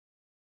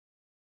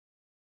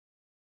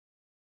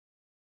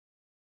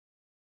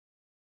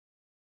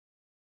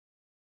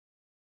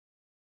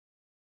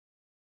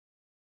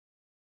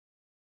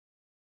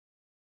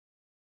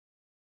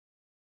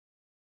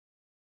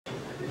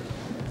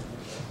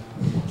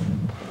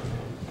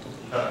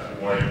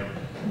Good morning.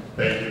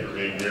 Thank you for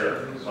being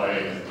here. My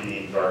name is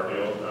Dean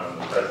Garfield. I'm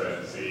the President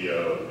and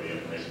CEO of the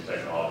Information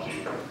Technology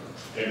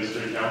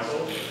Industry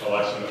Council, a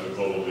collection of the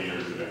global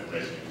leaders in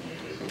information and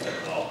communication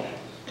technology.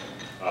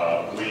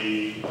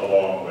 We,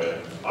 along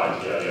with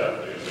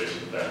ITIF, the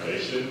Innovation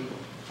Foundation,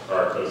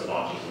 are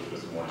co-sponsors of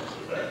this morning's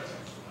event.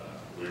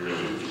 We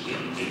really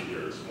appreciate you being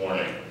here this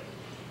morning.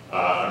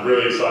 I'm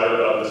really excited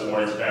about this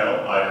morning's panel.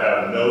 I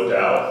have no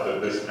doubt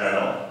that this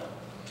panel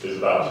is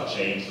about to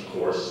change the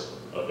course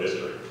of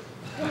history.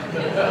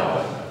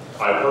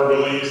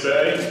 Hyperbole, you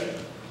say?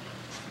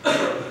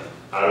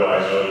 How do I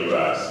know, you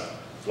ask?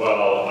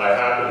 Well, I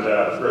happen to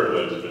have the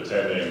privilege of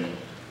attending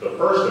the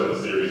first in the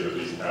series of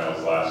these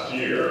panels last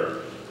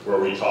year, where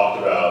we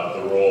talked about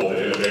the role that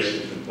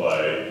innovation can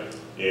play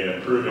in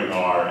improving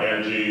our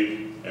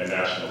energy and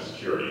national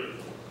security.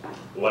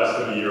 Less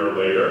than a year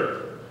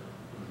later,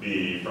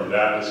 from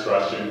that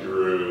discussion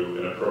grew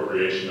an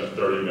appropriation of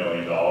 $30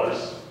 million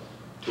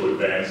to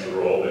advance the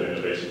role that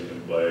innovation can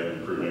play in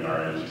improving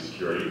our energy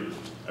security.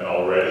 And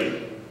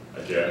already,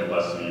 again,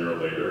 less than a year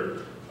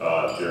later,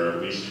 there are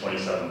at least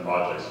 27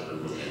 projects that are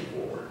moving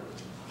forward.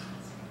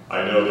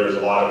 I know there's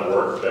a lot of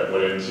work that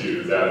went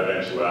into that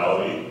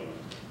eventuality,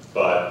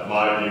 but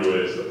my view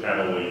is the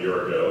panel a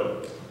year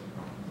ago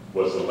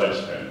was the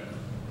linchpin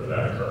for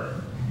that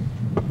occurring.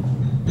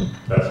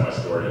 That's my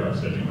story, and I'm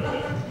sticking with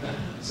it.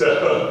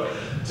 So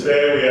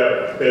today we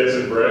have bits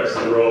and bricks,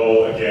 the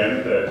role,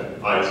 again, that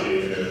IT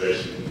and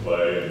innovation can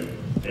play in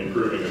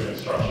improving the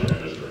construction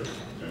industry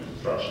and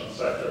construction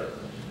sector.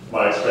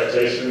 My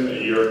expectation a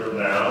year from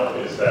now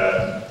is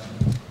that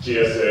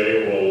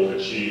GSA will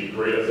achieve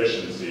great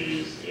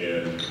efficiencies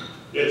in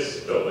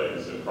its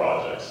buildings and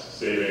projects,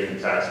 saving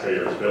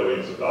taxpayers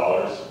billions of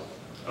dollars,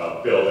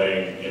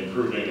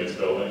 improving its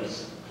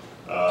buildings,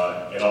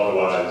 and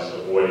otherwise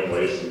avoiding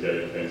waste and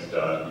getting things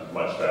done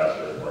much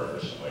faster and more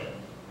efficiently.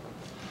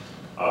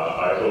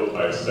 I hope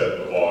I've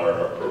set the bar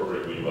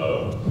appropriately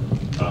low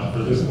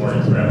for this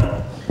morning's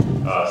panel.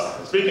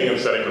 Speaking of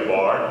setting the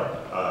bar,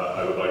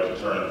 I would like to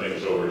turn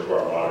things over to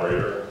our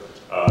moderator,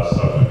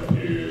 someone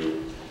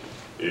who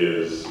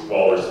is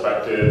well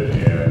respected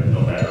and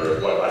no matter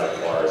what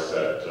high bar is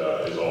set,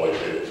 is always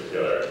able to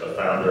get it. The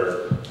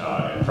founder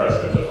and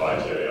president of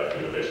ITIF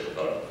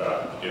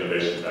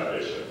Innovation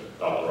Foundation,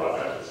 Dr. Rob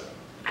Atkinson.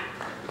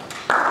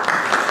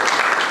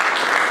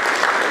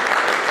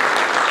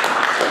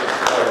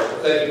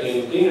 Thank you,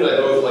 Dean. Dean and I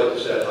both like to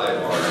set high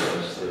bars.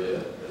 That's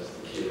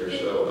the key here.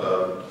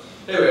 So,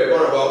 anyway, I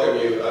want to welcome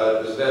you to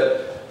this event.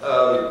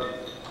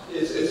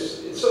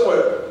 It's somewhat,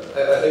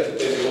 I think,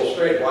 maybe a little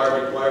strange. Why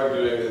are we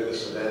doing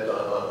this event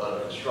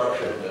on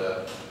construction?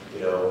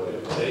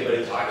 Is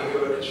anybody talking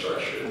about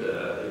construction?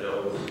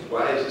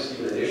 Why is this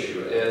even an issue?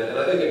 And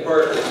I think in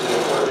part it's an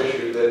important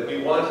issue that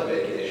we want to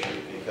make an issue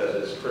because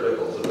it's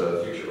critical to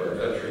the future of our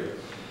country.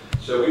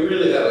 So we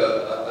really have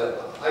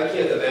I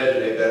can't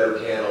imagine a better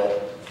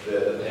panel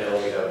than the panel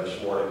we have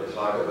this morning to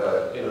talk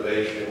about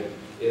innovation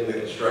in the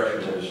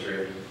construction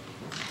industry.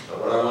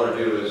 What I want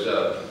to do is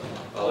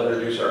I'll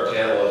introduce our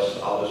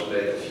panelists. I'll just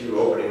make a few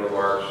opening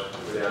remarks,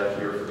 go down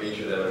here from each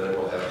of them, and then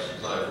we'll have some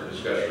time for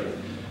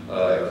discussion,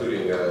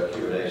 including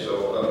Q&A.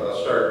 So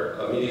I'll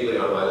start immediately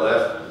on my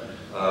left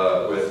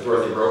with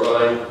Dorothy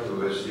Robine,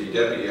 who is the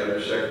Deputy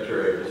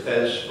Undersecretary of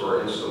Defense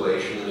for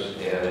Installations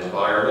and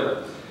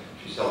Environment.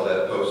 She's held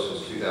that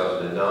post since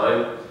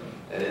 2009.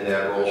 And in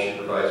that role, she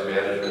provides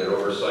management and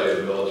oversight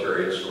of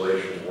military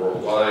installations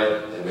worldwide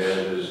and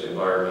manages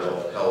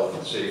environmental, health,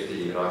 and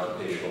safety and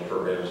occupational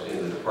programs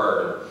in the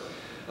department.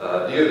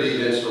 DoD's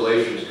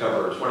installations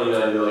cover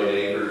 29 million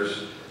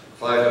acres,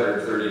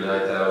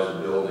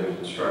 539,000 buildings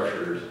and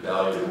structures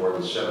valued at more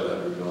than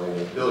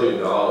 $700 billion.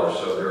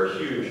 So they're a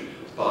huge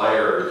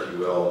buyer, if you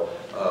will,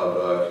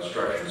 of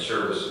construction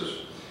services.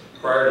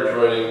 Prior to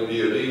joining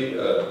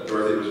DoD,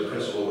 Dorothy was a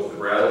principal with the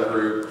Brattle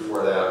Group,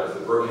 before that with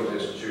the Brookings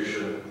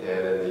Institution,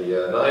 and in the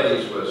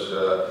 90s was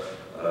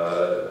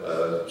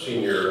a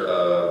senior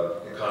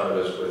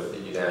economist with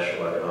the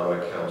National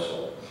Economic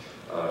Council.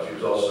 She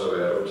was also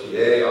at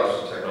OTA,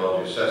 Office of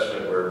Technology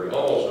Assessment, where we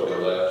almost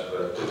overlapped,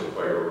 but didn't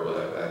quite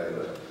overlap back in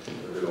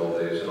the good old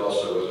days, and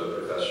also was a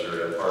professor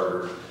at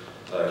Harvard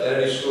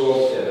Kennedy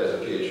School, and has a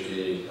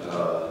PhD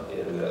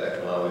in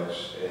economics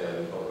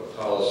and public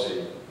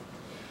policy.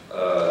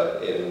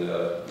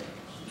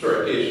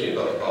 PhD in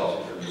public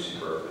policy from UC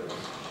Berkeley.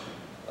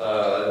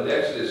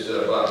 Next is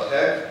Bob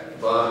Peck.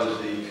 Bob is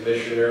the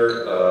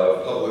Commissioner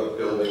of Public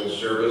Building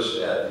Service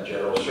at the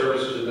General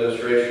Services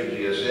Administration,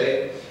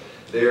 GSA.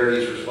 There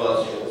he's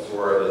responsible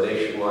for the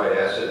nationwide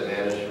asset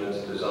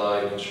management,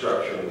 design,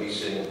 construction,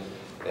 leasing,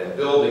 and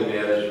building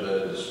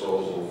management and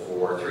disposal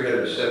for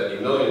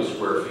 370 million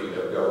square feet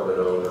of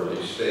government-owned or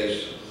leased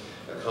space,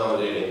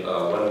 accommodating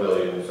 1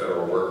 million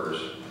federal workers.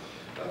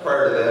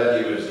 Prior to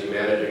that, he was the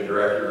managing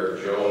director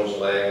of Jones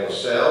Lang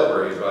LaSalle,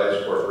 where he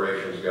advised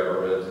corporations,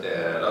 government,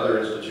 and other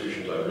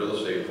institutions on real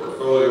estate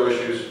portfolio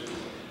issues.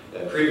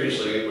 And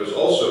previously, he was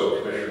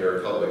also Commissioner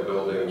of Public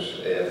Buildings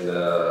in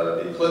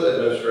the Clinton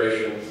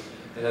administration,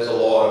 and has a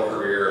long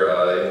career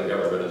in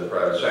government and the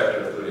private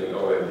sector,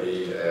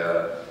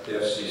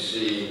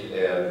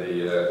 and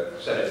the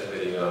Senate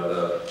Committee on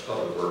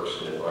Public Works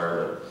and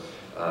Environment.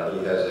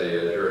 He has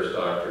a Juris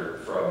Doctor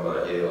from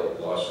Yale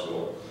Law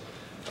School.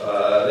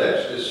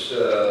 Next is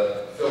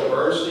Phil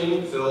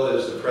Bernstein. Phil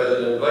is the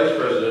Vice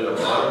President of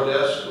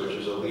Autodesk, which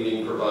is a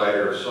leading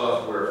provider of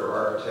software for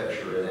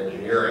architecture and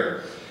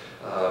engineering.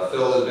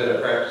 Phil has been a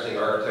practicing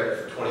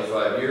architect for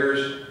 25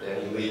 years,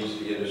 and he leads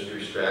the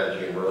industry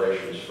strategy and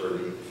relations for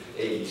the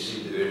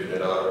AEC division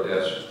at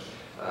Autodesk,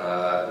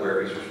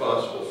 where he's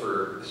responsible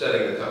for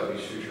setting the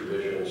company's future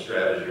vision and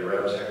strategy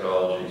around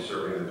technology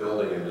serving the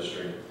building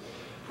industry.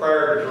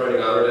 Prior to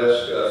joining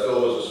Autodesk,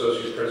 Phil was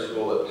associate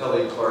principal at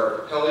Pelly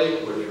Clark Pelly,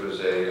 which was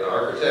an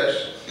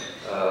architects,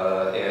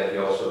 and he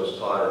also was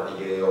taught at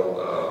the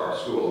Yale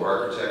School of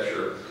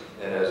Architecture,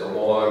 and has a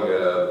long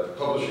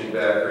publishing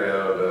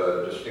background,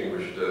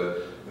 distinguished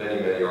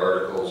many, many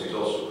articles. He's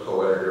also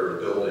co-editor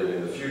of Building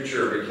in the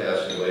Future,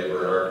 Recasting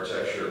Labor and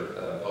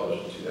Architecture,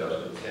 published in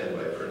 2010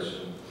 by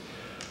Princeton.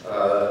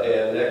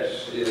 And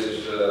next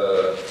is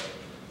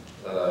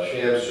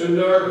Shyam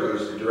Sundar, who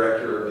is the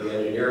director of the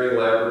Engineering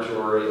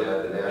Laboratory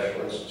at the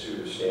National Institute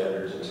of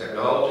Standards and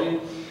Technology.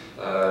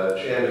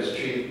 Shyam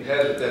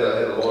has had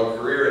a long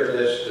career at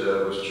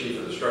NIST, was chief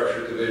of the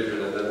Structure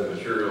Division and then the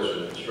Materials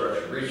and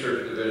Construction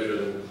Research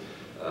Division.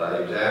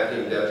 He was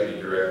acting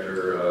deputy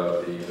director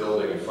of the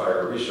Building and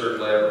Fire Research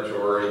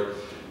Laboratory,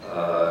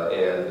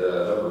 and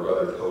a number of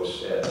other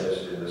posts at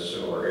NIST in this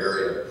similar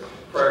area.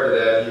 Prior to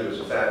that, he was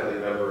a faculty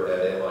member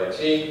at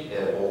MIT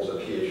and holds a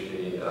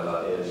PhD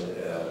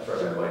from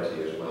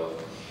MIT as well.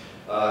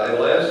 And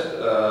last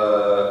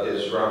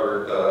is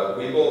Robert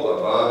Wiebel.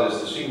 Bob is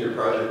the senior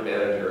project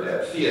manager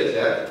at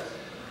Fiatech.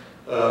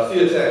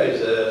 Fiatech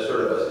is a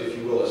sort of, if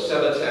you will, a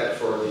semitech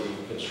for the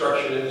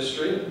construction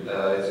industry.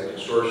 It's a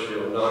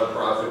consortium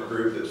nonprofit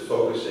group that's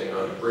focusing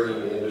on bringing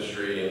the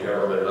industry and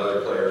government and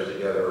other players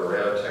together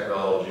around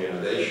technology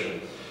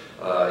innovation.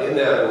 In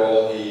that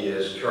role, he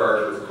is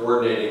charged with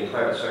coordinating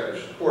private sector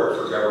support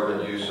for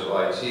government use of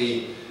IT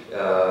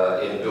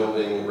in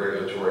building,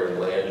 regulatory, and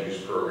land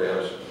use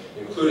programs,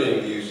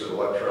 including the use of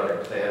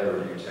electronic plan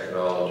review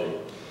technology.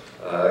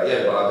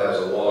 Again, Bob has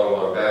a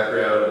long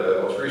background.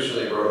 Most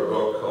recently wrote a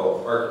book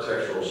called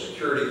Architectural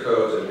Security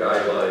Codes and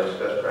Guidelines,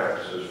 Best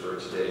Practices for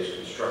Today's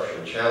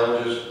Construction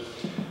Challenges.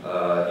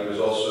 He was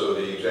also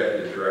the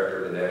executive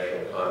director of the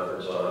National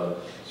Conference on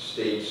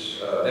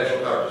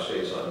National Conference of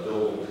States on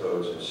Building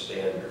Codes and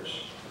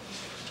Standards.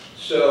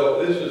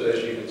 So this was,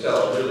 as you can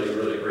tell, a really,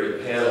 really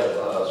great panel.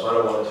 So I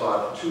don't want to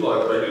talk too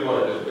long, but I do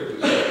want to just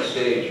quickly set the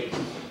stage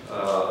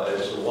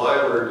as to why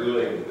we're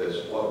doing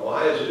this.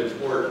 Why is it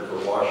important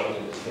for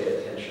Washington to pay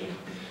attention?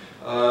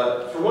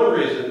 For one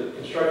reason,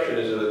 construction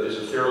is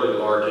a fairly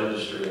large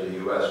industry in the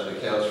U.S. It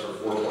accounts for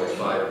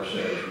 4.5% of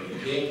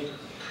GDP.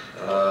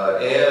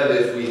 And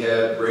if we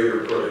had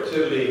greater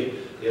productivity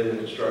in the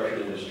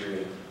construction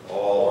industry,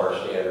 all our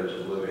standards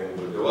of living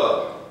would go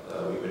up.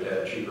 We would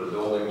have cheaper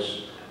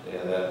buildings,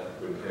 and that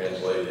would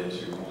translate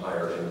into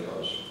higher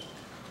incomes.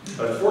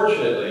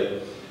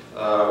 Unfortunately,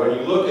 when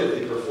you look at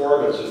the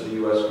performance of the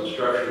U.S.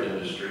 construction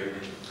industry,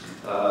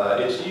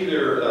 it's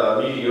either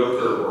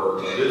mediocre or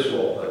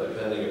abysmal,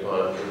 depending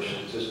upon which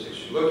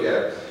statistics you look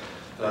at.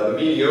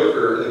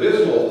 The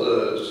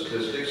abysmal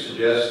statistics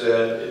suggest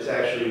that it's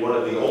actually one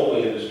of the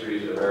only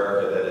industries in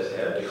America that has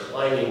had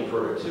declining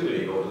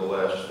productivity over the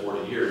last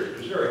 40 years,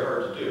 which is very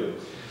hard to do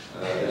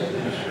as an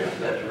industry.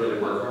 You have to really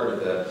work hard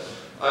at that.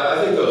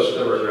 I think those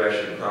numbers are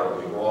actually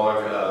probably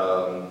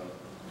wrong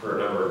for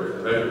a number of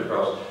different measurement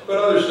problems. But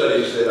other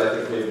studies that I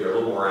think maybe are a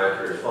little more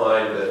accurate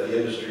find that the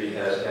industry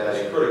has had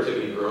a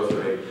productivity growth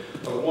rate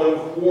of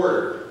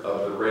 1/4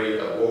 of the rate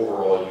of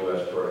overall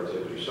U.S.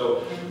 productivity.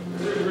 So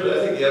really,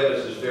 I think the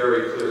evidence is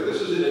very clear. This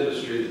is an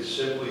industry that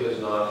simply has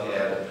not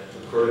had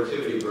the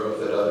productivity growth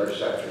that other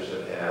sectors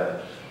have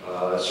had.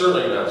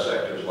 Certainly not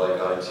sectors like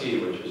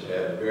IT, which has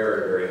had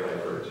very, very high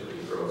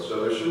productivity growth.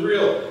 So there's some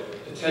real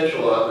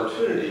potential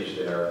opportunities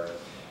there.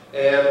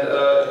 And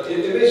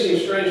it may seem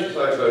strange to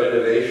talk about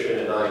innovation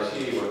in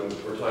IT when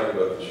we're talking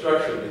about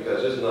construction,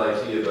 because isn't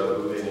IT about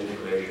moving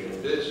information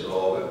and bits and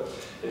all of it?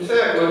 In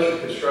fact, much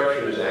of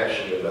construction is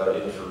actually about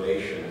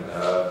information.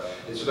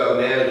 It's about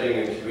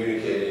managing and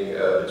communicating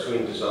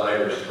between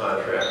designers,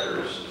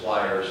 contractors,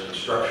 suppliers,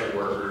 construction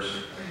workers.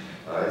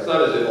 It's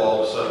not as if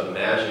all of a sudden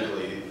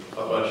magically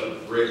a bunch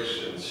of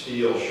bricks and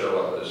steel show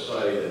up at a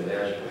site and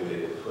magically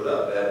they get put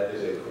up. That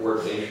is a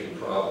coordination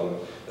problem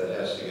that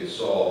has to get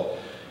solved.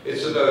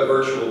 It's about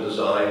virtual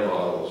design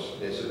models.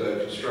 It's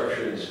about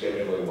construction and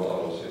scheduling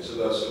models. It's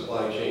about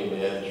supply chain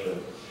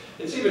management.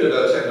 It's even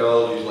about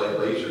technologies like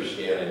laser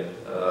scanning.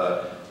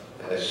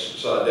 I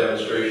saw a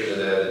demonstration of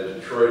that in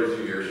Detroit a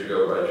few years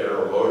ago by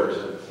General Motors,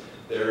 and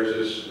there's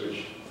this,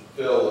 which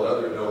Phil and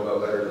others know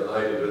about better than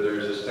I do, but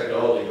there's this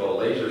technology called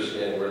laser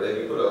scanning where they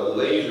can put a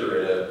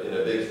laser in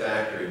a big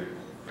factory,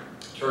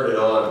 turn it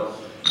on,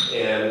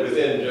 and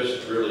within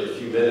just really a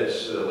few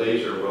minutes, the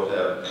laser will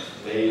have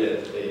made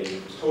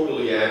a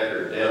totally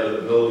accurate, down to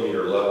the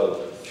millimeter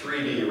level,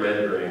 3D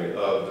rendering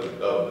of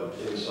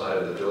the inside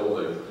of the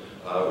building,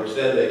 which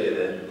then they can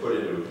then put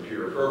into a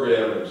computer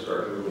program and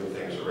start moving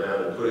things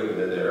around and putting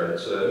them in there. And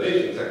it's an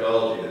amazing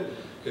technology that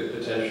could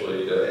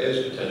potentially,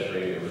 is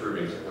potentially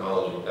improving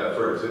technology,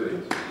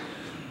 productivity.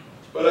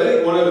 But I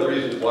think one of the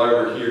reasons why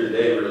we're here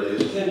today really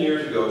is 10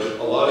 years ago,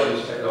 a lot of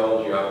these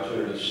technology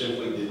opportunities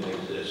simply didn't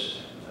exist.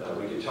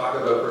 We could talk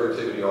about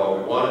productivity all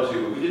we wanted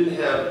to, but we didn't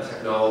have the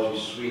technology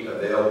suite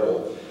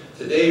available.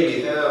 Today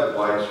we have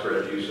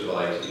widespread use of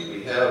IT.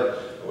 We have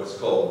what's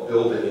called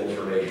building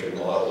information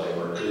modeling,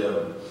 or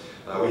BIM.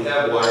 We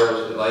have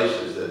wireless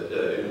devices that,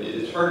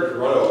 it's hard to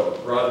run a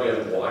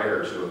broadband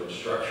wire to a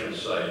construction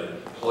site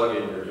and plug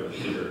in your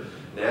computer.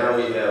 Now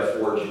we have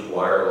 4G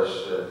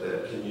wireless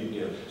that can,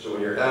 so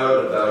when you're out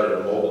and about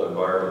in a mobile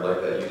environment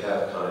like that, you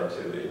have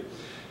connectivity.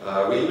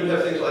 We even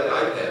have things like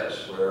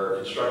iPads, where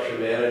construction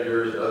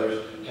managers and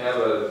others have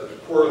a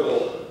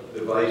portable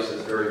device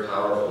that's very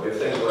powerful. We have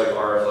things like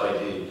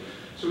RFID.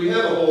 So we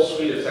have a whole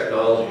suite of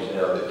technologies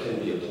now that can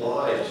be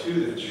applied to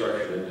the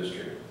construction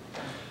industry.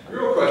 The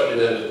real question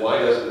then is, why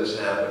doesn't this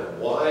happen?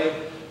 Why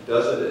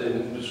doesn't an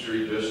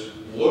industry just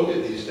look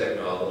at these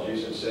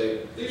technologies and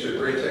say, these are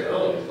great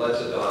technologies, let's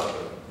adopt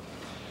them?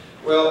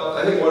 Well,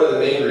 I think one of the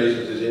main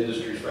reasons is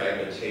industry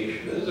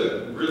fragmentation. This is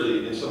a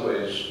really, in some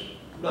ways,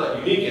 not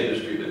unique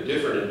industry, but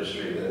different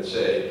industry than,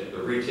 say,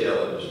 the retail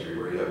industry,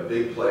 where you have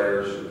big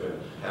players who can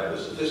have the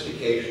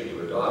sophistication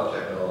to adopt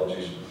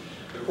technologies.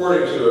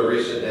 According to a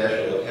recent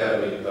National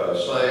Academy of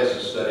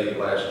Sciences study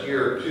last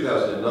year,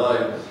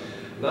 2009,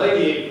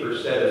 98%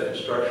 of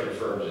construction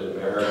firms in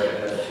America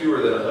have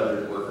fewer than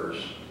 100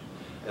 workers.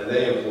 And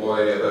they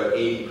employ about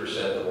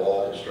 80% of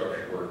all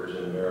construction workers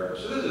in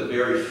America. So this is a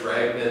very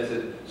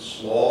fragmented,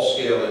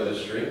 small-scale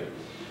industry.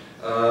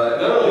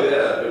 Not only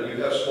that, but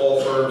you have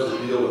small firms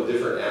that deal with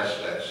different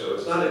aspects. So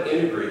it's not an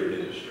integrated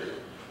industry.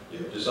 You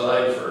have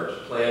design firms,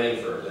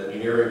 planning firms,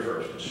 engineering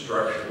firms,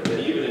 construction, and then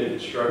even in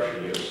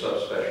construction you have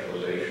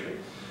subspecialization.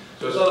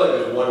 So it's not like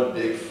there's one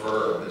big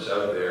firm that's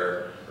out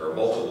there, or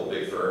multiple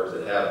big firms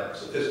that have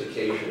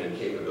sophistication and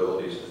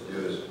capabilities to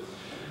do this.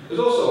 There's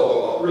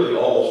also really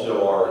almost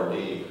no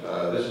R&D.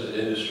 This is an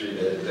industry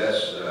that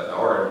invests in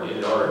R&D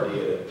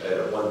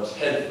at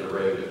 1/10 the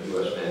rate of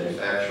U.S.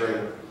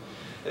 manufacturing.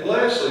 And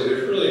lastly,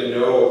 there's really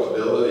no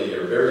ability,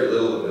 or very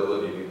little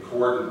ability,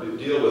 to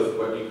deal with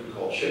what you could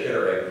call chicken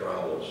or egg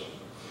problems.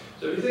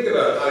 So if you think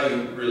about how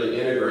you really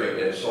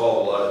integrate and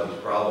solve a lot of these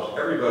problems,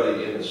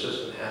 everybody in the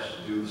system has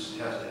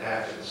to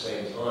act at the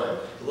same time.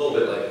 It's a little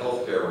bit like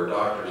healthcare, where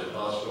doctors and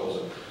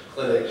hospitals and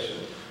clinics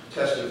and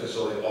testing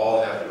facilities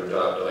all have to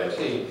adopt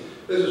IT.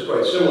 This is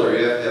quite similar.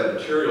 You have to have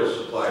material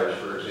suppliers,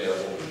 for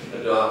example,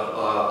 adopt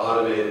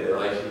automated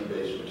and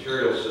IT-based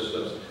material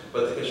systems,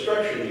 but the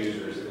construction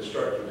users, the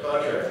construction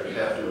contractors,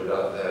 have to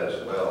adopt that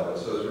as well. And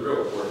so there's a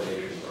real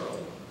coordination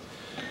problem.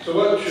 So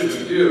what should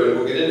we do? And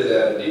we'll get into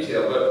that in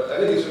detail, but I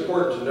think it's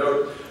important to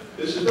note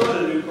this is not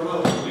a new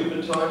problem. We've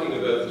been talking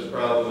about this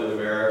problem in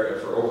America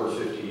for over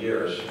 50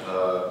 years.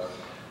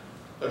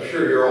 I'm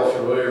sure you're all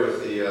familiar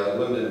with the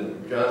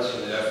Lyndon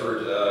Johnson effort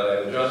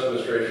in the Johnson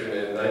administration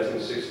in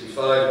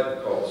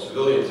 1965 called the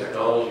Civilian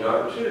Technology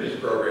Opportunities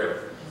Program.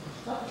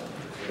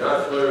 If you're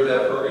not familiar with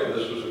that program,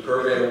 this was a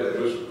program that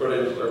was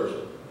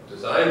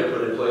designed to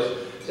put in place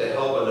to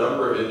help a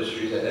number of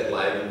industries that had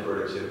lagging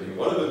productivity,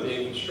 one of them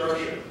being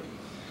construction.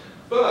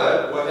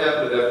 But what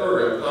happened to that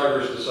program?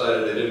 Congress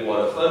decided they didn't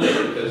want to fund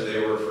it because they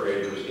were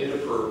afraid it was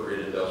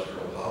inappropriate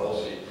industrial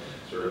policy,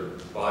 sort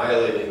of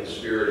violating the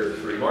spirit of the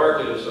free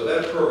market, and so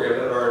that program,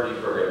 that R&D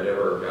program,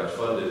 never got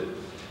funded.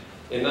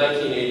 In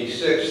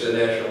 1986, the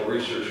National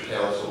Research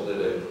Council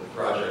did a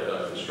project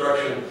on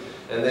construction,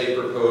 and they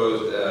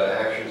proposed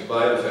actions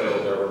by the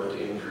federal government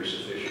to increase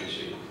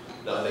efficiency.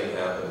 Nothing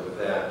happened with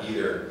that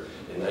either.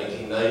 In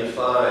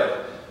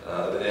 1995,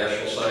 the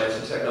National Science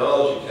and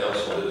Technology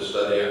Council did a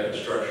study on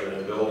construction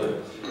and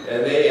building,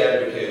 and they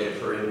advocated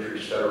for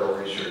increased federal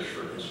research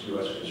for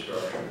U.S.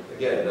 construction.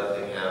 Again,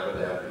 nothing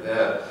happened after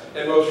that.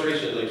 And most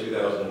recently,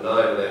 2009,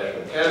 the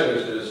National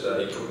Academies did a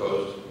study,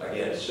 proposed,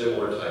 again,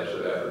 similar types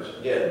of efforts.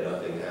 Again,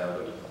 nothing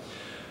happened.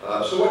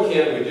 So what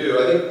can we do?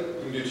 I think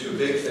we can do two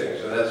big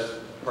things, and that's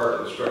part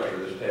of the structure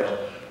of this panel.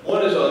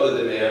 One is on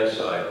the demand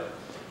side.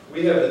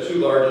 We have the two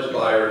largest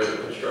buyers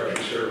of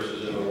construction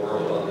services in the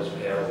world on this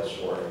panel this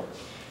morning.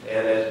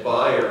 And as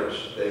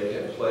buyers, they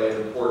can play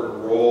an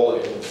important role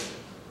in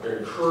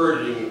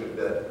encouraging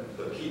that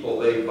the people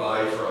they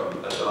buy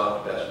from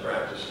adopt best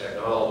practice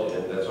technology.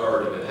 And that's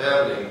already been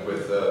happening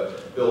with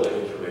building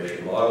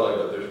information modeling,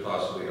 but there's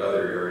possibly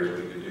other areas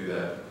we could do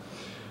that.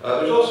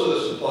 There's also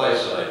the supply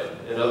side.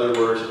 In other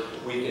words,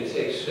 we can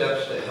take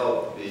steps to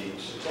help the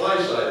supply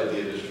side of the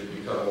industry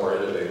become more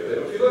innovative.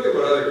 And if you look at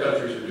what other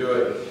countries are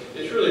doing,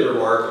 it's really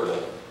remarkable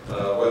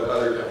what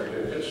other countries are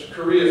doing.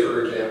 Korea,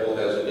 for example,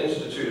 has an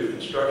Institute of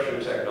Construction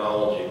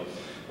Technology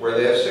where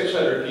they have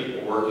 600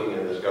 people working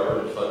in this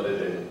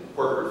government-funded and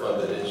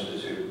corporate-funded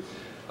institute.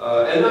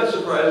 And not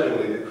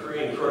surprisingly, the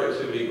Korean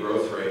productivity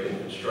growth rate in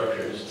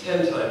construction is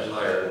 10 times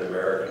higher than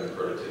American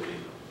productivity.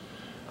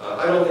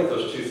 I don't think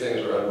those two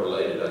things are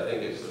unrelated. I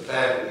think it's the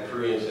fact that the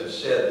Koreans have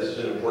said this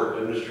is an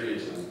important industry,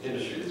 it's an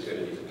industry that's going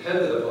to be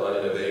dependent upon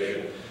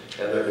innovation,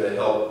 and they're going to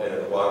help in a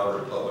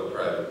cooperative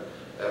public-private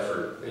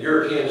effort. The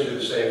Europeans do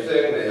the same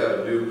thing. They have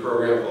a new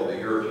program called the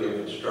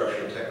European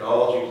Construction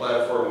Technology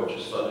Platform, which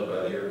is funded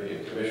by the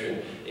European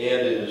Commission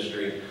and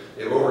industry.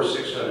 They have over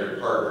 600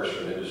 partners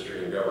from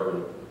industry and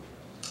government.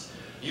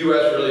 The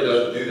U.S. really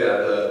doesn't do that.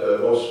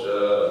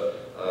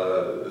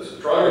 The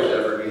strongest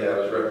effort we have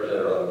is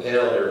represented on the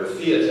panel here with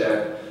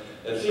FIATEC.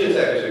 And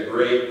FIATEC is a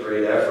great,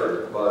 great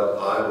effort, but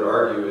I would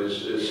argue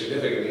is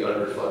significantly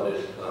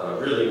underfunded,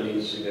 really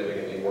needs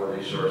significantly more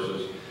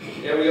resources.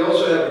 And we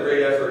also have a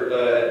great effort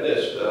at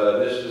NIST.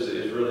 NIST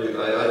is really,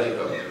 I think,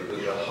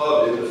 the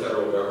hub in the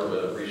federal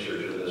government of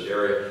research in this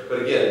area,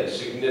 but again,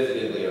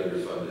 significantly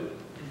underfunded.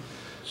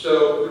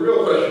 So the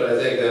real question,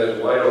 I think, then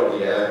is why don't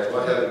we act?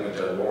 Why haven't we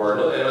done more?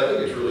 And I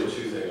think it's really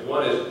two things.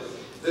 One is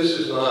this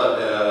is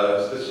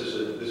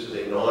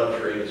a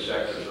non-trade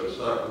sector, so it's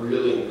not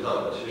really in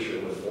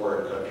competition with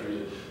foreign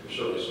countries. There's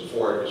certainly some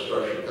foreign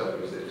construction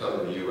companies that come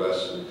to the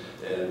U.S.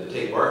 and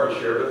take market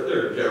share, but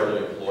they're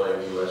generally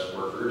employing U.S.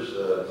 workers.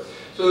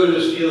 So they're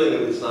just feeling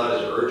that it's not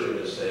as urgent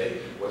as, say,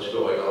 what's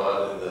going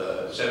on in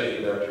the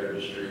semiconductor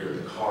industry or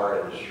the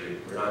car industry.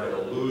 We're not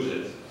going to lose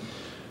it.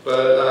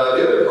 But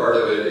the other part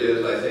of it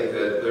is, I think,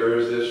 that there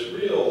is this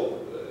real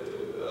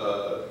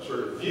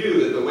sort of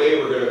view that the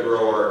way we're going to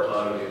grow our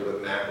economy is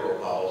with macro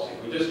policy.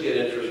 If we just get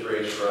interest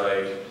rates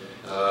right,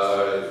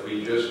 if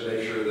we just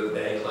make sure that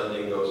bank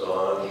lending goes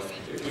on,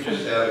 if we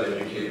just have an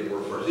educated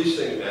workforce, these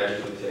things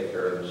magically take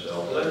care of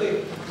themselves. And I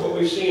think what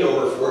we've seen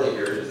over 40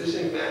 years is these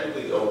things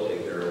magically don't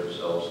take care of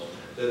themselves.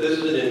 That this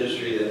is an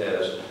industry that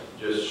has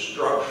just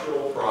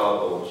structural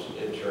problems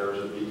in terms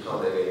of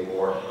becoming a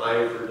more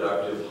high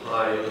productive,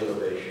 high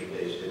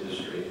innovation-based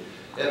industry.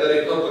 And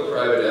that a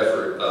public-private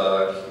effort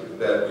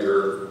that we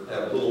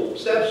have little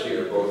steps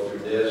here, both through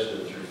NIST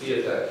and through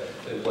FIATEC,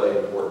 can play an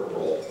important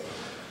role.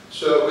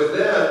 So with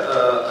that,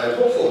 I'm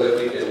hopeful that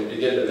we can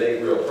begin to make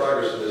real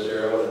progress in this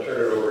area. I want to turn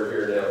it over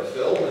here now to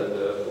Phil, and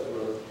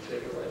we'll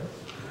take it away.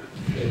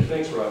 Okay,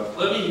 thanks, Rob.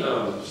 Let me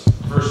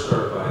first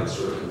start by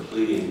sort of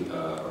completing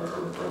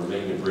or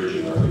making a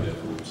bridging argument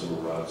from some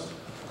of Rob's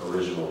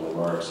original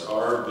remarks.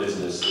 Our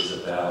business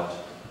is about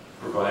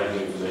providing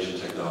information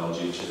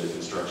technology to the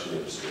construction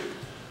industry.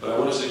 But I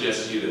want to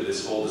suggest to you that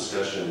this whole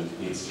discussion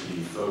needs to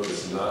be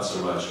focused not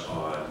so much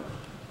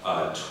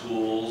on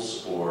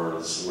tools or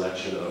the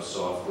selection of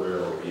software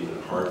or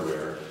even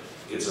hardware.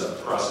 It's a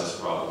process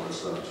problem,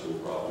 it's not a tool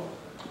problem.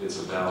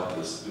 It's about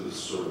this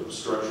sort of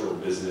structural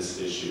business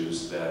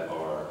issues that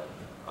are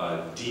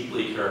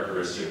deeply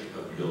characteristic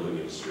of the building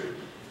industry.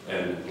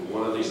 And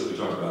one of the things that we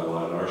talk about a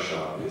lot in our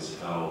shop is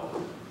how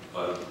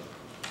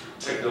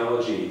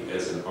technology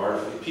as an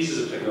artifact,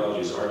 pieces of technology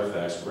as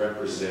artifacts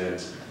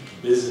represent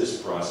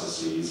business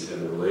processes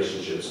and the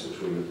relationships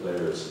between the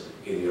players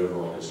in the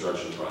overall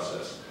construction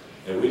process.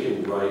 And we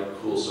can write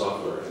cool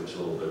software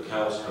until the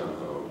cows come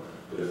home,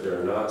 but if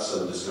there are not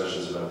some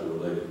discussions about the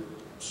related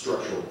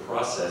structural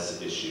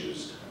process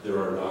issues,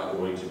 there are not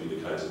going to be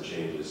the kinds of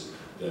changes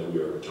that we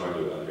are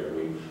talking about here. I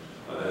mean,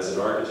 as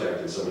an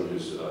architect and someone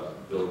who's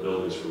built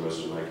buildings for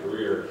most of my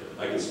career,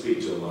 I can speak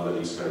to a lot of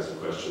these kinds of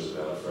questions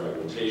about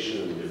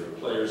fragmentation and the different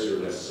players who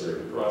are necessary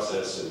in the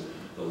process, and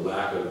the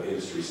lack of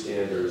industry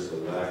standards, the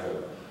lack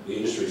of the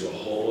industry as a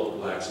whole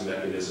lacks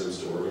mechanisms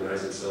to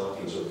organize itself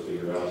and sort of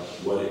figure out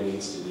what it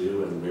needs to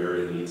do and where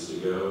it needs to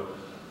go.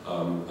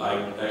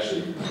 I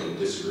actually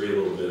disagree a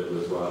little bit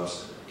with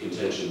Rob's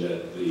contention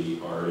that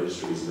our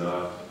industry is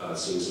not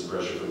seeing some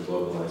pressure from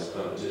globalized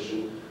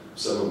competition.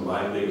 Some of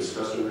my biggest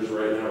customers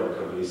right now are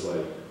companies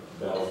like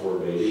Balfour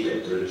Beatty,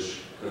 a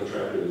British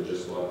contractor that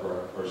just bought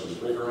Parsons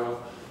Brinckerhoff,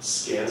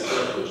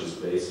 Skanska, which is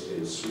based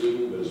in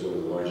Sweden, but is one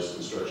of the largest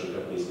construction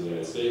companies in the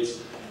United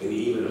States, and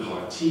even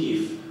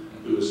Hotif,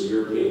 who is a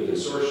European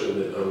consortium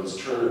that owns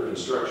Turner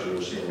Construction,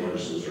 which is the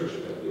largest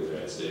construction company in the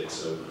United States.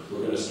 So we're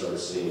going to start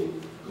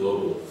seeing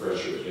global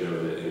pressure, in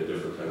a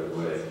different kind of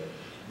way.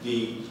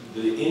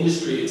 The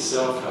industry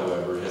itself,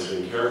 however, has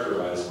been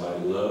characterized by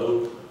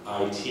low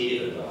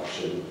IT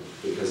adoption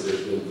because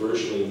there's been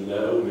virtually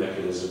no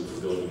mechanism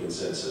for building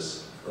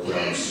consensus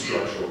around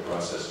structural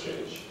process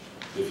change.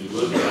 If you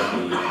look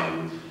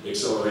at the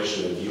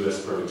acceleration of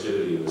U.S.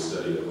 productivity in the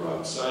study that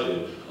Rob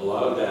cited, a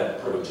lot of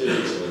that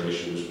productivity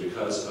acceleration was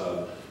because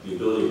of the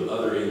ability of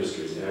other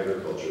industries,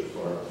 agriculture,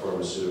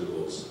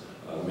 pharmaceuticals,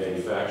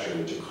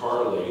 manufacturing, to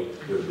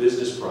correlate their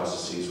business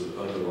processes with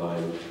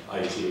underlying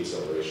IT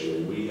acceleration,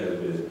 and we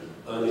have been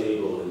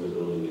unable in the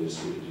building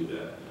industry to do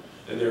that.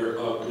 And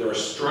there are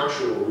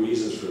structural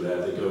reasons for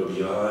that go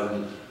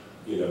beyond,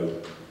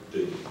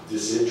 the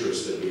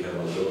disinterest that we have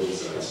on building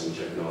sites and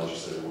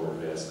technologies that are more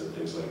advanced than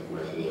things like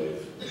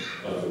microwave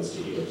ovens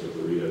to heat up the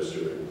burritos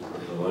during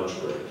the lunch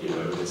break.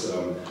 It's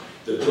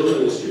the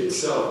building industry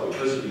itself,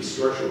 because of these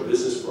structural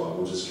business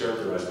problems, is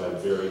characterized by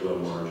very low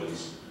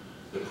margins.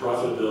 The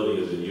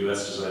profitability of the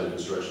U.S. design and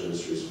construction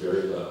industry is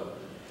very low,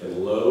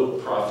 and low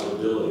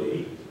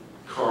profitability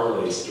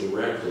correlates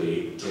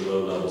directly to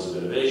low levels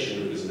of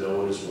innovation because no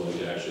one is willing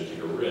to actually take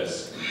a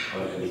risk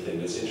on anything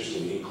that's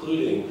interesting,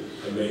 including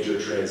a major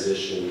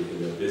transition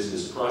in a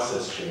business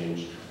process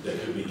change that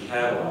could be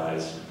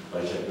catalyzed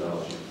by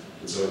technology.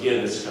 And so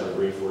again, this kind of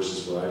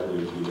reinforces what I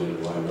believe we've been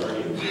a line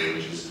argument here,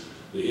 which is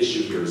the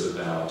issue here is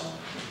about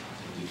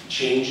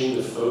changing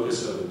the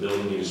focus of the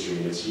building industry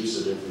and its use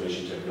of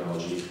information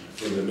technology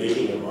from the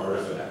making of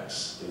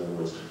artifacts. In other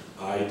words,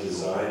 I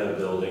design a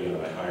building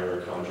and I hire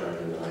a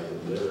contractor and I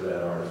deliver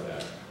that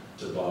artifact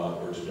to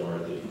Bob or to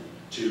Dorothy,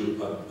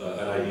 to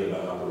an idea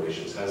about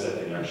operations. How does that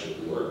thing actually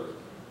work?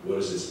 What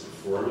is its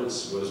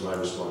performance? What is my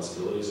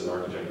responsibility as an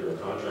architect or a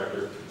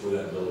contractor for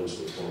that building's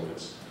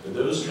performance? And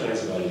those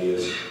kinds of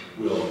ideas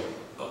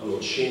will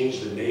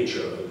change the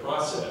nature of the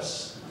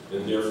process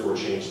and therefore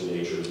change the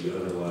nature of the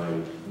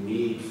underlying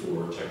need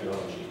for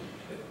technology.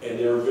 And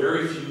there are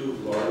very few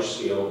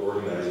large-scale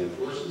organizing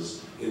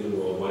forces in the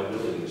worldwide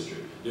building industry.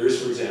 There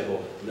is, for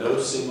example, no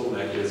single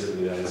mechanism in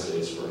the United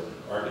States for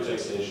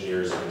architects,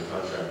 engineers, and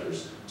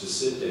contractors to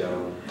sit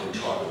down and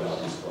talk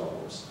about these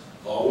problems.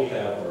 All we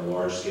have are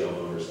large-scale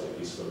owners like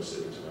these folks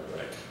sitting to my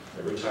right.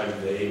 Every time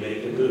they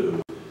make a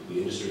move, the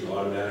industry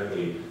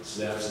automatically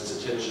snaps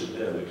its attention to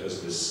them because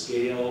of the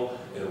scale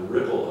and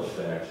ripple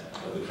effect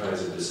of the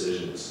kinds of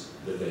decisions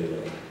that they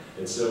make.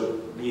 And so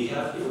we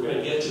have, if we're going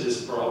to get to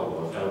this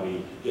problem of how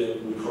we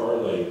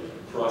correlate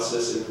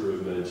process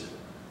improvement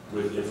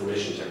with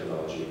information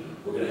technology,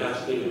 we're going to have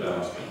to think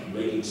about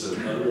making some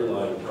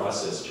underlying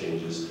process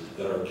changes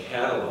that are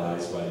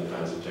catalyzed by the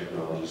kinds of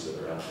technologies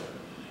that are out there.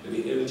 And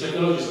the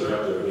technologies that are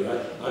out there, I mean,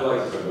 I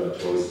like to talk about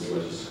toys as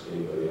much as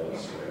anybody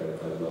else.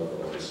 I love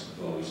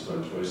all these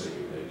fun toys that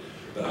we make.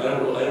 But I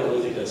don't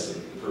really think that's the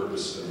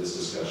purpose of this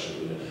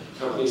discussion. You know,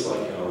 companies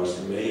like ours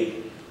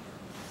make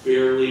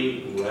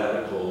fairly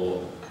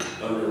radical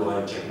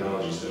underlying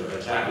technologies that are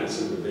attacking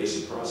some of the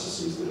basic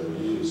processes that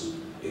are used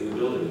in the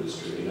building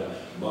industry. You know,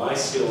 my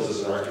skills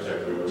as an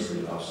architect are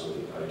mostly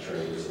obsolete. I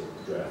trained as a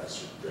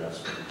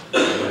draftsman.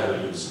 I know how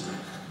to use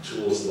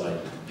tools like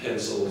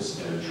pencils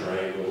and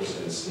triangles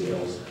and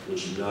scales,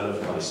 which none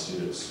of my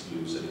students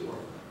use anymore.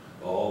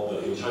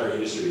 The entire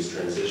industry is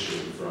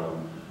transitioning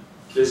from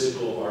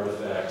physical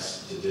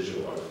artifacts to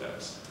digital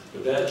artifacts.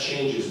 But that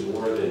changes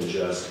more than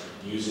just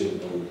using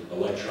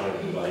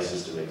electronic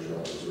devices to make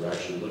drawings. We're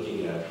actually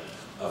looking at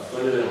a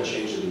fundamental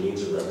change in the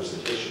means of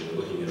representation.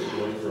 We're looking at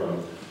going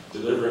from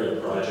delivering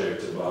a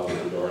project to Bob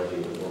and Dorothy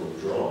in the form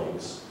of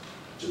drawings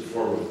to the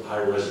form of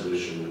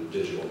high-resolution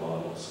digital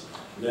models.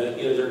 And that,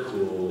 you know, they're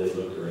cool, they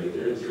look great,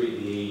 they're in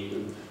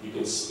 3D, you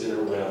can spin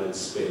around in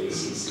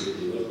space and see what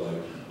they look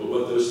like. But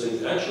what those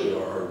things actually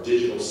are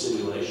digital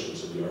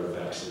simulations of the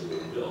artifacts that are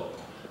being built,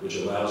 which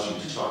allows you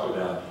to talk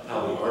about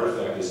how the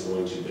artifact is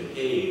going to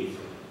behave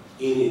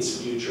in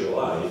its future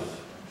life,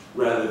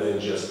 rather than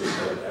just this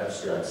kind of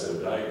abstract set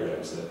of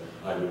diagrams that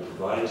I would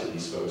provide to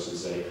these folks and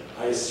say,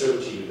 I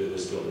assert to you that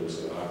this building is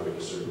going to operate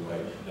a certain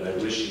way, and I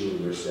wish you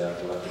and your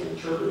staff will have to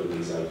interpret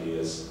these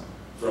ideas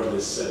from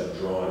this set of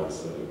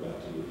drawings that I'm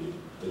about to give you.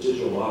 The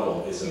digital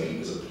model is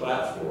a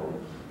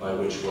platform by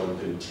which one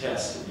can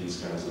test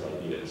these kinds of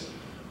ideas.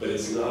 But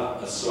it's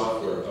not a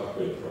software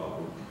upgrade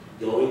problem.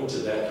 Going to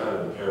that kind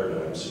of a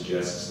paradigm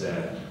suggests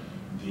that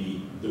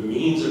the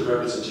means of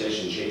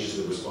representation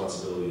changes the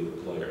responsibility of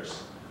the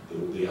players.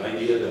 The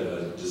idea that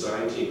a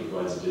design team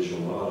provides a digital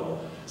model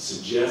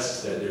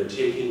suggests that they're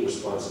taking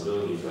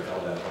responsibility for how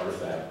that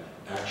artifact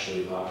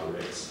actually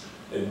operates.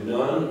 And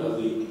none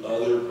of the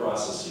other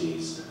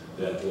processes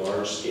that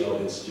large-scale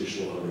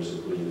institutional owners,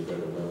 including the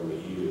federal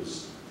government,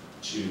 use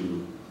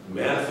to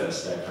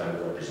manifest that kind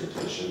of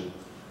representation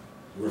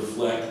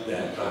reflect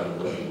that kind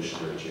of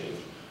revolutionary change.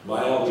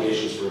 My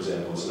obligations, for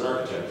example, as an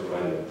architect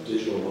providing a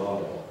digital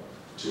model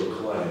to a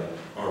client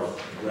are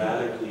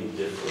radically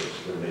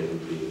different than they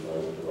would be if I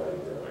were providing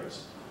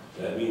drawings.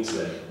 That means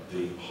that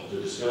the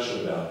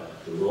discussion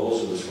about the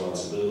roles and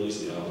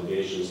responsibilities, the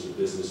obligations, the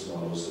business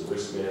models, the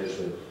risk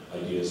management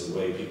ideas, the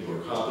way people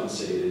are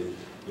compensated,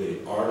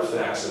 the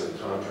artifacts of the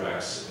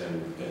contracts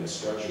and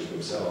structures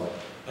themselves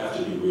have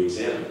to be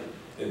re-examined.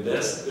 And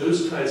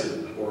those kinds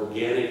of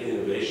organic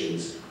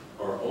innovations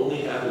are only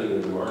happening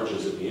in the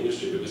margins of the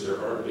industry because there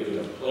aren't big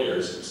enough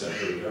players, except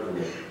for the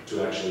government,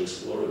 to actually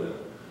explore them.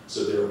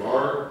 So there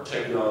are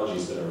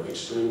technologies that are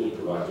extremely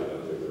provocative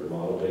out there. There are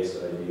model-based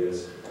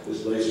ideas.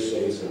 This laser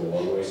scanning has come a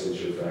long way since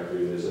your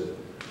factory visit.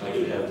 I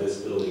could have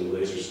this building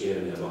laser scanned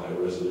and have a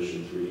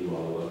high-resolution 3D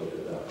model of it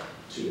in about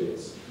 2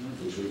 days,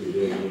 which we could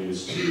then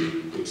use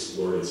to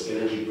explore its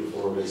energy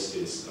performance,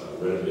 its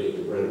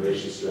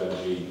renovation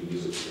strategy. You could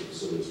use it for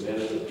facilities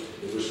management,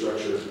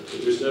 infrastructure.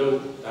 But there's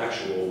no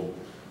actual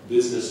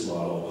business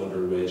model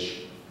under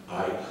which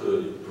I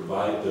could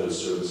provide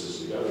those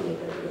services to government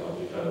right now,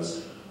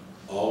 because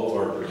all of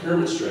our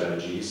procurement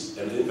strategies,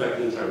 and in fact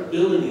the entire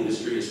building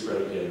industry, is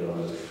predicated on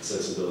a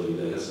sensibility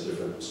that has a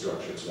different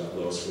structure. It's about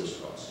lowest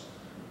first cost.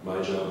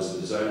 My job as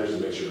the designer is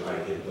to make sure I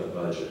hit the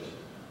budget.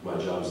 My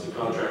job as the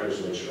contractor is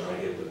to make sure I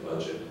hit the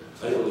budget.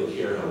 I don't really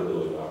care how the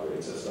building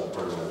operates. That's not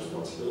part of my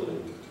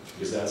responsibility,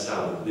 because that's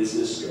how the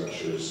business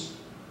structures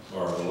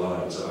are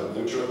aligned. So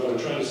what I'm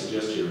trying to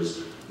suggest here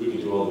is we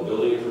can do all the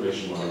building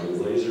information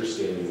modeling, laser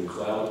scanning,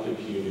 cloud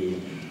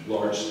computing,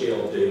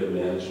 large-scale data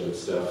management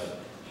stuff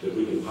that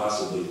we can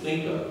possibly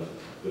think of,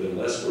 but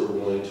unless we're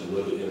willing to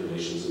look at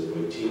innovations in the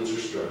way teams are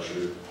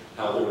structured,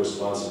 how their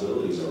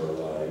responsibilities are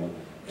aligned,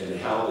 and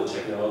how the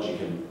technology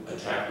can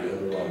attack the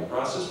underlying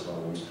process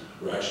problems,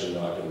 we're actually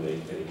not going to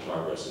make any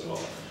progress at all.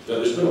 Now,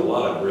 there's been a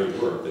lot of great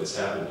work that's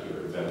happened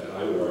here. In fact,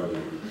 I would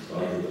argue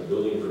that the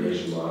building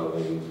information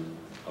modeling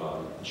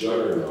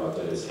juggernaut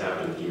that has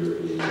happened here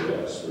in the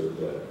US, where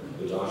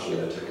the adoption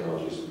of that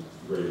technology is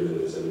greater than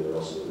it is anywhere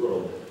else in the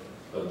world,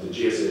 the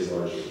GSA is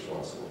largely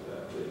responsible for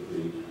that.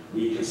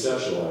 We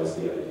conceptualized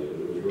the idea,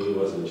 but it really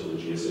wasn't until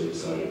the GSA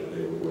decided that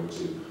they were going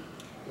to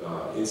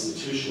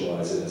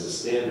institutionalize it as a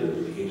standard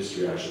that the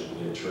industry actually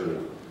began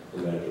turning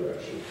in that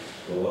direction.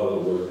 And a lot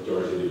of the work,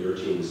 Dorothy, that your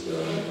team has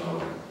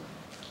done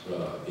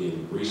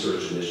in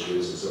research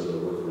initiatives and some of the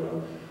work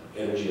around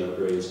energy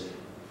upgrades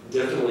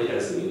definitely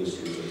has the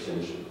industry's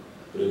attention.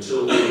 But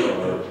until we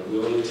are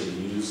willing to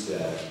use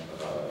that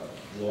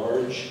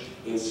large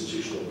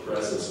institutional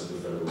presence of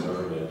the federal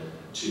government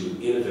to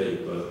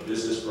innovate both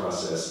business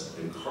process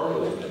and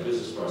correlate that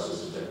business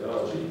process to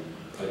technology,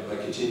 I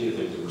continue to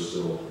think that we're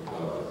still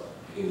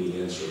in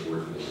the end sort of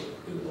working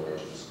in the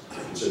margins.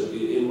 And so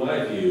in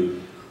my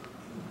view,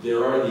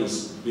 there are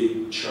these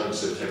big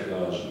chunks of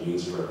technology,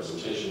 means of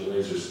representation,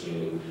 laser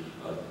scanning,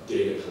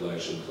 data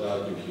collection,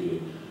 cloud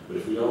computing, but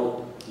if we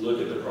don't look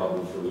at the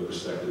problem from the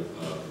perspective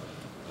of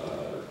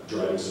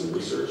driving some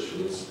research,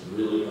 it's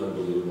really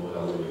unbelievable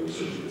how many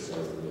research gets done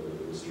in the building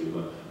industry.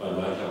 By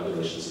my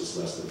calculations, it's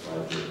less than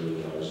 $500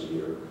 million a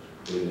year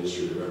in an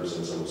industry that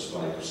represents almost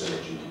 5% of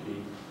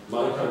GDP.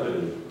 My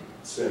company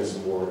spends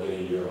more in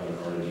a year on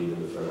R&D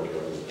than the federal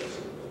government does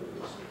in the building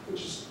industry,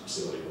 which is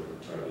silly or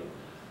tiny.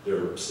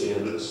 There are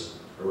standards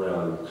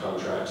around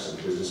contracts and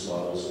business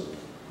models and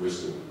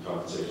risk and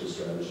compensation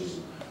strategies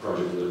and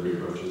project delivery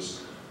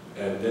approaches.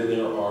 And then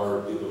there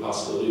are the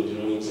possibility of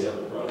doing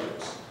example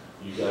projects.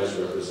 You guys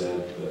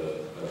represent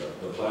the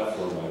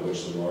platform by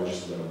which the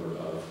largest number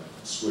of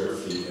square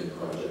feet and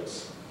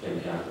projects can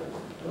happen.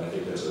 And I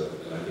think that's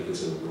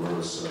it's an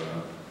enormous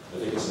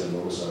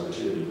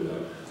opportunity. But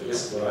I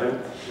guess what I'm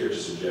here to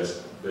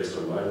suggest, based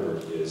on my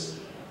work, is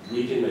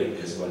we can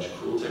make as much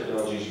cool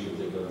technology as you can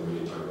think of, and we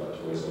can talk about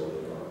toys all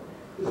day long.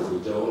 But if we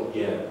don't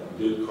get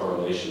good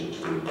correlation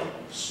between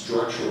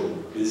structural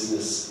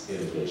business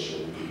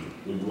innovation,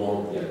 we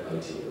won't get IT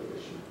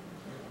innovation.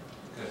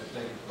 Okay,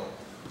 thank you.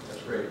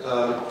 That's great.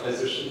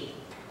 There's some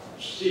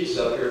seats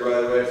up here, by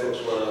the way.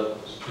 Folks want to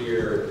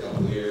here, a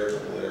couple here, a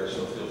couple there,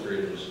 so feel free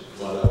to just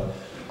come on up.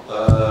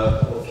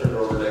 We'll turn it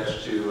over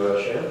next to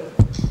Shannon.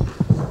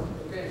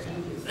 Okay,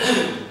 thank you.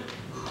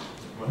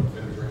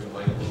 Maybe bring the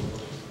mic a little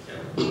closer.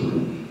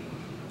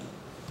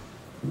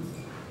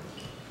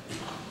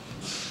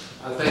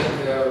 I think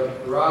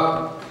Rob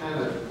kind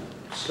of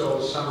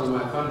stole some of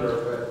my thunder,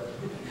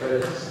 but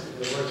it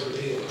works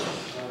with you.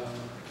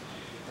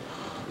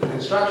 The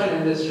construction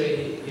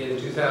industry in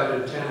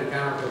 2010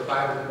 accounted for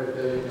 $500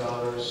 billion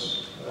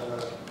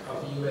of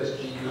U.S.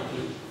 GDP.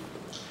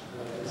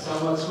 It's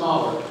somewhat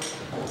smaller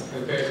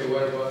compared to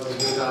what it was in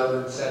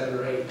 2007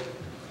 or 8.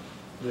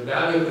 The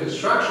value of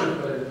construction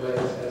put in place,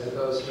 as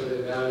opposed to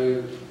the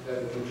value that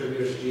it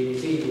contributes to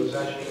GDP, was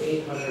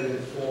actually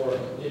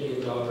 $804 billion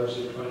in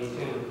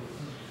 2010,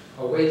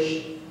 of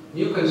which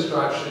new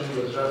construction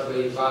was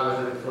roughly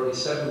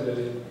 $547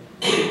 billion,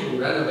 and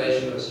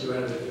renovation was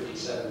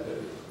 $257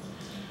 billion.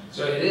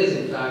 So it is,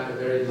 in fact, a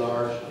very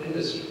large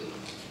industry.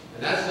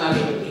 And that's not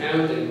even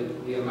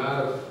counting the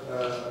amount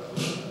of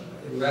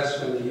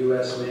investment the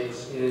U.S.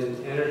 makes in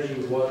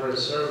energy, water, and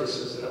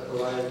services that are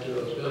provided to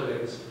those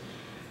buildings,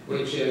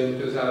 which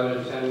in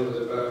 2010 was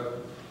about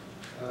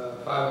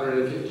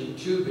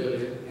 $552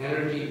 billion,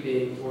 energy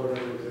being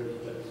 $430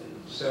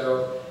 billion.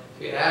 So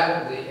if you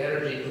add the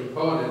energy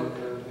component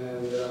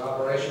and the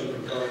operation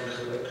component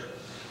to it,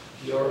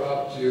 you're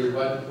up to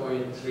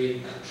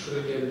 $1.3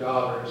 trillion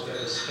that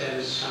is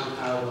spent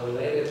somehow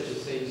related to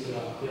things that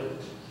are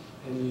built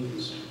and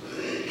used.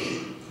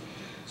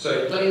 So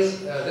it plays,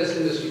 this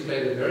industry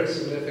played a very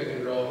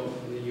significant role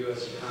in the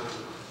U.S.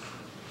 economy.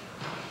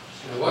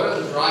 Now, what are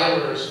the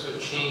drivers for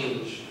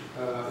change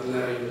in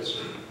that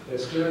industry?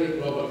 There's clearly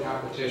global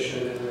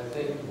competition, and I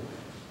think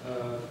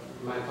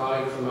my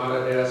colleague from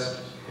Autodesk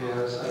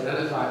has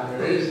identified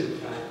there is, in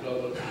fact,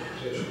 global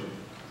competition.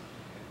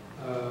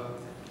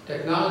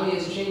 Technology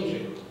is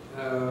changing,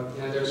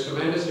 and there's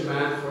tremendous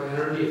demand for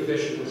energy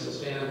efficient and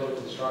sustainable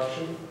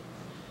construction.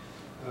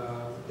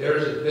 There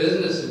is a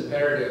business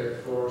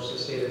imperative for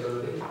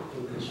sustainability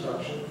in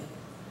construction.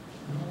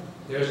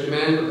 There's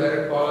demand for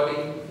better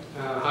quality,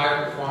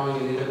 higher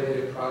performing and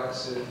innovative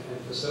products and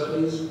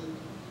facilities.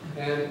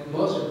 And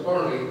most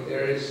importantly,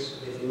 there is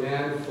a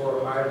demand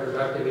for higher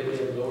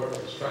productivity and lower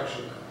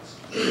construction costs.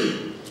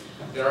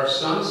 There are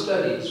some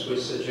studies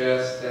which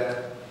suggest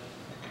that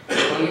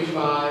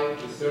 25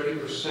 to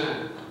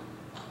 30%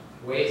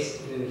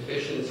 waste and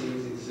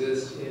inefficiencies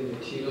exist in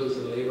materials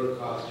and labor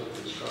costs of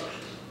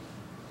construction.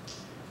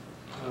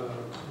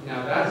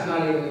 Now that's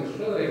not even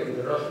including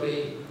the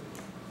roughly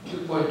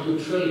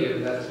 2.2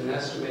 trillion that's been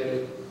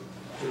estimated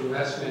to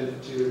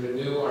investment to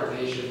renew our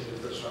nation's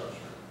infrastructure.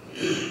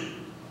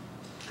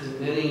 And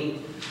many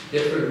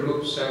different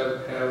groups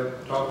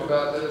have talked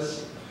about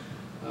this.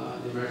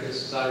 The American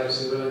Society of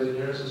Civil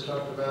Engineers has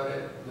talked about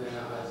it.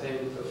 I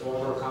think the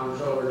former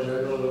Comptroller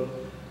General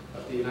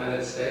of the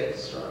United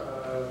States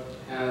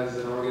has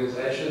an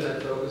organization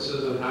that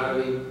focuses on how do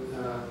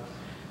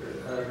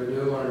we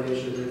renew our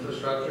nation's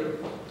infrastructure.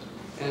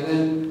 And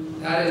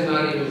then that is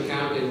not even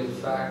counting the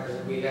fact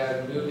that we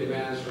have new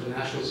demands for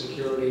national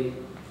security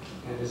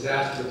and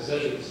disaster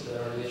resilience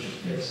that our nation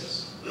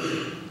faces.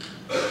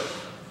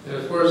 And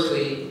of course,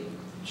 the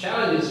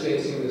challenges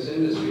facing this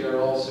industry are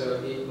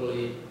also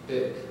equally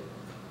big.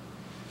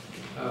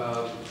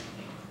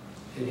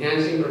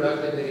 Enhancing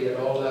productivity at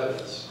all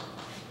levels,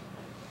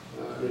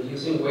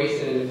 reducing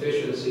waste and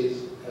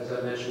inefficiencies, as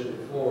I mentioned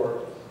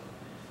before.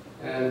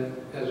 And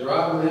as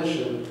Rob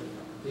mentioned,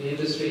 the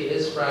industry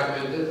is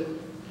fragmented,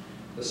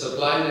 the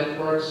supply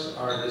networks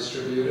are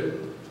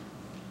distributed,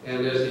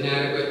 and there's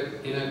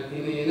inadequate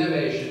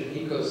innovation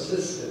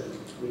ecosystem,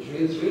 which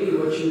is really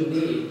what you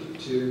need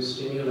to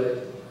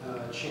stimulate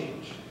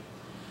change.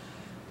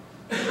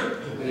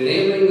 And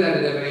enabling that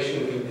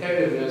innovation and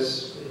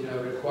competitiveness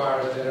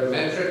requires better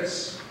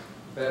metrics,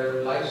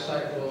 better life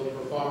cycle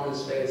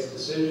performance-based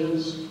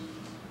decisions,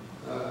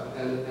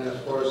 and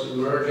of course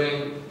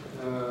emerging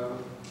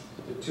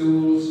the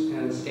tools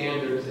and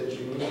standards that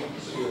you need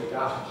to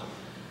adopt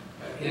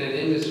in an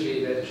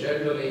industry that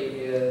generally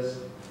is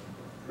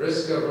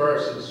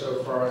risk-averse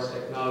insofar as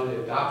technology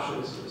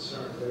adoption is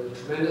concerned. There's a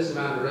tremendous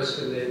amount of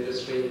risk in the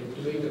industry in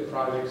doing the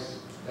projects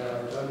that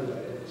are done in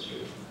that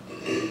industry.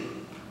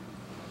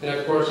 And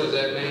of course, as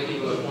many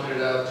people have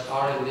pointed out,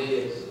 R&D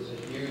is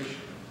a huge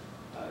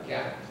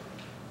gap.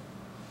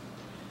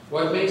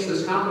 What makes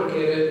this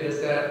complicated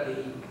is that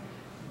the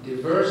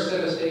diverse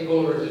set of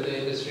stakeholders in the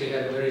industry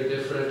have very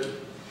different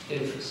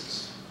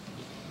interests.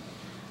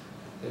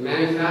 The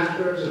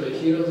manufacturers of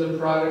materials and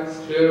products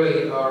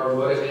clearly are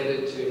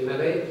motivated to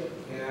innovate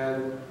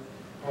and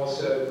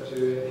also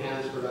to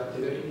enhance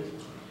productivity.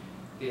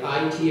 The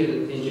IT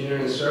and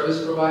engineering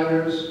service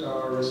providers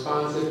are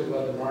responsive to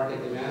what the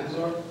market demands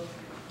are.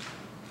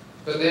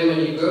 But then when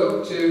you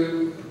go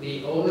to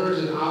the owners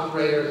and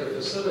operators of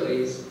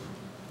facilities,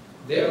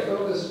 their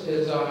focus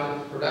is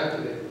on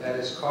productivity, that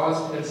is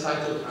cost and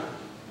cycle time.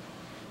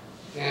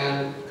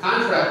 And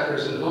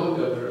contractors and home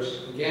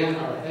builders, again,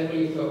 are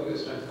heavily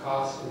focused on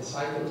cost and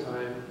cycle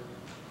time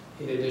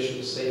in addition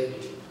to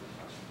safety.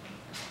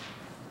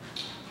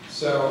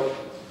 So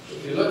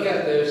if you look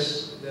at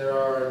this, there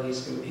are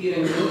these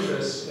competing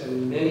interests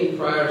in many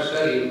prior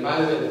studies. And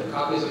by the way, the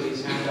copies of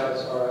these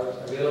handouts are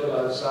available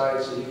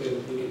outside, so you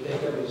can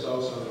take them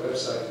also on the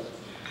website.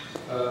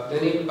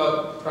 Many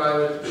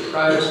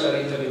prior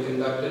studies have been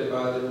conducted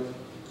by the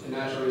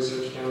National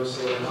Research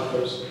Council and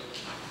others.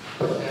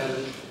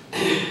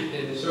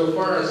 And so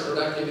far as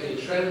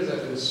productivity trends are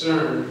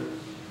concerned,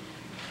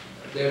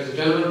 there's a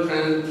general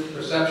trend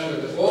perception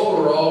that the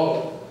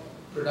overall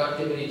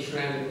productivity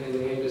trend in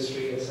the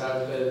industry has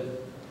been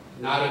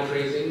not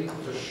increasing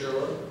for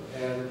sure,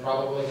 and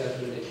probably has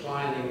been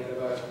declining at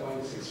about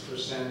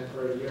 0.6%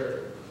 per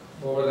year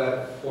over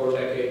that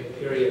 4-decade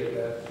period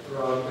that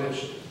Rob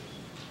mentioned.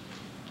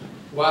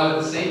 While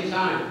at the same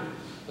time,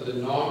 the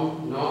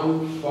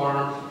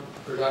non-farm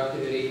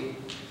productivity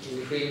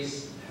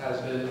increase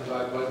has been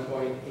about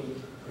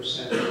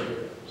 1.8% per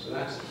year. So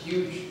that's a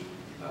huge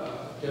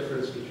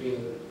difference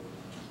between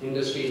the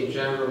industry in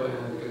general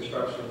and the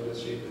construction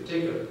industry in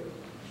particular.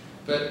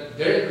 But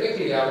very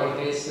quickly, I want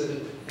to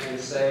hasten and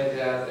say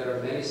that there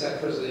are many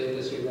sectors of the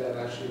industry that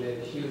have actually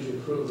made huge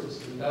improvements.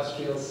 The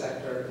industrial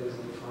sector is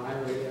the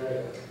primary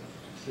area.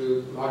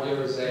 Through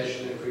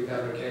modularization and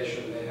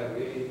prefabrication, they have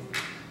really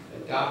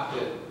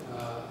adopted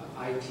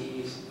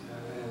ITs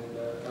and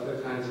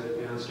other kinds of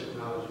advanced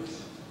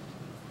technologies.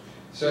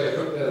 So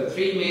the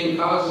three main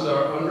causes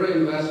are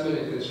underinvestment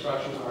in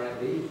construction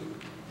R&D,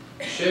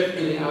 shift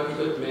in the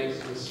output mix,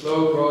 and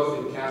slow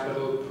growth in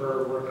capital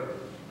per worker.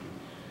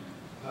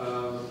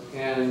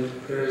 And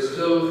there is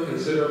still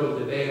considerable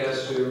debate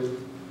as to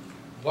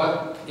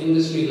what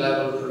industry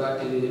level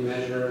productivity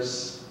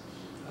measures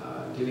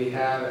do we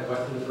have and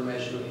what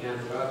information we have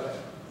about that.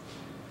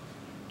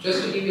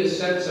 Just to give you a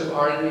sense of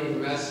R&D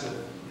investment,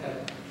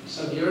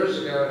 some years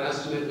ago an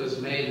estimate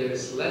was made that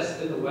it's less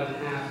than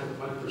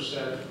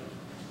 0.5%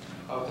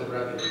 of the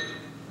revenue.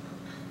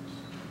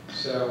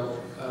 So,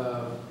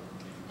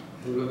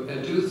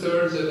 and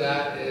 2/3 of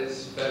that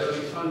is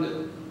federally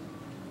funded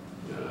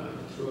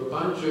through a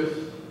bunch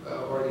of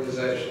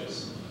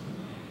organizations.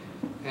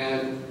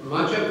 And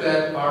much of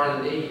that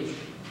R&D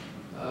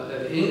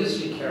that the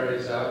industry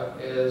carries out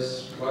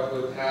is what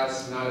would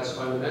pass not as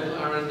fundamental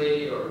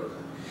R&D or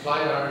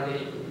applied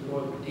R&D,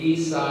 more D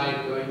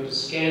side going to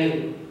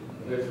scanning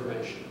of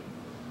information.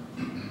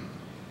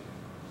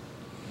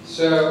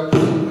 So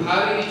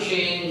how do you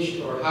change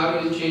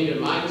a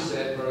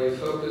mindset where we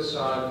focus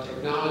on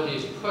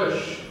technology's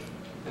push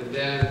and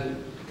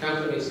then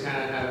companies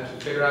kind of have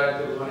to figure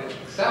out if they want to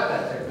accept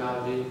that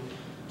technology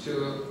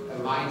to a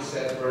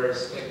mindset where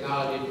it's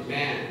technology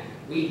demand.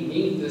 We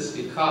need this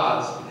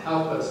because it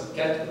help us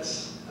get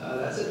this.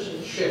 That's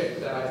a shift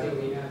that I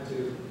think we have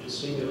to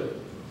stimulate.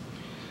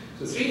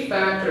 So 3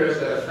 factors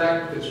that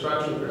affect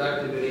construction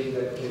productivity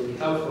that can be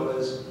helpful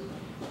is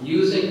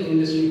using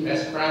industry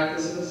best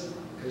practices.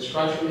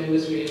 Construction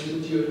Industry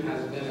Institute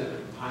has been a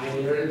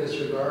pioneer in this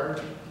regard,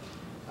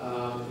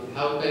 in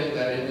helping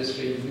that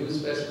industry use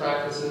best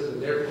practices,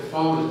 and their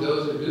performance,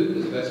 those who do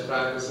use best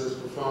practices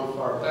perform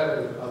far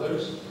better than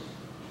others.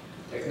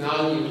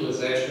 Technology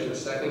utilization, the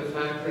second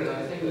factor, and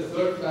I think the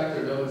third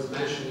factor, no one's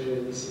mentioned it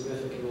in any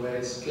significant way,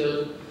 is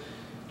skilled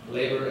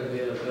labor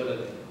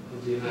availability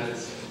in the United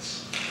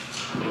States.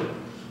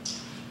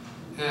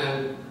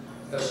 And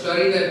a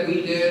study that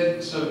we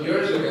did some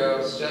years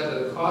ago said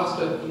that the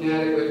cost of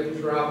inadequate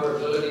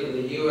interoperability in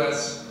the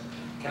U.S.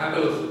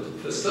 capital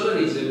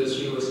facilities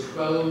industry was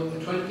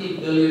 $20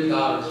 billion,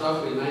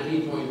 roughly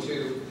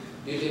 $19.2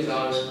 billion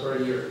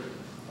per year.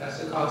 That's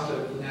the cost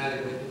of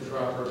inadequate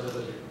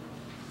interoperability.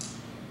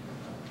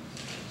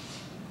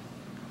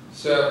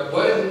 So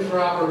what is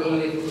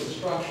interoperability for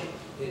construction?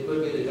 It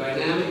would be the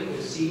dynamic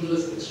and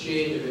seamless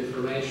exchange of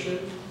information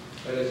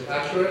that is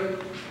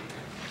accurate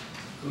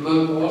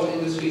among all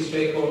industry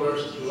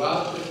stakeholders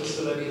throughout the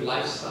facility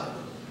life cycle.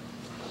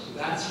 So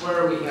that's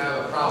where we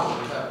have a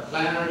problem. We have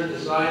planners,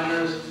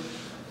 designers,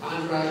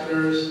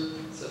 contractors,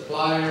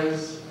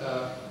 suppliers,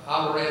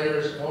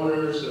 operators,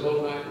 owners, the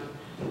whole nine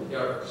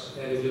yards.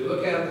 And if you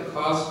look at the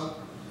cost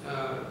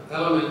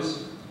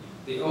elements,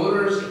 the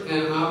owners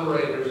and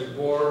operators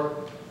bore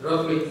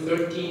roughly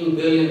 $13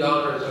 billion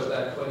of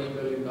that $20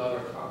 billion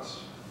cost.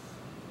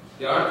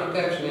 The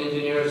architects and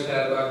engineers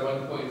had about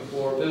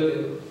 $1.4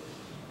 billion,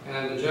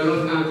 and the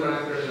general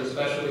contractors and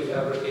specialty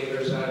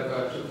fabricators had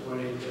about $2.8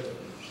 billion.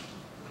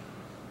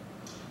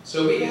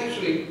 So we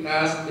actually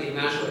asked the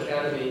National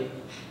Academy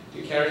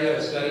to carry out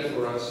a study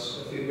for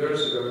us a few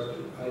years ago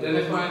to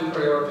identify and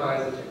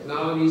prioritize the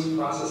technologies,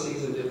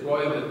 processes, and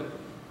deployment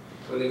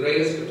with the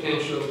greatest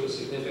potential to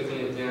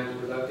significantly enhance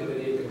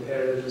productivity and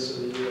competitiveness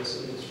of the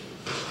U.S. industry.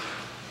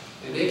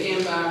 And they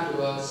came back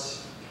to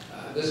us.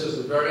 This was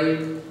a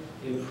very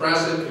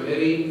impressive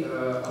committee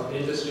of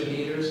industry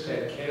leaders.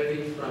 Ted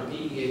Kennedy from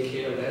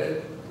PEAK led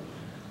it.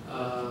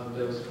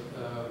 There was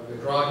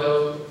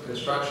McGraw-Hill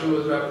Construction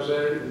was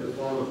represented in the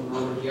form of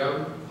Norman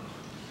Young.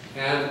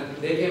 And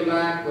they came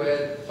back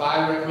with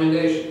 5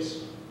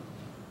 recommendations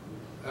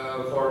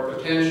for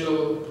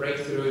potential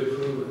breakthrough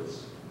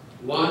improvements.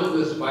 One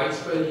was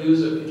widespread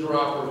use of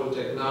interoperable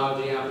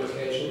technology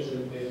applications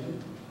in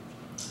pavement.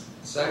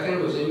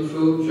 Second was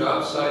improved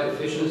job site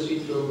efficiency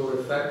through more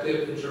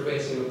effective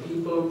interfacing of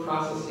people,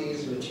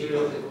 processes,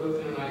 materials,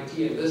 equipment, and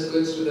IT. And this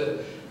goes to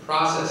the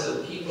process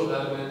and people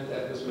element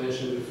that was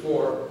mentioned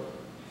before.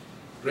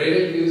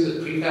 Greater use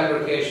of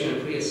prefabrication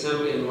and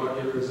pre-assembly and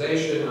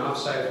modularization and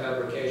off-site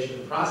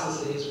fabrication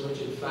processes,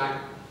 which in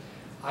fact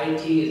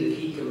IT is a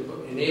key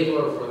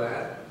enabler for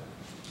that.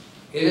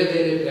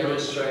 Innovative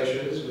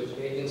demonstrations, which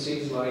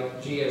agencies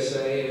like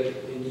GSA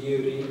and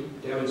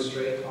DoD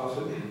demonstrate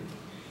often.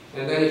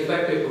 And then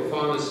effective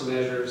performance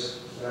measures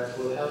that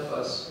will help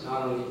us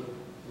not only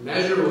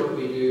measure what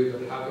we do,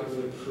 but how can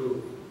we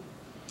improve.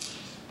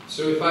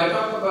 So if I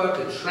talk about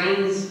the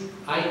trends,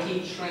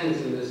 IT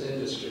trends in this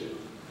industry,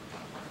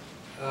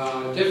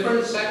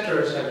 different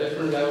sectors have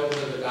different levels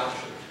of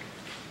adoption.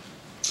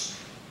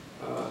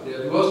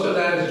 Most of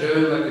that is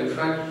driven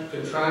by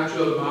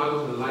contractual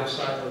models and life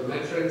cycle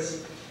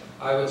metrics.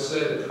 I would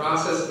say the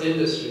process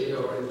industry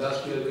or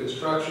industrial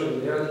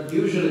construction, they are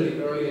usually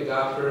the early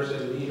adopters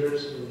and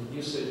leaders in the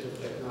usage of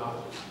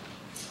technology.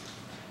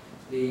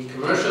 The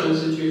commercial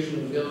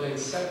institution building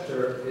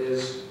sector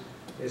is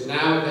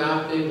now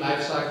adopting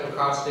life cycle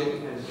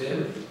costing and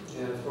BIM,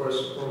 and of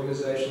course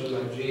organizations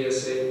like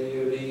GSA,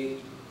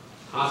 DoD,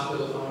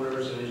 hospital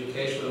owners, and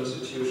educational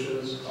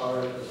institutions are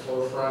at the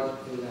forefront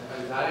in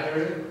that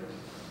area.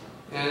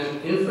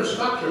 And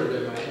infrastructure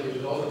domain, which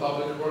is all the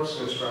public works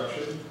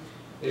construction,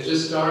 is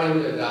just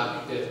starting to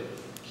adopt it.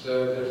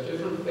 So there's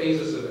different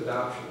phases of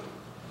adoption.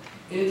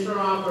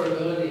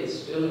 Interoperability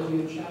is still a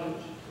huge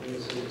challenge in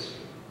this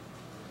industry.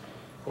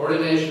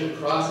 Coordination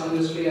across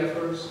industry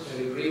efforts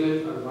and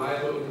agreement on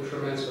viable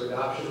increments of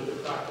adoption of the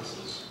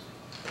practices.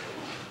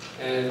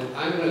 And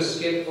I'm going to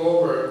skip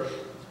over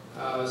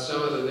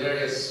some of the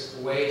various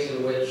ways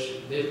in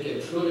which BIM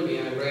can truly be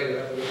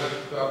integrated. We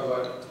have to talk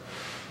about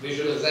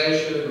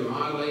visualization,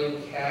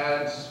 modeling,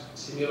 CADs,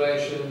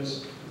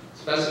 simulations,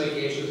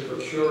 specifications,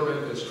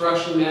 procurement,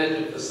 construction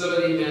management,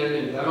 facility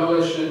management,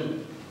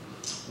 demolition,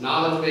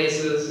 knowledge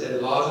bases,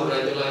 and laws and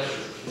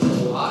regulations.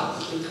 There's a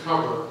lot to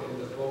cover in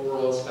the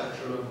overall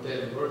spectrum of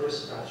BIM. We're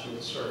just scratching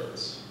the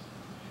surface.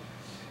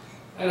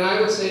 And I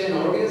would say an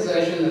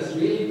organization that's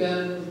really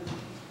been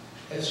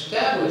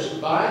established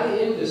by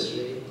the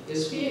industry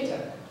is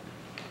FIATEC.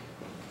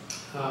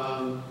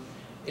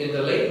 In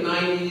the late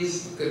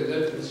 90s,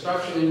 the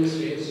Construction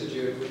Industry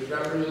Institute, which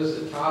represents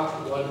the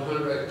top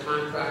 100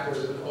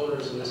 contractors and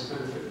owners in this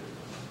country,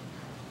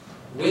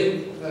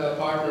 with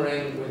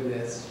partnering with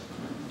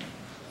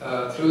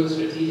NIST, through the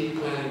Strategic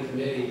Planning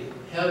Committee,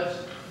 helped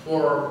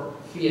form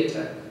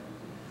FIATech.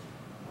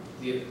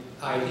 The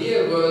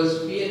idea was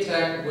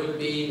FIATech would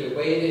be the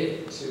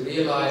way to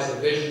realize the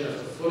vision of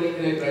a fully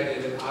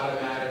integrated and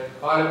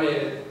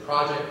automated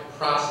project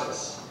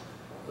process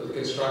for the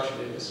construction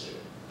industry.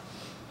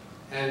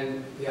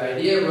 And the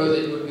idea was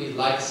it would be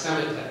like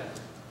Semitech,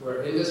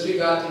 where industry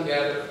got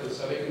together, the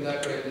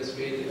semiconductor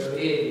industry in the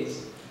early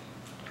 80s,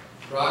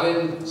 brought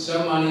in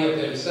some money of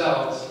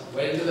themselves,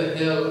 went to the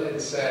Hill and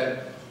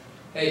said,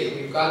 hey,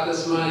 we've got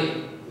this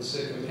money, this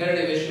is a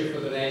competitive issue for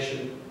the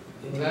nation,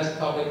 invest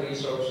public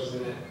resources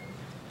in it,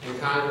 and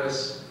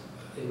Congress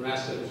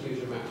invested a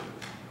huge amount.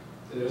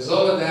 And the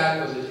result of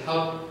that was it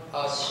helped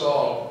us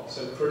solve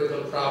some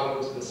critical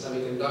problems in the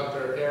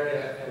semiconductor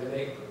area and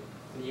make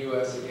the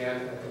U.S.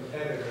 again a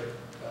competitor,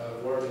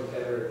 world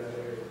competitor in that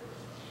area.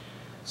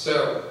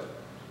 So,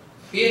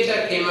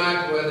 FIATech came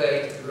out with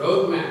a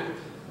roadmap,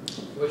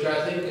 which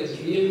I think is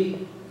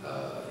really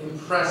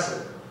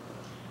impressive.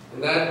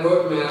 And that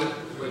roadmap,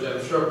 which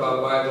I'm sure Bob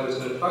Weibel is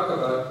going to talk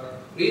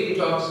about, really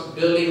talks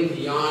building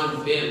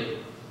beyond BIM.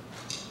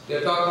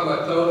 They're talking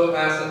about total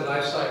asset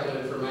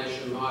lifecycle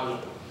information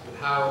modeling and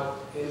how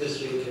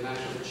industry can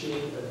actually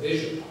achieve a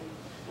vision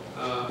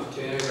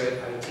to integrate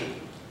IT.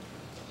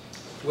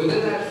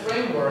 Within that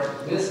framework,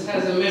 NIST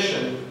has a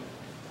mission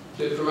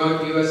to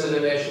promote U.S.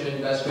 innovation and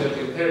industrial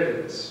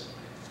competitiveness.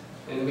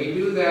 And we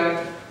do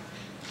that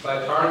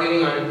by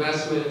targeting our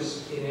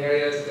investments in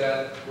areas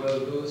that will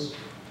boost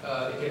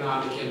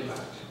economic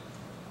impact.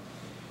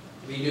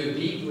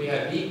 We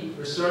have deep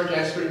research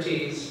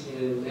expertise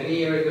in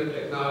many areas of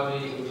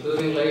technology,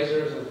 including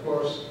lasers, of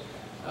course.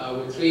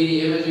 With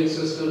 3D imaging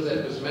systems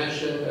that was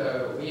mentioned,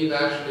 we've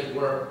actually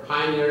worked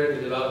pioneering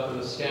the development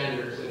of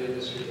standards that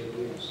industry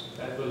can use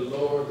that will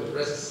lower the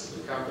risks to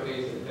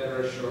companies and better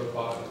assure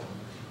quality.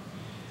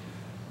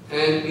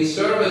 And we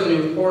serve as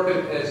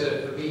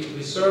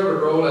we serve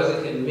a role as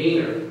a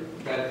convener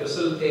that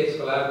facilitates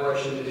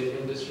collaboration between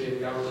industry and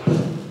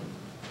government.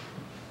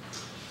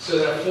 So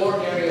there are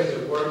 4 areas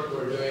of work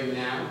we're doing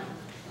now.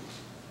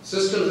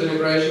 Systems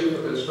integration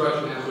for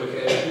construction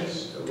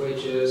applications,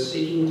 which is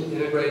seeking to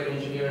integrate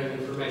engineering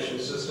information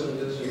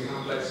systems using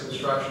complex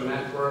construction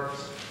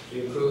networks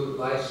to improve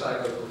life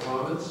cycle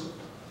performance.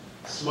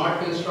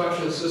 Smart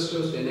construction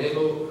systems to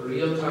enable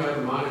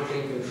real-time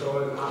monitoring,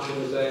 control, and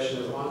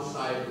optimization of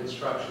on-site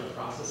construction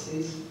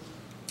processes.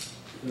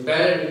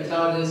 Embedded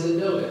intelligence in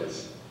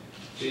buildings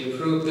to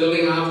improve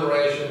building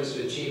operations,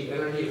 to achieve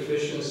energy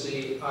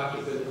efficiency,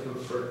 occupant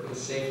comfort, and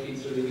safety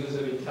through the use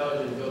of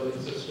intelligent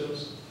building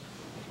systems.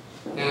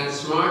 And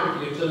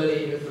smart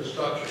utility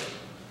infrastructure.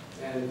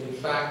 And in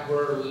fact,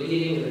 we're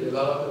leading in the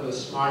development of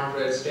smart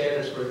grid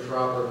standards for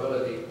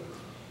interoperability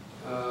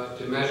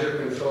to measure,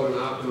 control, and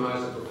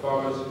optimize the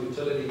performance of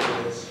utility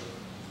grids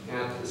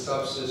at the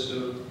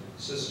subsystem,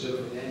 system,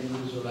 and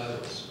end-user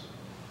levels.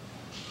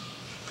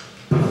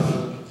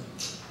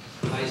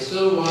 I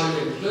still want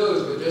to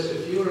conclude with just a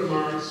few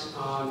remarks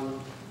on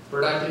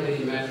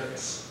productivity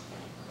metrics.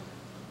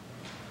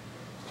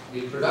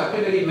 The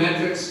productivity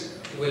metrics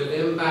will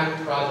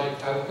impact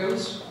project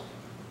outcomes,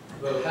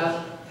 will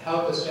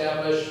help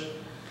establish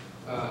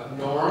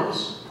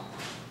norms,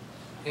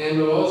 and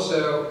will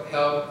also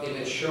help in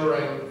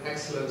ensuring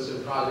excellence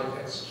in project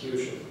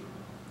execution.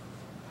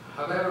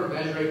 However,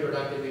 measuring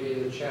productivity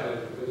is a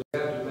challenge because we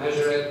have to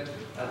measure it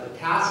at the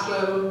task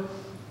level,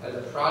 at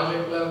the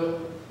project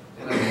level,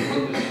 and at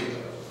the industry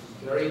level.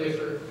 Very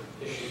different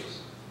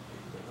issues.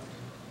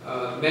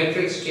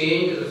 Metrics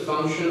change as a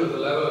function of the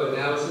level of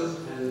analysis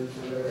and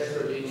their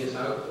heterogeneous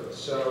outputs.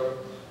 So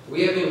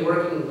we have been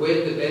working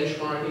with the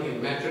Benchmarking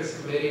and Metrics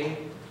Committee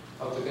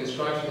of the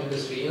Construction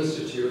Industry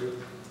Institute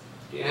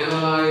to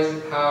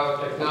analyze how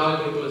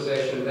technology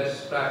utilization and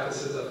best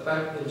practices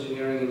affect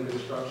engineering and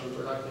construction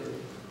productivity.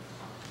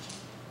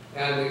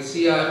 And the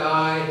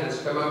CII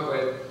has come up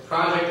with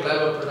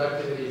project-level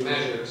productivity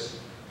measures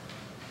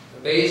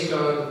based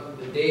on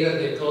the data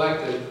they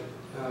collected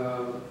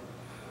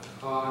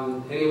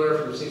on anywhere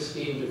from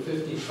 16 to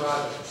 50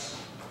 projects.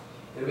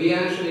 And we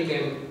actually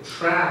can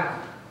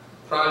track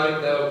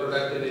project-level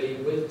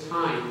productivity with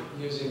time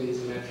using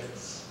these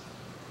metrics.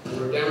 And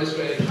we're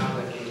demonstrating how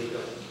that can be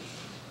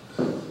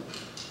done.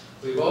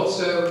 We've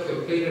also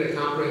completed a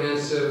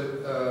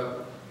comprehensive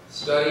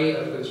study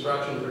of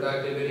construction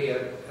productivity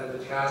at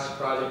the task,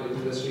 project, and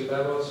industry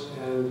levels,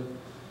 and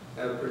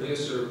have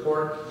produced a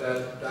report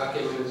that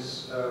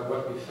documents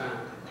what we found.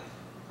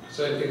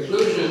 So in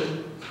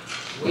conclusion,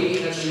 we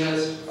at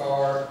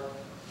NIST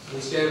we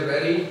stand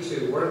ready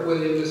to work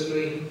with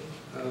industry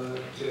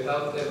to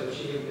help them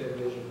achieve their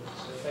vision.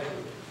 So thank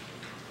you.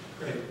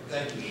 Great,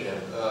 thank you, Shan.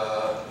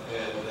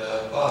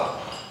 And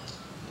Bob,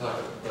 talk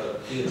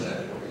about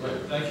FIATech.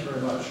 Right, thank you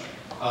very much.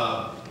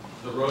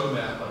 The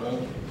roadmap, I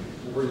won't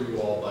bore you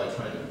all by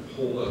trying to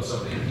hold up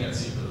something you can't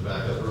see from the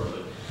back of the room,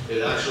 but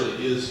it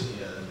actually is in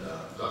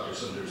Dr.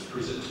 Sunder's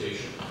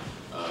presentation.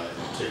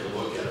 Take a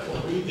look at it.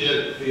 What we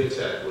did at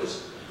FIATech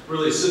was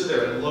really sit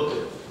there and look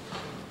at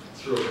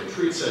through a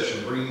retreat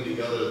session, bringing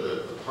together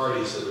the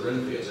parties that are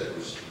in the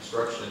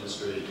construction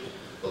industry,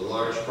 the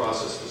large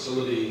process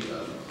facility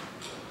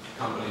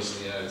companies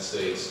in the United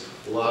States,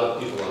 a lot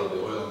of people out of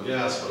the oil and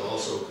gas, but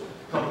also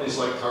companies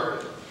like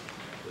Target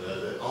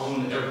that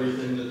own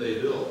everything that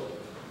they build.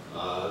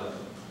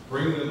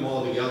 Bring them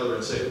all together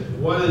and say,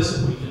 what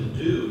is it we can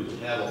do to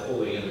have a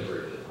fully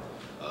integrated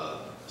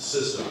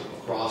system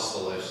across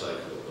the life cycle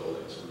of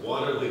buildings?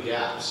 What are the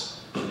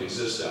gaps that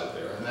exist out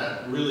there? And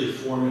that really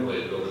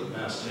formulated over the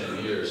past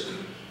 10 years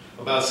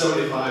about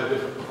 75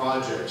 different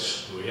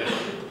projects. We have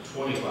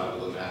 25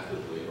 of them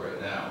actively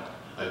right now,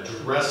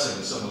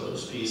 addressing some of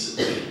those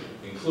pieces,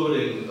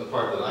 including the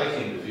part that I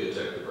came to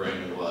Viatech to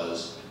bring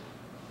was,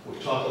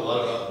 we've talked a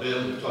lot about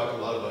BIM, we've talked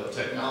a lot about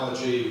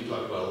technology, we've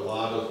talked about a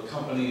lot of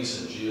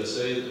companies and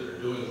GSA that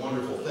are doing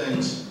wonderful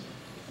things,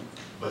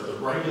 but the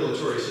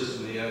regulatory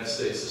system in the United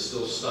States is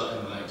still stuck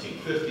in the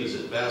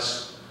 1950s at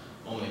best.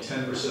 Only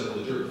 10%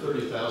 of the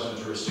 30,000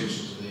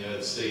 jurisdictions in the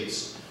United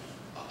States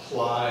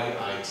apply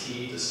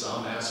IT to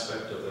some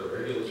aspect of their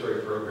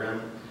regulatory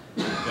program.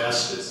 At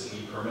best, it's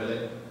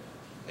e-permitting,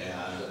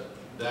 and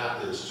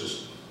that is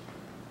just,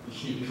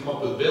 you can come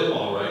up with BIM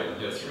all right, and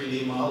you have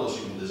 3D models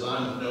you can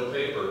design with no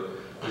paper,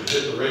 but you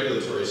hit the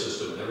regulatory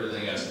system and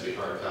everything has to be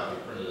hard copy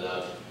printed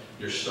out.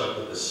 You're stuck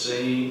with the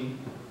same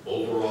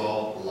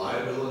overall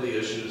liability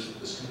issues that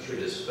this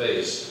country has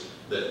faced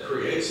that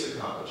creates the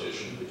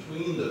competition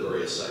between the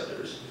various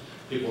sectors.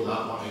 People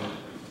not wanting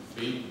to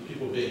be,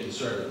 people being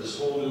concerned with this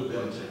whole new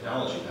BIM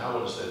technology. Now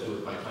what does that do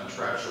with my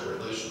contractual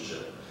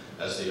relationship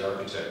as the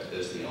architect,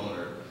 as the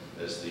owner,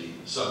 as the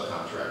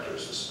subcontractor,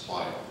 as the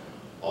supplier?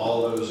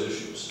 All those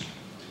issues.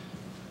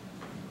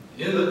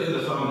 In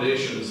the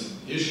foundation's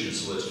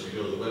issues list, if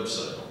you go to the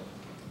website,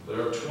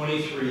 there are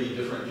 23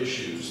 different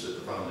issues that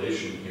the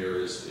foundation here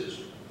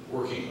is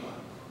working on.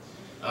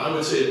 And I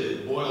would say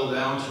it boiled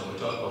down to, when we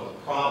talk about the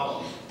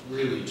problem,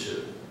 really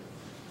two: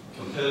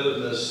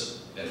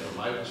 competitiveness and, from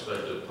my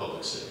perspective,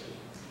 public safety.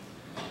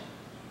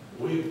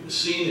 We've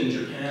seen in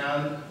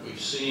Japan, we've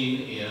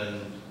seen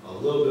in a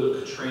little bit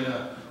of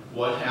Katrina,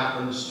 what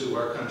happens to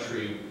our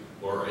country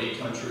or a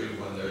country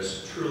when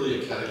there's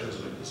truly a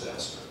cataclysmic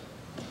disaster.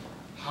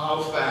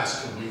 How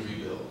fast can we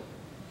rebuild?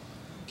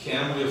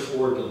 Can we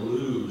afford to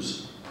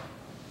lose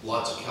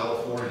lots of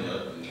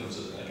California in terms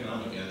of the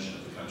economic engine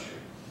of the country?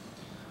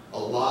 A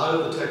lot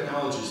of the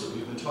technologies that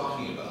we've been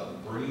talking about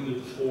and bringing to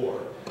the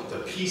fore, the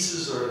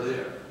pieces are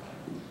there.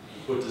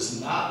 What does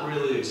not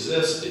really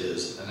exist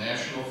is a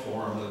national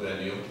forum, the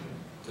venue,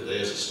 today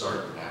is a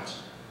start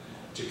perhaps,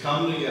 to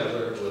come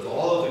together with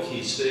all of the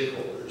key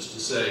stakeholders to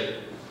say,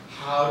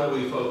 how do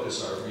we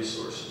focus our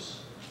resources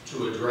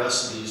to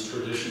address these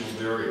traditional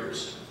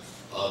barriers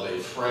of a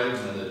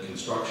fragmented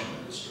construction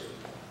industry?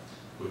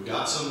 We've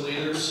got some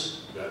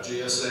leaders, we've got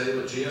GSA,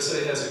 but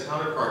GSA has a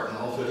counterpart in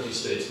all 50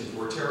 states and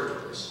 4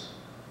 territories.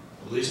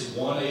 At least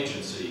one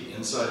agency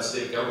inside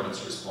state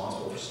governments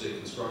responsible for state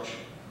construction.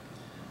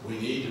 We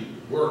need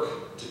to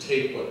work to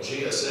take what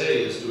GSA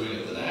is doing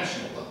at the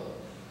national level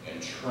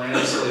and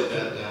translate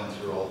that down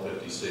through all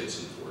 50 states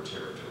and 4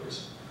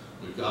 territories.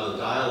 We've got a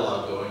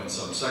dialogue going in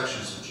some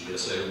sections of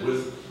GSA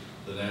with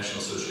the National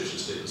Association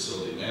of State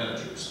Facility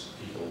Managers,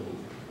 people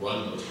who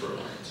run those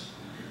programs,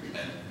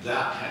 and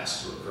that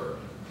has to occur.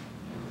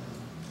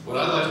 What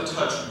I'd like to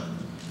touch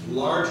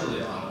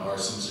largely on are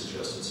some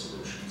suggested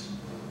solutions.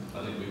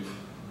 I think we've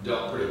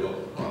dealt pretty well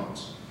with the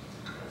problems.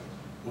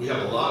 We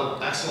have a lot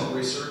of excellent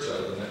research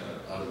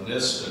out of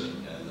NIST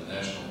and the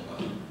national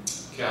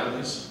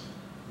academies.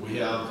 We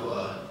have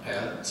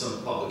had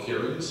some public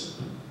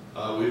hearings.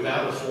 We've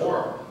had a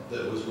forum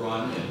that was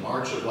run in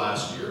March of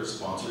last year,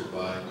 sponsored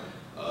by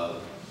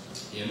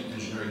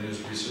Engineering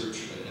News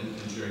Research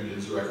and Engineering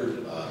News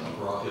Record,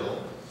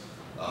 McGraw-Hill,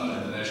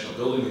 and the National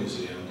Building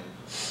Museum,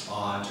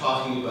 on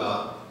talking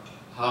about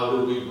how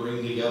do we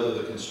bring together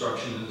the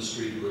construction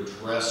industry to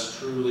address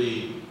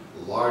truly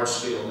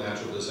large-scale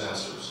natural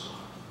disasters.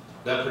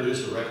 That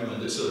produced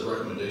a set of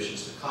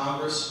recommendations to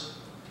Congress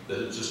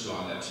that have just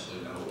gone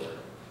absolutely nowhere.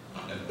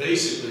 And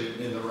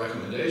basically, in the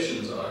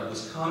recommendations are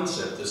this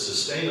concept, this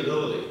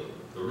sustainability,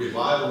 the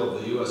revival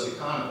of the U.S.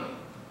 economy,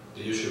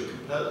 the issue of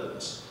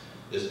competitiveness,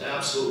 is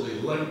absolutely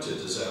linked to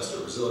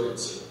disaster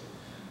resiliency.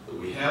 That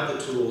we have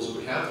the tools,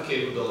 we have the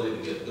capability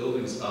to get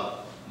buildings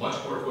up much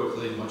more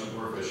quickly, much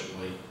more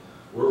efficiently.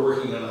 We're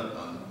working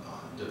on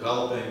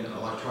developing an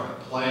electronic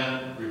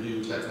plan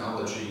review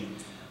technology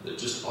that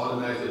just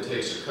automatically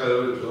takes a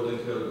code, a building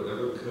code,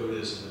 whatever the code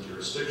is in the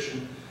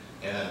jurisdiction,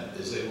 and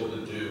is able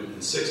to do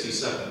in 60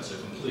 seconds a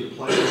complete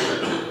plan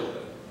check of the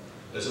building,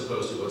 as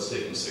opposed to what's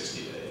taking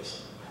 60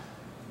 days.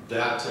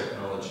 That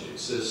technology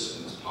exists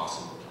and is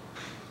possible.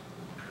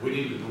 We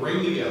need to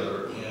bring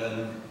together,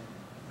 in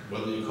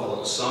whether you call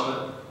it a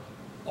summit,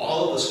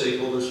 all of the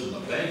stakeholders from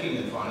the banking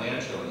and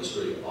financial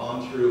industry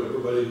on through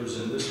everybody who's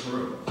in this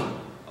room,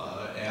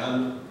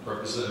 and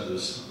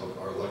representatives of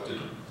our elected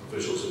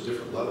officials at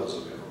different levels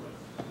of government,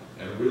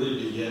 and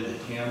really begin to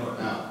hammer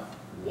out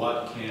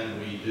what can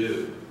we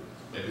do.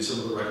 Maybe some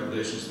of the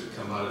recommendations that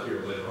come out of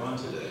here later on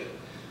today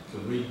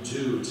can we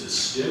do to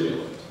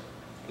stimulate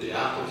the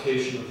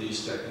application of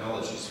these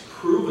technologies,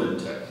 proven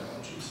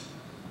technologies,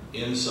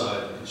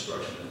 inside the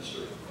construction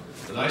industry?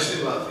 The nice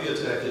thing about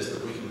Theatech is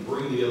that we can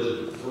bring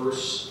together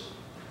diverse,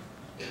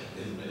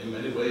 in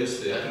many ways,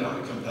 the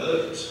economic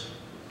competitors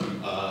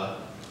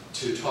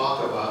to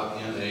talk about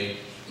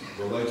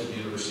we're linked to the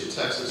University of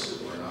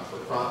Texas, we're not for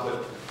profit,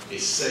 a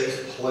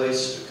safe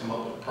place to come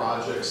up with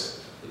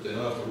projects that they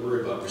don't have to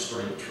worry about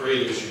restraint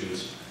trade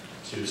issues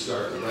to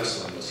start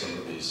wrestling with some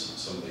of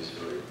these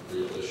very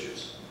real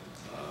issues.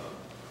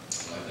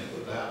 And I think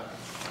with that,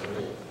 I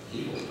will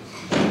Yield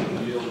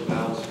the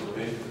balance for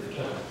me for your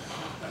time.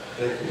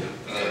 Thank you.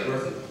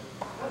 Dorothy?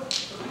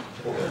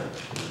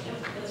 Yeah,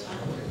 that's fine.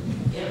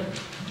 Yeah.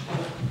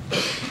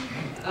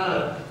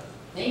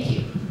 Thank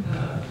you.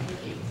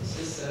 Thank you. This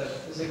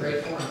is a great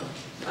forum.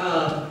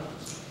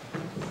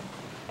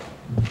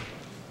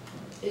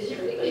 Is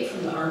there anybody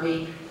from the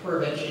Army Corps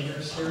of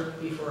Engineers here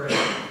before I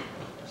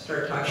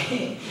start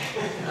talking?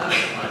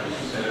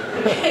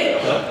 Okay.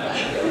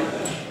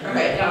 All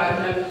right. Now I'm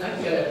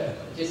going to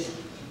just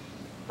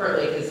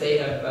partly because they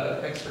have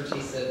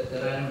expertise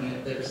that I don't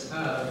have. There's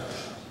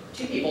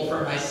two people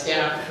from my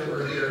staff who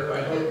are here who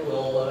I hope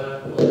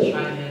will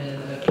chime in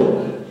the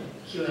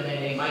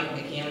Q&A. Mike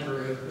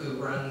McAndrew,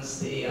 who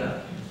runs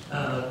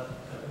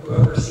who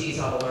oversees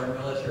all of our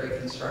military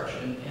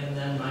construction, and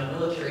then my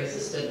military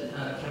assistant,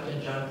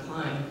 Captain John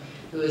Klein,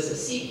 who is a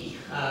Seabee.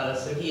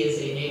 So he is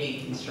a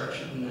Navy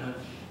construction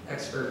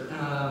expert.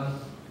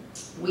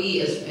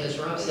 We, as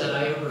Rob said,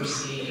 I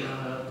oversee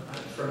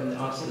from the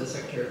Office of the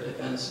Secretary of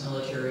Defense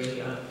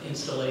military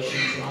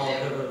installations and all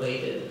of the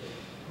related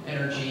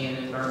energy and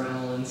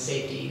environmental and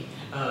safety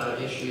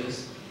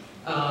issues.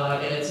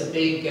 And it's a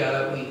big,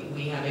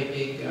 we have a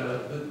big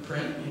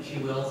footprint, if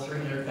you will,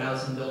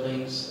 300,000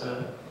 buildings,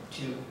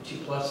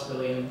 2+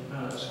 billion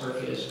square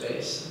feet of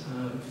space,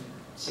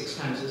 6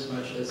 times as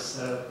much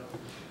as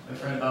my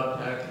friend Bob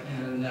Peck,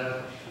 and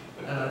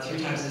 3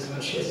 times as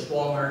much as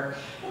Walmart.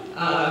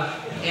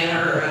 And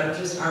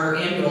our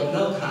annual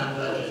MILCON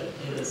budget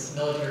is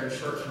military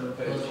short for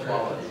military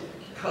quality.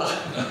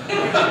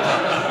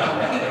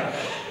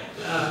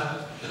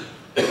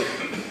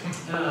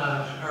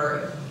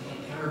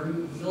 Our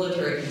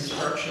military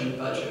construction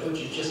budget,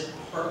 which is just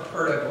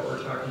part of what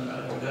we're talking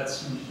about here,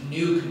 that's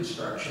new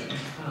construction.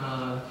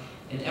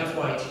 In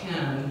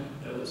FY10,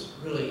 it was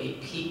really a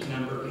peak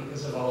number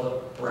because of all the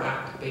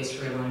BRAC, base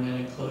realignment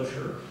and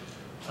closure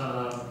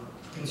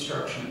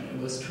construction. It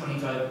was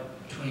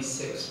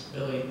 $26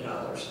 billion.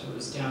 It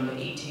was down to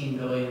 $18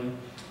 billion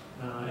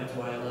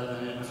FY11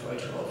 and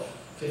FY12,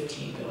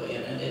 $15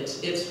 billion, and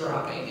it's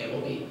dropping. It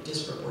will be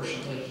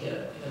disproportionately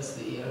hit as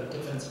the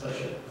defense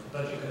budget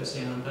goes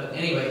down. But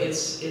anyway,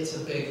 it's a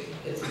big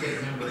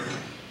number.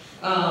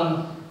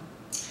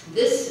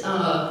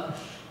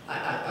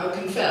 I'll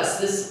confess,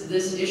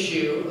 this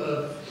issue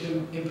of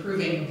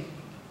improving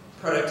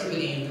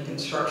productivity in the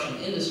construction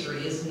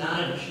industry is not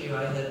an issue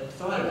I had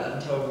thought about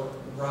until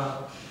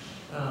Rob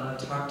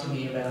talked to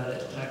me about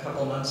it a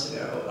couple months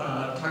ago.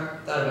 Thought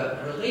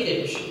about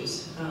related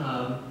issues.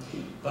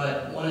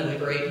 But one of the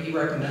he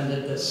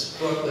recommended this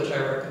book, which I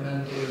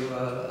recommend to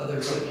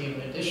others of you,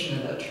 in addition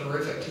to that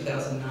terrific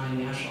 2009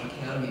 National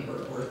Academy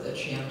report that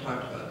Shan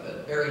talked about,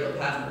 but Barry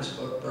LePatner's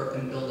book,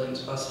 Broken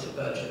Buildings, Busted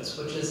Budgets,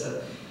 which is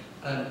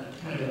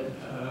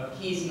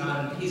he's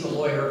a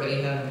lawyer, but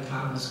he had an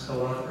economist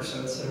co-author,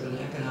 so it's sort of an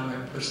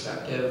economic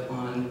perspective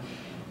on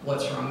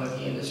what's wrong with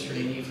the industry,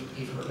 and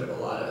you've heard of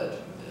a lot of it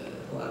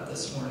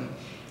this morning.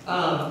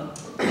 But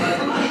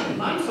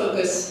my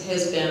focus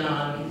has been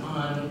on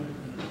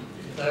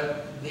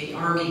the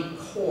Army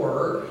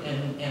Corps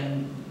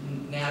and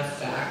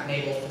NAVFAC,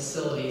 Naval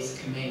Facilities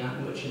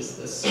Command, which is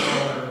the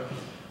smaller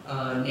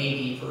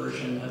Navy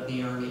version of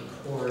the Army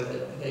Corps,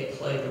 that they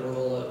play the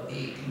role of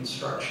the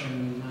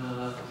construction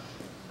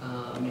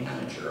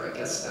manager. I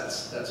guess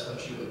that's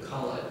what you would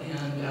call it.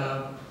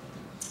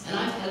 And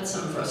I've had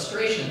some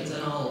frustrations,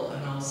 and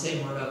I'll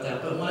say more about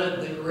that. But one of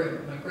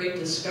my great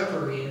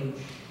discovery in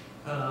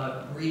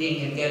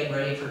reading and getting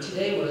ready for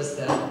today was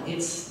that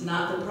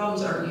the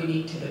problems aren't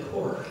unique to the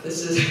Corps.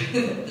 This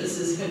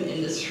is an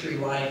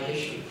industry-wide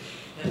issue,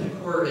 and the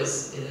Corps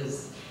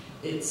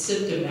it's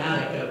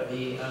symptomatic of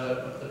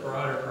the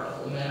broader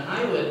problem. And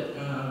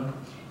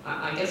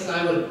I guess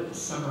I would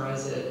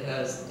summarize it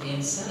as the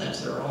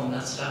incentives are all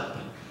messed up.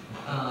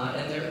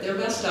 And they're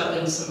messed up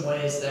in some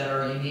ways that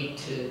are unique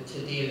to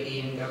DoD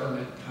and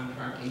government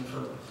contracting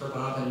for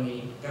Bob and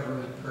me,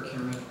 government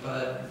procurement,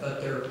 but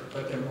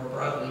they're more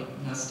broadly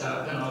messed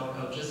up. And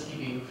I'll just give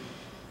you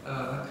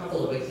a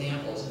couple of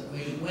examples.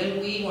 When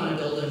we want to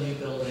build a new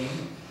building,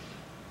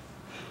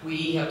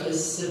 we have to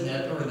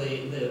submit, or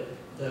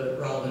the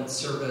relevant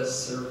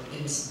service or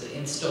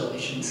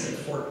installations in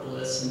Fort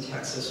Bliss in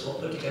Texas will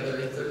put together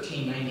a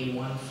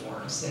 1391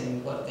 form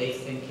saying what they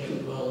think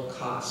it will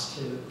cost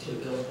to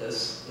build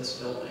this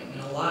building.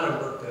 And a lot of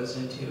work goes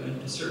into,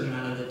 and a certain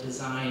amount of the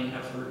design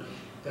effort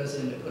goes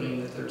into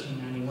putting the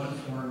 1391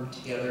 form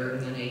together,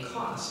 and then a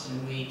cost,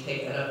 and we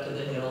take that up to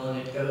the Hill, and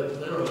it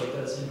literally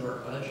goes into our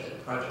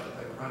budget, project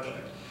by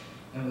project,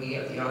 and we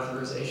get the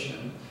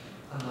authorization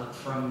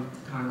from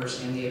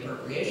Congress and the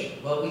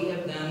appropriation. Well, we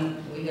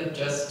have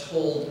just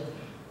told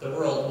the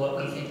world what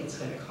we think it's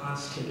going to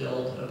cost to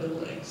build a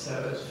building. So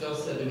as Phil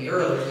said to me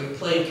earlier, we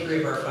played 3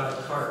 of our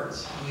 5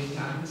 cards.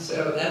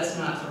 So that's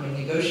not, from a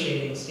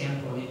negotiating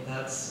standpoint,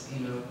 that's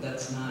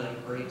not a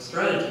great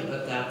strategy,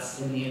 but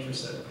that's in the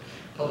interest of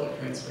public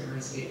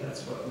transparency.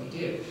 That's what we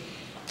do.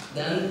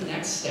 Then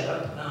next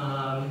step,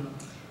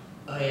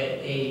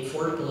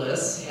 Fort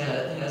Bliss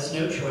has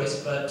no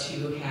choice but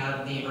to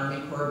have the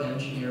Army Corps of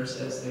Engineers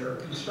as their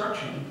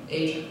construction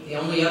agent. The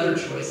only other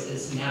choice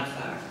is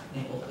NAVFAC,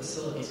 Naval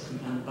Facilities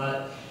Command,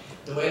 but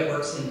the way it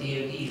works in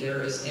DoD,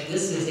 there is, and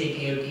this is a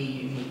DoD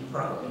unique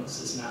problem,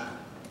 this is not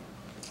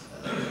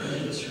an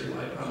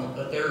industry-wide problem,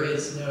 but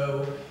there's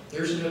no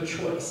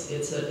choice.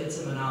 It's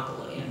a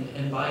monopoly,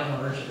 and by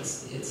and large,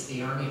 it's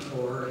the Army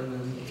Corps, and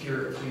then if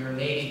you're a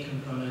Navy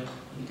component,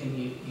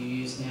 you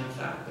use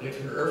NAVFAC. But if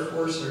you're Air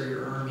Force or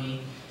your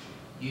Army,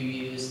 you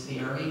use the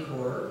Army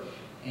Corps,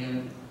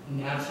 and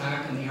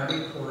NAVFAC and the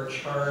Army Corps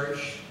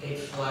charge a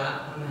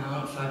flat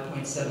amount,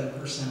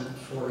 5.7%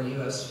 for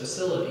U.S.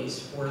 facilities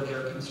for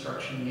their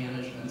construction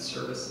management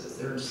services.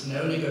 There's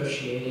no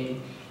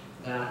negotiating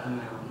that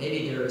amount.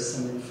 Maybe there is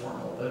some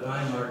informal, but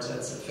by and large,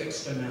 that's a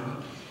fixed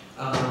amount.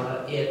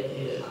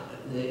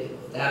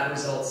 That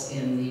results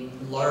in the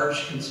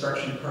large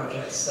construction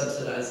projects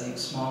subsidizing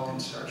small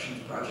construction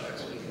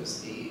projects,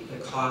 because the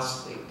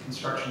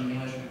construction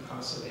management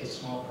costs of a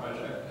small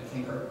project, I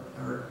think,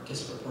 are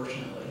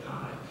disproportionately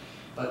high.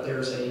 But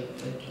there's a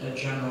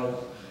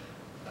general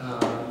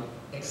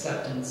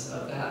acceptance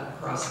of that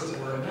across the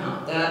board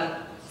amount.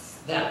 That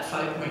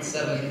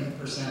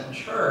 5.7%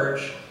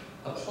 charge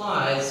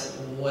applies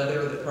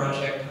whether the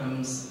project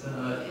comes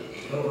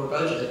over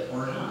budget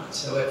or not.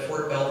 So at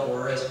Fort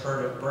Belvoir, as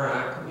part of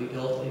BRAC, we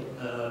built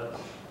a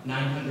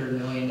 $900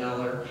 million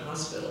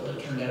hospital. It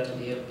turned out to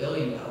be $1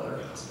 billion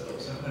hospital,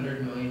 so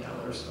 $100 million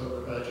over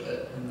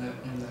budget, and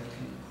the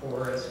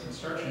Corps, as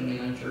construction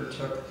manager,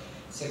 took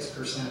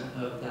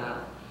 6% of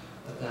that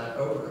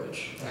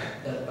overage,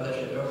 that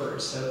budget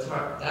overage. So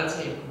that's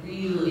a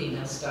really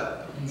messed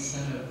up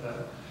incentive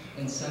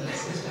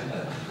system.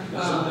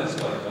 That's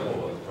like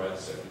double what the private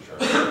sector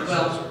charges.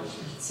 Well,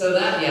 so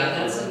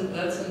that's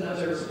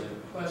another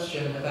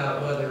question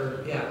about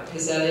whether,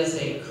 because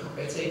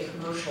it's a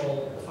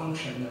commercial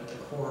function that the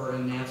Corps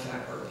and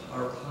NAVFAC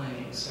are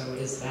claiming. So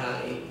is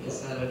that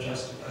a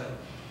justified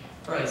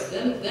price?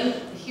 Then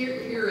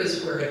here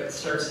is where it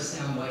starts to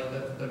sound like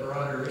the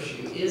broader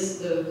issue.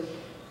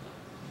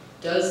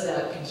 Does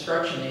that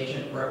construction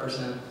agent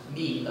represent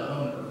me, the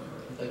owner,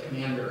 the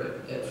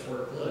commander at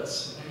Fort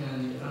Bliss?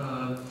 And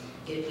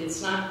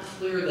it's not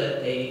clear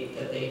that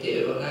they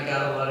do. And I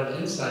got a lot of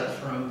insight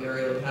from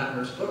Barry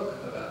LePatner's book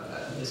about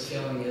that. And his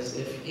feeling is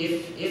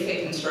if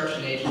a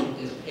construction agent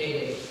is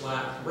paid a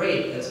flat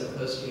rate as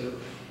opposed to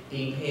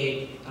being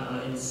paid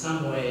in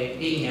some way,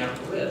 being at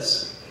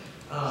risk,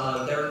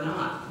 they're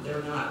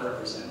not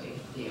representing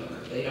the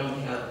owner. They don't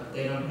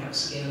have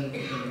skin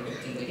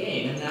in the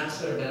game, and that's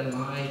sort of been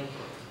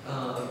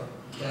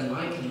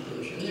my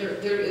conclusion.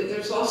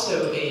 There's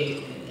also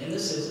and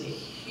this is a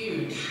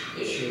huge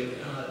issue,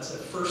 it's a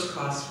first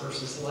cost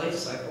versus life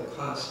cycle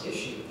cost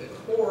issue. The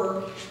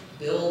Corps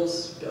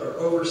builds or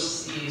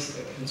oversees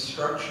the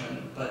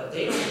construction, but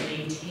they don't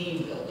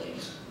maintain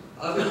buildings.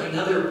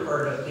 Another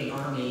part of the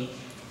Army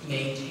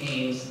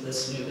maintains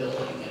this new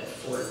building at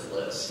Fort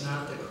Bliss,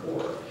 not the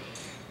Corps.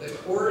 The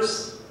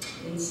Corps'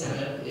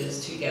 incentive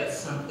is to get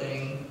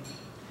something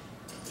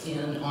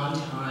in on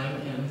time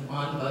and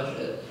on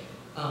budget,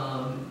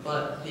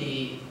 but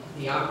the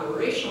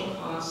operational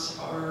costs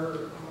are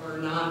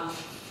not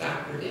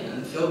factored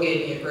in. Phil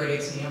gave me a great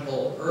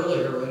example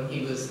earlier when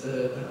he was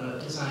the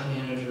design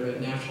manager at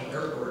National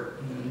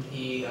Airport, and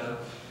he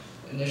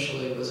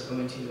initially was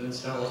going to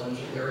install a bunch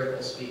of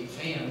variable speed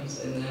fans,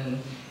 and then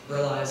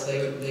realized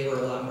they were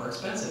a lot more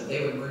expensive.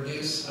 They would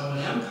reduce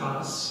O&M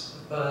costs,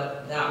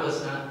 but that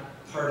was not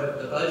part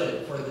of the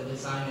budget for the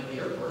design of the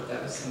airport.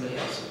 That was somebody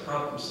else's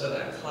problem. So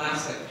that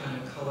classic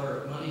kind of color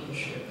of money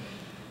issue.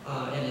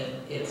 And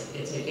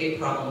it's a big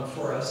problem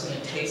for us, and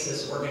it takes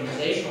this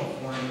organizational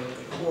form with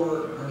the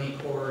Corps, Army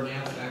Corps,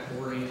 NAVFAC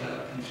worrying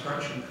about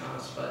construction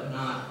costs, but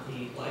not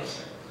the life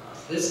cycle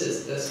costs. This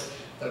is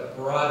the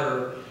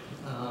broader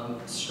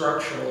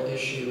structural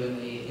issue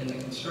in the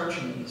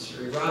construction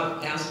industry.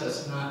 Rob asked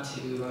us not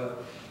to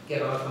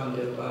get off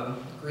onto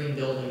green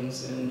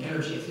buildings and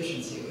energy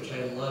efficiency, which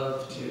I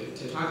love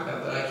to talk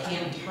about, but I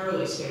can't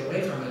entirely stay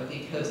away from it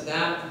because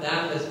that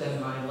has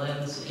been my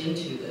lens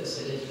into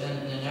this. It has been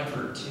in an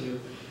effort to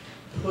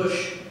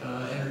push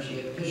energy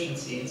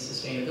efficiency and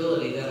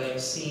sustainability that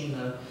I've seen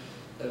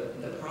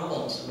the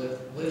problems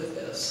with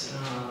this.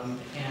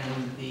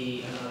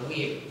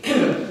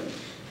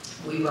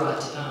 We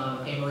brought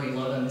Amory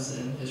Lovins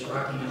and his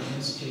Rocky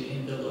Mountains to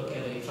look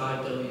at a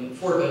 $4 billion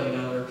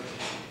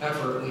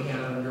effort we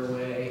have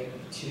underway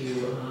to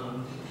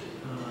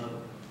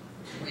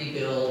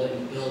rebuild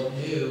and build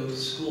new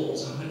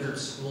schools, 100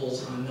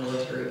 schools on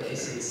military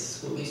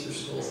bases. These are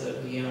schools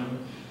that we own,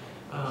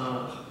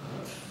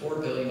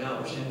 $4 billion,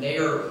 and they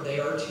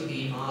are to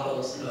be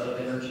models of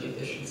energy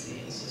efficiency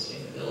and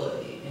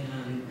sustainability.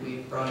 And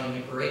we've brought in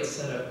a great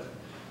set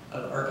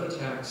of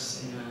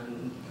architects,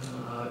 and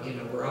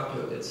we're off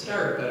to a good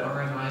start. But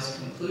RMI's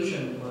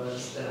conclusion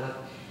was that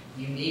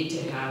you need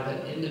to have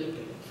an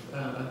independent.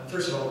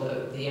 First of all,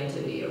 the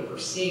entity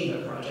overseeing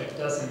the project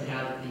doesn't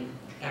have the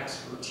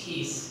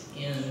expertise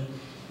in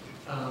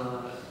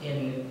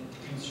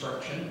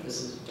construction.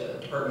 This is the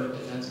Department of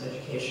Defense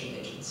Education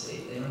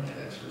Agency. They don't have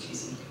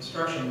expertise in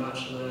construction,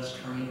 much less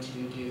trying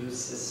to do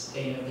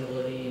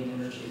sustainability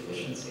and energy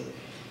efficiency.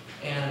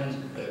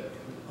 And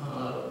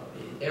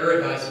their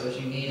advice was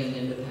you need an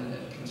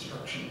independent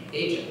construction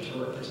agent to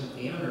represent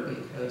the owner,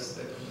 because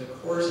the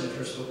Corps'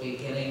 interest will be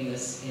getting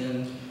this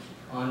in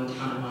on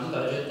time, on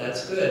budget.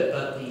 That's good,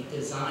 but the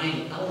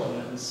design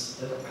elements,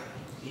 the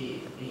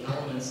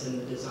elements in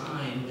the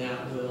design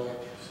that will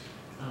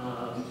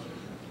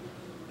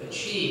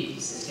achieve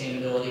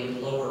sustainability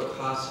and lower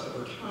costs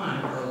over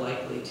time are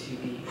likely to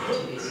be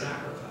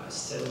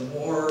sacrificed. So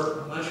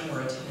much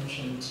more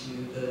attention to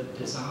the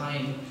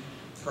design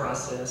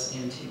process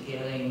and to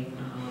getting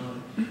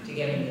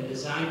the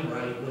design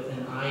right with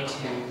an eye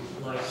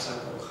to life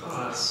cycle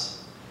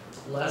costs,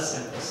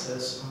 less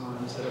emphasis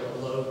on sort of a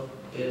low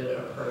bid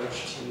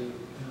approach to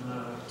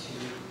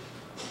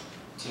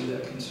the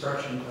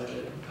construction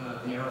budget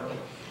narrowly.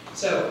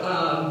 So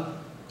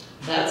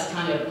that's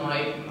kind of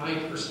my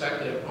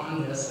perspective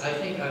on this. I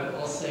think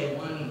I'll say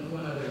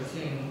one other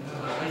thing.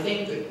 I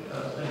think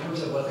that in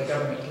terms of what the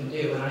government can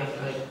do, and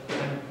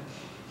I'm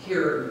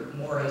here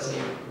more as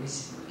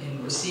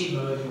in receive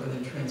mode more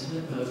than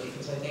transmit mode,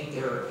 because I think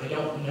I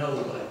don't know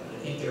what, I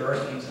think there are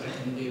things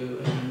I can do,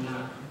 and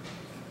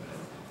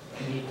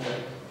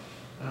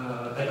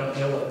I don't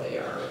know what they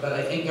are. But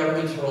I think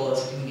government's role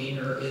as a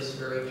convener is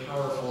very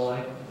powerful.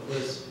 I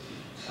was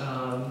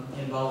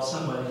involved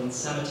somewhat in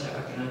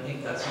Semitech, and I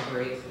think that's a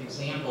great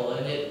example.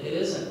 And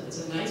it's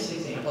a nice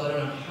example. I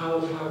don't know how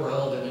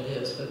relevant it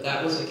is, but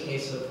that was a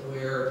case of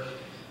where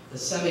the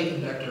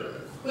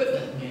semiconductor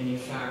equipment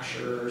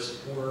manufacturers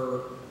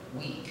were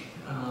weak.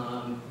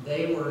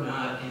 They were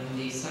not, and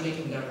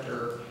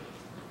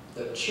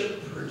the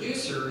chip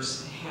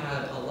producers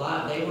had a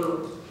lot, they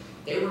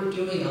were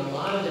doing a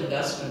lot of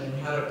investment in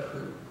how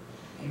to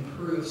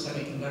improve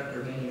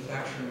semiconductor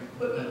manufacturing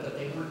equipment, but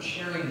they weren't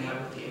sharing that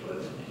with the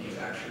equipment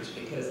manufacturers,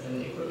 because then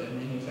the equipment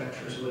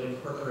manufacturers would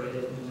incorporate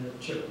it and the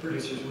chip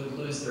producers would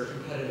lose their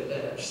competitive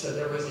edge. So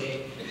there was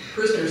a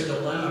prisoner's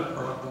dilemma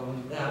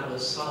problem that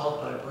was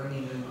solved by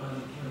bringing them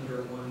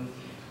under one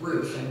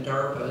roof, and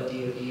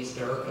DOD's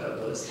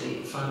DARPA was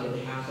the funded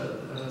half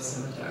of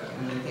Semitech,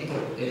 and I think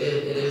it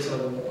is a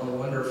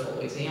wonderful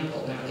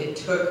example. Now, it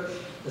took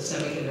the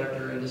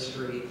semiconductor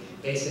industry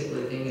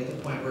basically being at the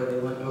point where they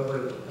went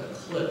over a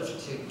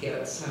cliff to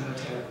get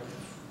Semitech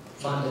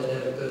funded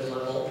at a good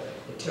level.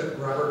 It took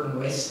Robert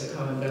Noyce, the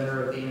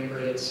co-inventor of the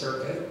integrated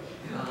circuit,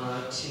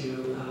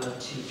 to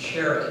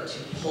chair it, to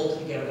pull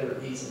together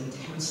these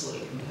intensely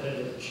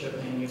competitive chip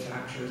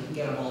manufacturers and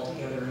get them all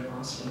together in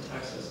Austin,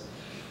 Texas.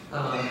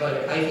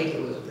 But I think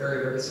it was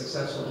very, very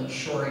successful in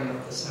shoring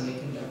up the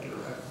semiconductor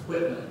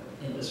equipment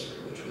industry,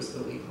 which was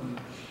the weak link.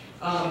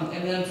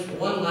 And then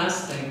one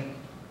last thing,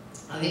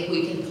 I think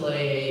we can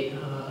play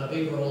a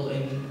big role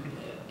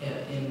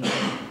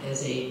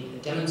as a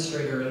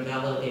demonstrator and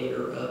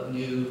validator of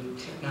new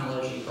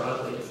technology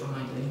broadly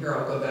defined. And here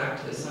I'll go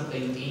back to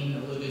something Dean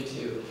alluded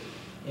to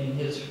in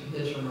his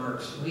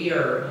remarks.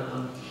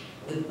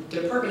 The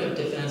Department of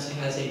Defense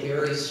has a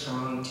very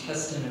strong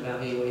test and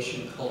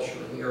evaluation culture.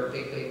 We are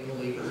big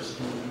believers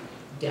in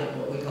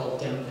what we call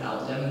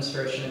DEMVAL,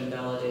 demonstration and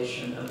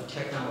validation of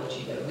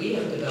technology that we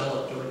have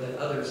developed or that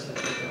others have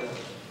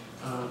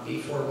developed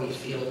before we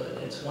field it.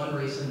 It's one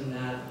reason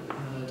that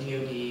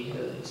DoD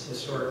is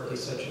historically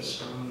such a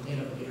strong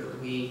innovator.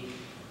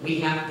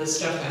 This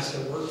stuff has to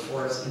work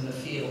for us in the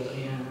field,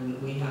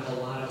 and we have a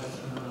lot of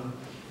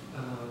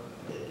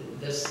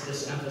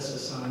this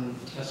emphasis on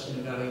test and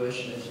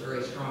evaluation is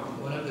very strong.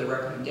 One of the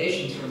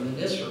recommendations from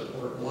the NIST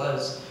report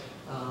was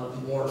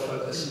more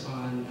focus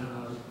on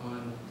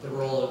the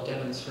role of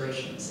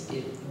demonstrations.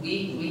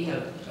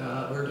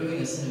 We're doing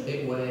this in a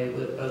big way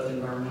with both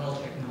environmental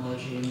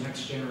technology and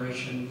next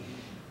generation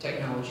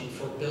technology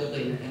for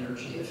building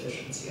energy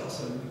efficiency,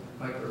 also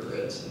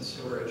microgrids and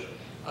storage.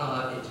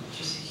 It's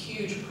just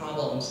huge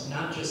problems,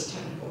 not just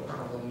technical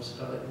problems,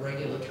 but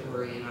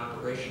regulatory and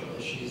operational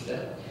issues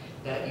that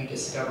you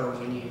discover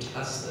when you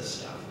test this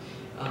stuff.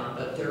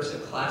 But there's a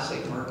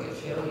classic market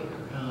failure.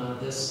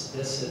 This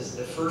is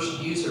the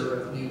first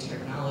user of new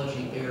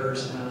technology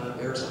bears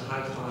a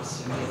high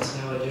cost and gets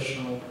no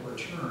additional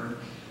return,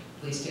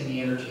 at least in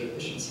the energy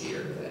efficiency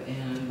area.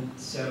 And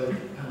so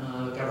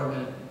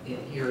government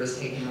here is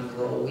taking on the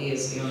role. We,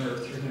 as the owner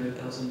of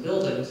 300,000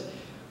 buildings,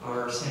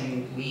 are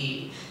saying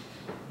we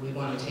we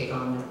want to take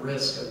on that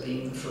risk of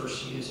being the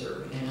first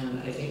user,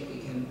 and I think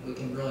we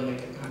can really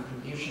make a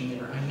contribution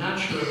there. I'm not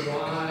sure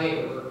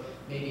why, or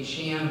maybe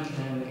Shyam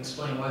can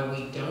explain why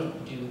we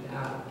don't do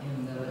that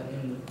in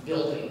the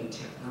building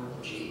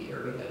technology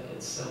area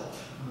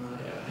itself.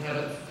 I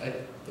haven't.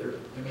 There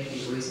may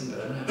be a reason,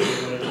 but I'm not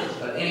sure what it is.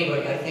 But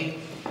anyway, I think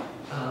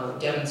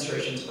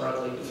demonstrations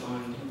broadly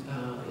defined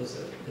is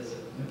an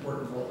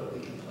important role that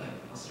we can play.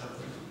 I'll stop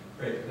there.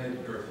 Great, thank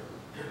you,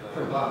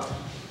 Bob.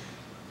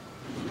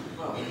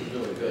 Wow,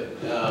 really good.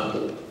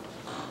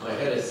 My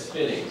head is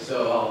spinning,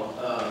 so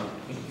I'll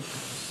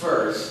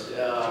first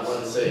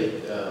want to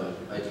say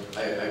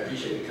I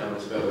appreciate the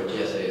comments about what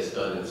GSA has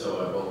done, and so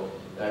I won't.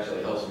 It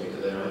actually helps me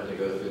because I don't have to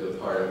go through the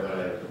part of what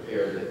I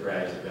prepared that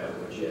brags about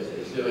what GSA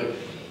is doing.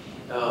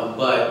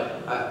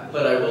 But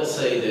I will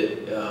say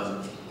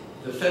that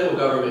the federal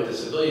government, the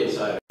civilian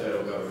side of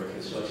federal government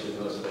construction,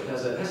 mostly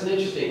has an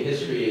interesting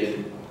history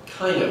in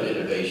kind of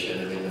innovation.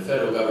 I mean, the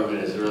federal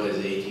government, as early as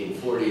the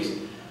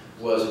 1840s,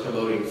 was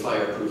promoting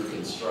fireproof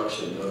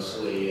construction,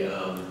 mostly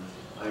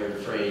iron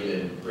frame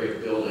and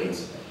brick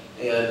buildings,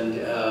 and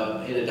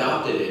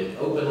adopted it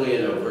openly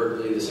and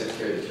overtly. The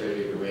Secretary of the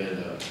Treasury, who ran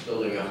the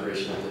building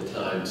operation at the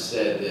time,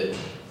 said that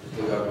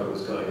the government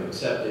was going to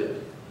accept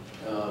it.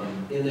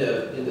 In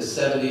the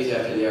 70s,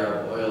 after the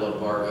Arab oil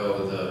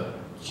embargo, the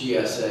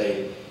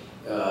GSA,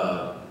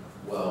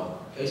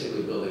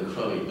 basically building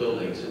crummy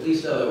buildings, at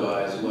least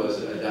otherwise,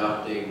 was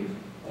adopting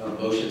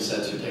motion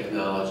sensor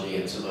technology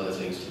and some other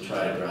things to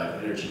try to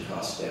drive energy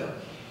costs down.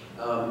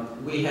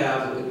 We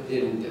have,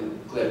 I'm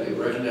glad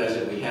people recognize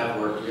it, we have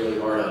worked really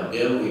hard on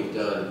BIM.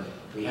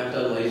 We have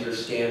done laser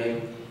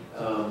scanning.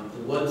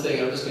 The one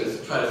thing, I'm just going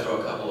to try to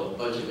throw a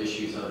bunch of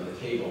issues on the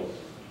table.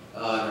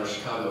 In our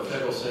Chicago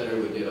Federal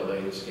Center, we did a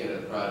laser scan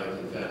of the product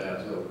and found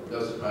out,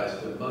 no surprise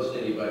to most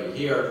anybody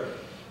here,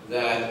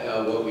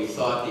 that what we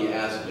thought the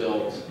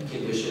as-built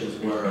conditions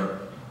were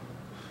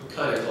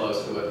kind of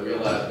close to what the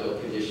real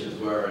as-built conditions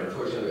were.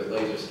 Unfortunately, with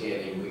laser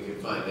scanning, we could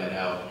find that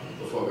out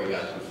before we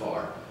got too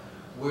far.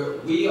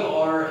 We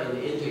are an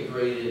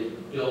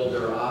integrated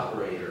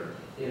builder-operator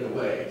in a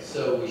way,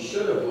 so we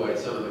should avoid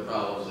some of the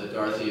problems that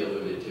Dorothy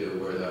alluded to,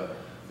 where the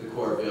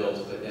Corps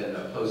builds, but then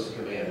the post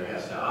commander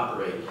has to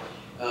operate,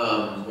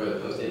 where the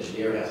post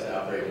engineer has to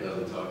operate and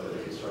doesn't talk to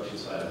the construction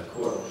side of the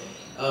Corps.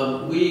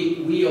 When we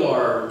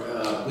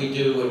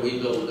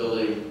build a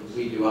building,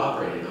 we do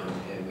operating on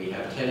it, and we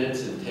have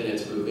tenants, and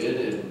tenants move in,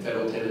 and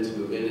federal tenants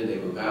move in and they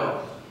move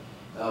out.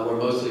 We're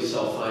mostly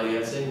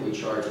self-financing. We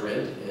charge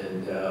rent,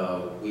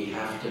 and we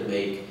have to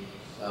make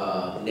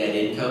net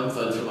income,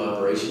 funds from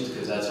operations,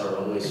 because that's our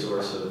only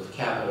source of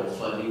capital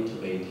funding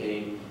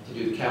to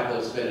do the capital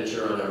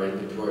expenditure on our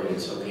inventory, and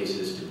in some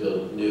cases to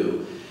build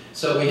new.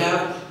 So we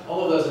have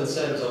all of those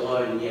incentives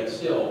aligned, and yet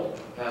still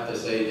have to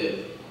say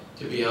that,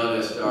 to be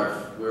honest,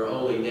 we're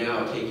only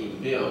now taking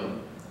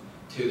BIM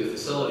to the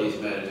facilities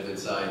management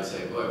side and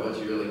saying, boy, once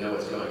you really know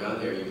what's going on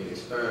there, you can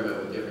experiment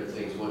with different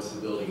things once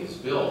the building is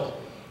built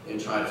and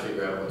try to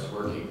figure out what's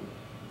working.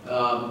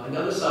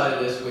 Another side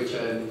of this, which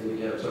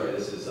I'm sorry,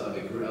 this is on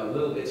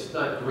it's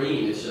not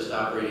green, it's just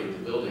operating the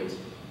buildings,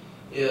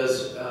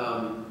 is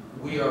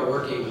we are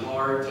working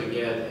hard to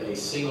get a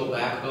single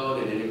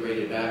backbone, an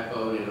integrated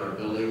backbone in our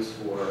buildings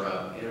for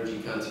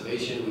energy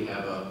conservation. We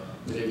have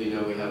many of you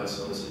know we have a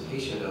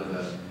solicitation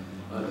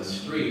on the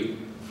street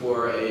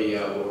for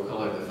what we're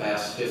calling the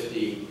Fast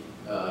 50.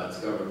 It's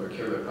a government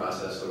procurement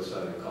process, so we're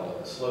starting to call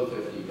it the Slow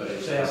 50, but a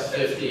Fast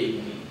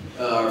 50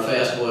 or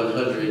Fast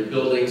 100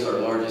 buildings, our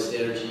largest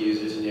energy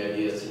users, and the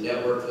idea is to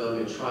network them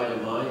and try to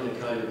mine the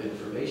kind of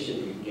information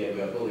you can get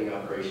about building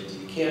operations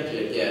you can't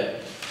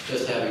get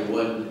just having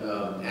one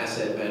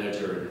asset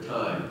manager at a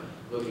time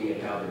looking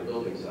at how their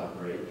buildings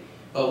operate.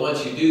 But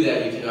once you do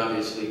that, you can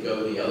obviously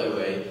go the other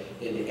way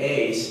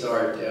and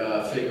start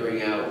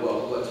figuring out,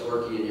 well, what's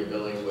working in your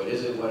buildings, what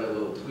isn't, what are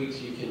little tweaks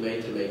you can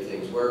make to make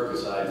things work,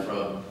 aside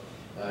from,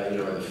 are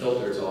the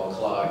filters all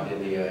clogged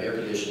in the air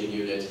conditioning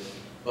units,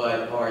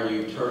 but are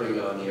you turning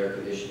on the air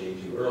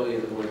conditioning too early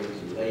in the morning,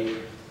 too late,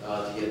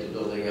 to get the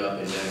building up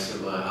and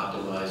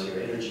optimize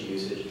your energy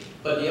usage.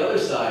 But the other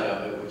side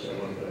of it, which I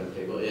want to put on the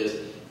table,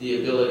 is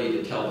the ability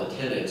to tell the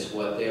tenants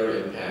what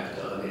their impact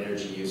on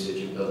energy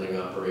usage and building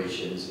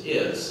operations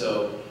is.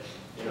 So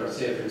in our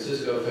San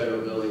Francisco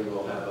federal building,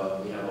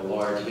 we have a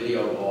large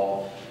video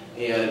wall,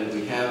 and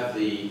we have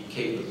the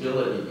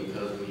capability,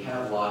 because we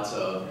have lots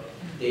of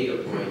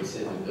data points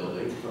in the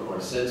building from our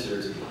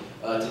sensors,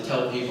 to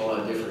tell people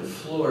on different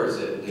floors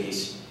at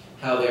least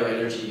how their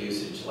energy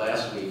usage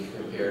last week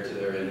compared to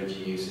their energy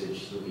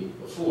usage the week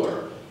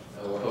before.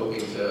 We're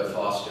hoping to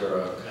foster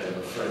a kind of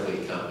a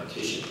friendly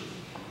competition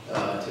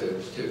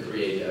to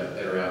create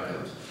better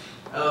outcomes.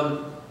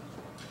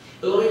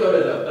 But let me go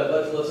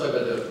to let's talk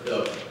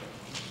about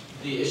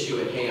the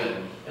issue at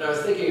hand. And I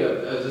was thinking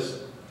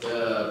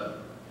of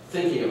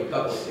thinking of a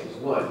couple of things.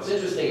 One, it's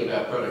interesting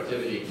about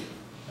productivity.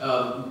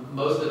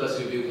 Most of us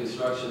who do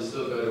construction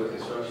still go to a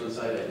construction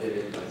site. I did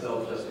it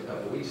myself just a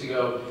couple of weeks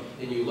ago.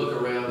 And you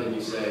look around and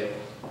you say,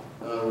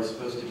 were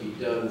supposed to be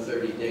done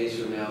 30 days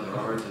from now. There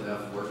aren't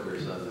enough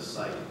workers on the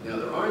site. Now,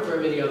 there aren't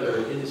very many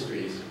other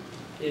industries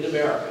in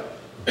America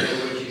in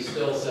which you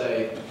still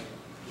say,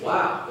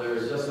 wow,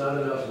 there's just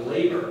not enough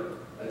labor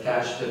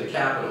attached to the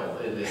capital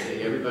in this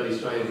thing.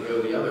 Everybody's trying to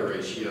go the other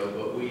ratio,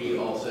 but we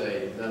all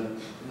say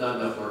not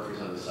enough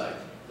workers on the site.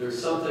 There's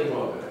something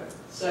wrong with that.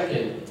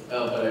 Second,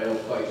 but I don't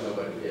quite know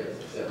what it is,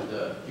 except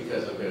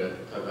because I'm going to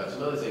talk about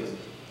some other things.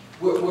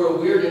 We're a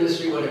weird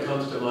industry when it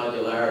comes to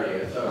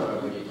modularity. I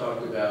thought when you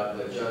talked about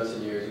the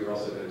Johnson years, you were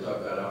also going to talk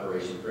about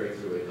Operation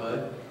Breakthrough at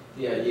HUD.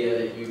 The idea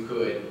that you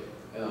could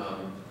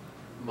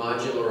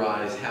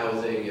modularize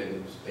housing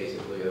and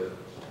basically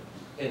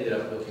ended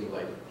up looking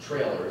like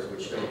trailers,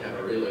 which don't have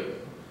a really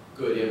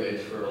good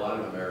image for a lot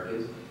of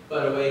Americans,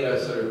 but a way to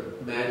sort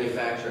of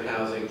manufacture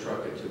housing,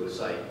 truck it to a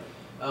site.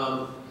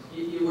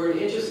 You were an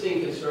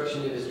interesting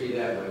construction industry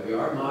that way. We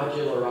are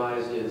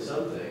modularized in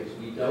some things.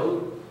 We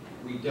don't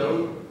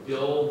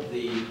build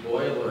the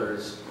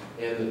boilers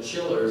and the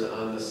chillers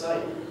on the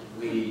site.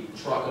 We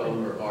truck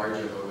them or barge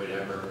them or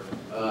whatever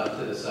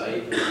to the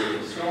site and we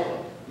install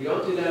them. We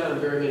don't do that on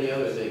very many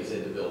other things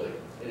in the building.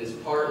 And it's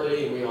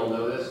partly, and we all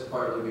know this,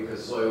 partly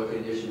because soil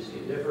conditions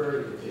can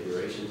differ, the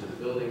configurations of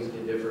the buildings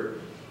can differ.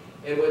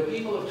 And when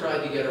people have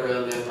tried to get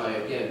around that by,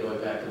 again, going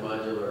back to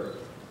modular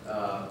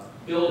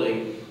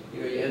building,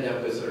 you end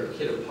up with sort of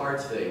kit of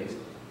parts things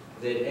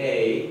that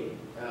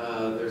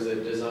there's a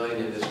design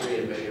industry,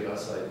 and many of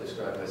us, I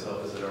describe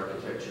myself as an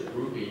architecture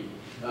groupie,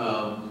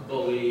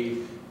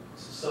 believe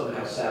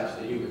somehow saps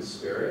the human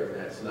spirit,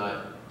 and that's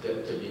not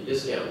to be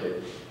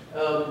discounted.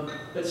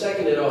 But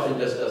second, it often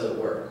just doesn't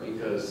work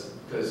because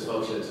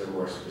functions are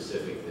more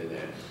specific than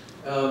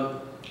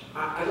that.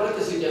 I'd like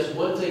to suggest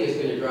one thing is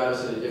going to drive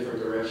us in a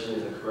different direction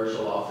in the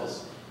commercial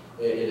office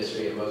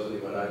industry, and mostly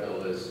what I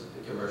build is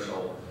the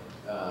commercial,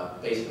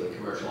 basically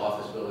commercial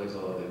office buildings,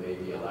 although they may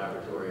be a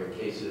laboratory in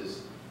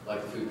cases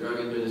like the Food and Drug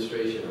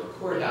Administration or a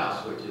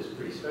courthouse, which is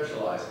pretty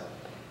specialized.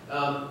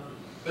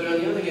 But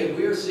on the other hand,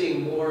 we're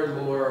seeing more and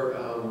more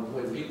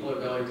when people are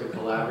going to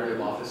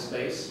collaborative office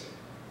space,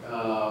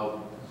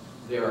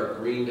 there are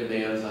green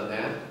demands on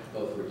that,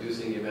 both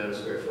reducing the amount of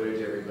square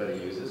footage everybody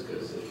uses,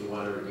 because if you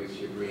want to reduce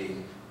your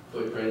green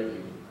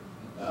footprint,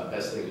 the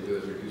best thing to do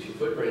is reduce your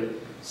footprint.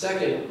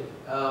 Second,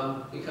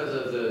 because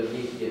of the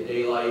need to get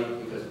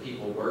daylight, because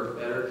people work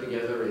better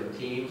together in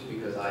teams,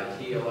 because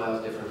IT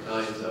allows different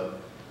kinds of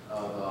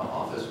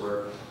office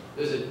work.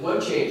 There's one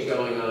change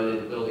going on in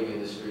the building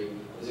industry,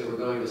 is that we're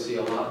going to see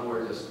a lot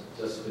more just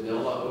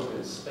vanilla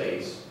open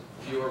space,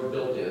 fewer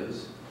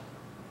built-ins,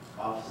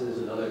 offices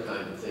and other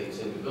kinds of things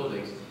in the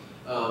buildings,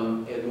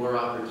 and more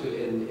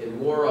opportunity, and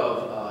more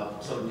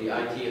of some of the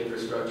IT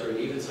infrastructure and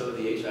even some of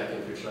the HVAC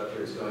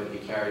infrastructure is going to be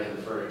carried in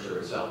the furniture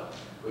itself,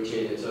 which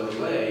in its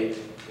own way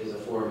is a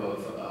form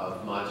of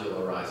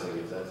modularizing,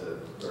 if that's a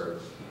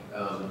verb,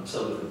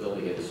 some of the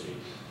building industry.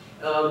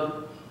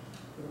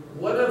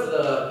 One of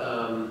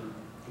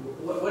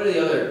the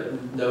other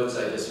notes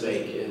I just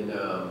make, and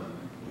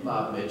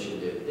Bob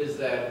mentioned it, is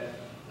that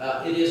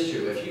it is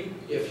true.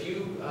 If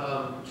you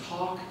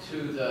talk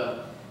to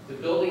the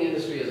building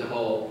industry as a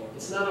whole,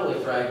 it's not only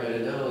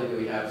fragmented, not only do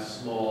we have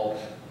small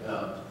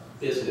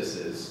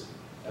businesses,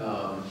 and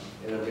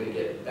I'm going to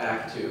get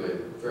back to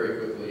it very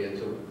quickly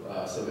into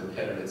some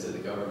impediments in the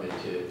government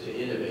to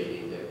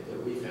innovating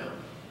that we found.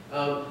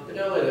 But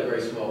not only the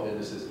very small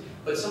businesses,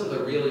 but some of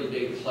the really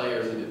big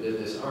players in the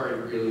business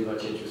aren't really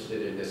much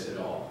interested in this at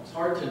all. It's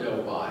hard to know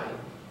why,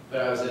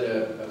 but I was at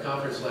a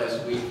conference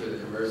last week for the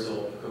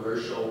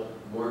commercial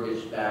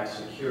mortgage-backed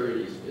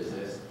securities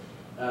business.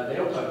 They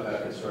don't talk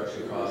about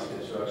construction costs,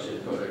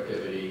 construction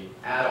productivity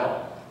at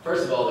all.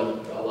 First of all,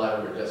 a lot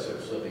of them are just sort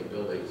of flipping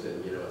buildings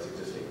and, it's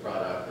existing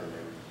product,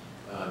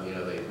 and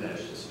they've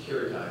managed to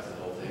securitize the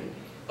whole thing.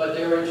 But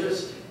their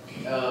interest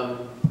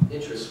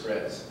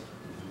spreads.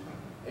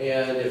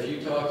 And if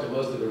you talk to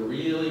most of the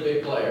really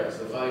big players,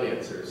 the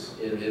financiers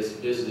in this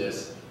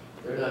business,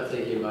 they're not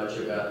thinking much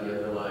about the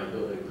underlying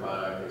building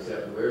product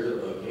except where's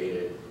it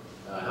located,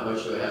 how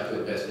much do I have to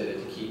invest in it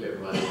to keep it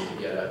running to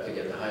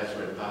get the highest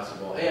rent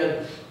possible,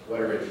 and what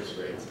are interest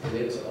rates? And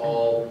it's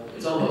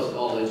almost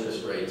all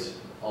interest rates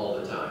all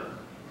the time.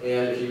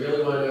 And if you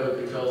really want to know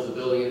who controls the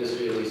building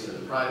industry, at least in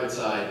the private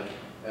side,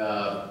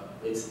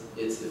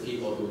 it's the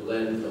people who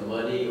lend the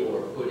money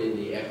or put in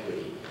the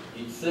equity.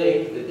 You'd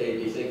think that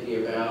they'd be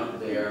thinking about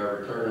their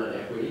return on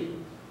equity,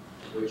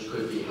 which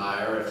could be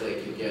higher if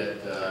they could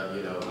get,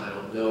 I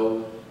don't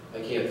know, I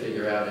can't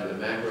figure out in the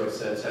macro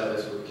sense how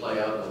this would play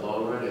out in the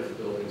long run if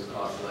buildings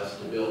cost less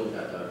to build and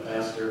got done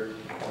faster,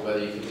 or whether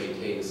you could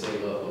maintain the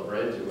same level of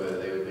rent, or whether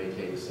they would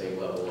maintain the same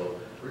level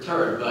of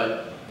return.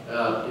 But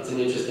it's an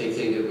interesting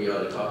thing that we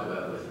ought to talk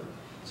about with them.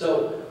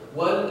 So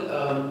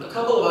a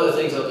couple of other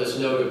things I'll just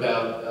note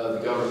about the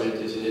government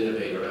as an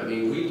innovator. I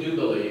mean, we do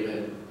believe,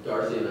 and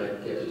Dorothy and I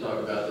get to talk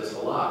about this a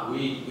lot,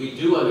 we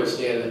do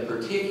understand that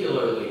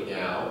particularly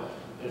now,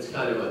 and it's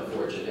kind of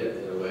unfortunate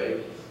in a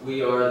way,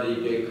 we are the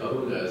big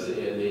kahunas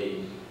in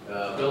the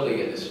building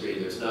industry.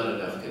 There's not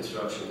enough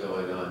construction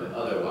going on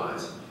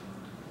otherwise.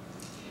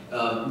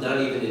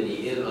 not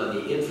even on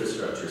the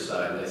infrastructure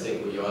side. And I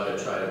think we ought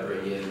to try to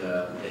bring in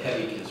the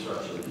heavy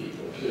construction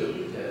people too.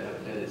 We tend to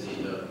have a tendency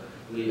to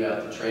leave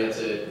out the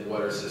transit,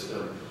 water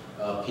system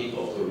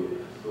people who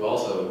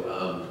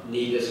also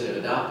need this and have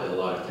adopted a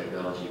lot of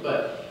technology.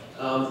 But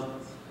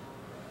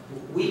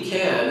we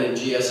can, in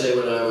GSA,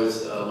 when I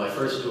was my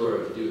first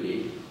tour of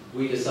duty,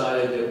 we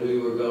decided that we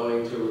were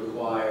going to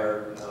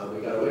require,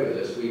 we got away with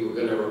this, we were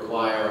going to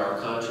require our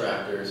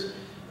contractors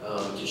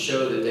to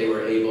show that they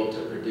were able to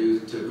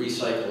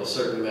recycle a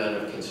certain amount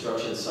of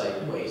construction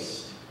site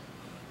waste.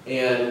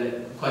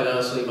 And quite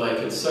honestly, my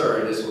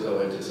concern, this will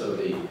go into some of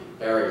the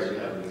barriers we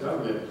have in the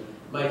government,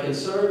 my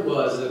concern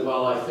was that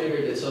while I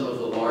figured that some of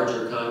the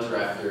larger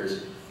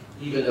contractors,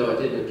 even though it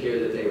didn't appear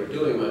that they were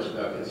doing much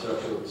about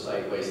construction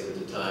site waste at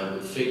the time,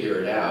 would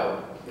figure it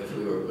out if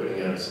we were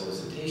putting out a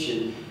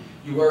solicitation,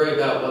 you worry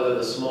about whether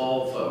the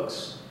small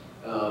folks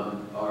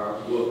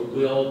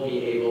will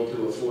be able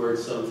to afford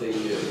something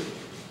new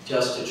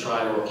just to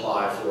try to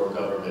apply for a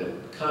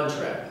government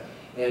contract.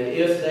 And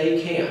if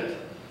they can't,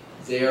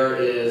 there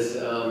is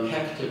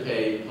heck to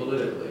pay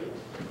politically,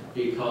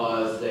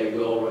 because they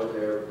will,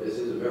 this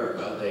is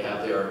America, they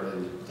have their,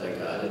 and thank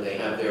God, and they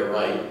have their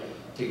right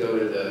to go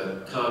to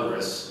the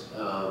Congress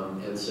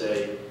and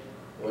say,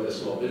 or the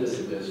Small Business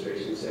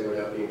Administration, say we're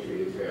not being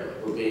treated fairly.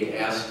 We're being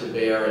asked to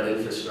bear an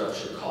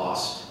infrastructure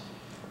cost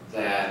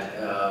that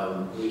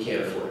we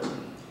can't afford.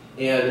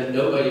 And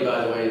nobody,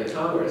 by the way, in the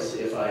Congress,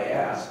 if I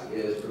ask,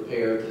 is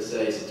prepared to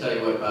say, so tell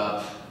you what,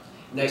 Bob,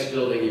 next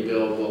building you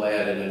build, we'll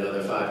add in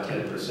another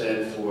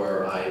 5–10%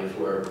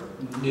 for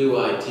new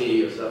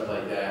IT or stuff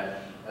like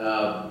that.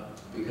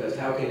 Because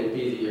how can it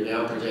be that you're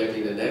now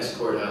projecting the next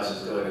courthouse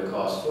is going to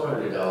cost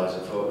 $400 a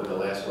foot when the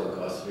last one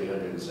cost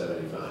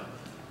 $375?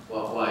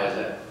 Well, why is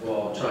that?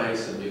 Well, I'm trying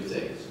some new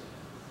things.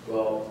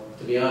 Well,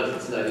 to be honest,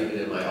 it's not even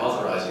in my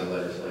authorizing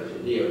legislation.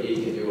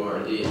 DOD can do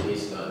R&D at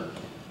least on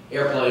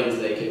airplanes.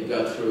 They can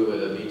gut through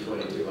with a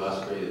B-22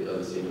 Osprey that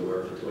doesn't seem to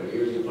work for 20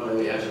 years. You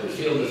finally actually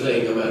field the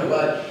thing no matter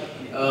what.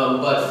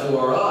 But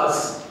for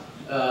us,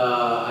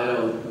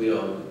 we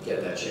don't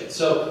get that chance.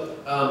 So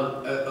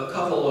a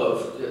couple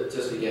of,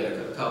 just again,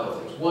 a couple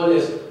of things. One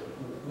is,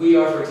 we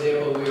are, for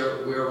example,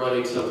 we're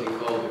running something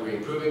called the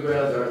Green Proving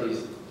Ground. There are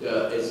these,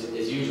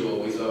 as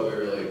usual, we thought we were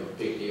really a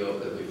big deal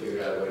because we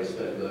figured out a way to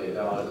spend $1 million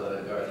on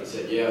it. Dorothy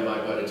said, yeah, my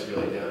budget's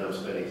really down. I'm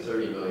spending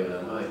 $30 million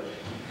on mine.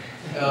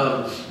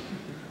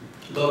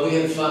 But we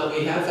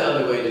have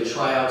found a way to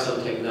try out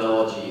some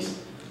technologies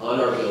on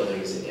our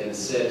buildings and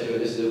said to,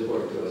 and this is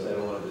important to us, I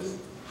don't want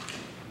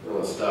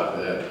to stop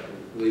without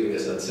leaving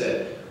this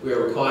unsaid. We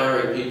are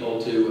requiring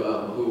people to,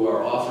 who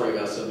are offering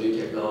us some new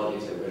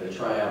technologies that we're going to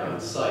try out on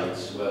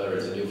sites, whether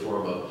it's a new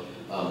form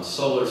of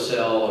solar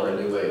cell or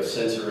a new way of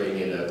sensoring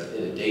in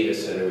a data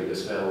center. We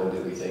just found one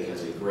that we think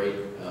has a great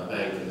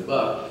bang for the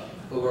buck.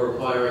 But we're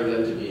requiring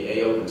them to be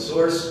A, open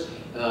source,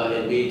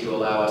 and B, to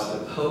allow us to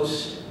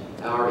post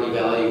our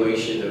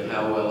evaluation of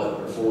how well it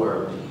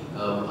performed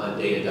on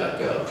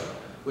data.gov,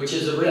 which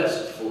is a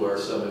risk for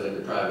someone in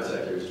the private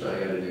sector who's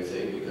trying out a new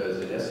thing, because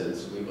in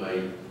essence, we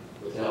might,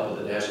 with the help of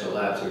the national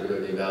labs who are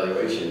doing the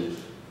evaluation,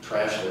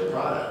 trash their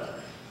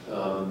product.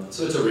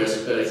 So it's a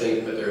risk, but I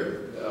think that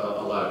there are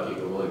a lot of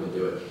people willing to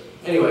do it.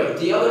 Anyway,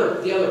 the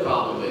other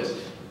problem is,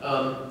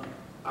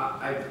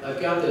 I've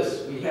got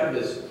this, we have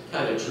this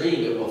kind of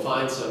dream that we'll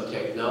find some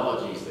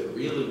technologies that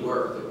really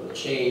work, that will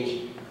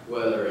change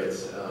whether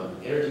it's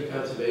energy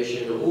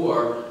conservation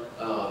or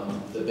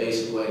the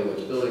basic way in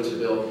which buildings are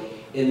built,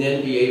 and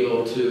then be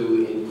able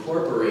to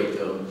incorporate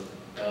them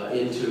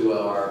into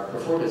our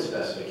performance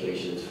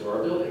specifications for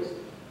our buildings.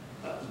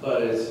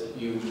 But as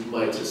you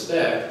might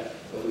suspect,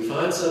 if we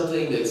find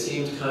something that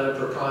seems kind of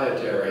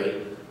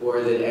proprietary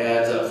or that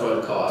adds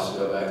upfront costs, to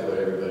go back to what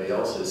everybody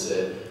else has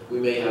said, we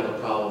may have a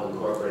problem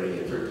incorporating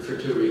it for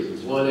two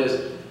reasons. One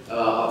is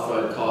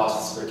upfront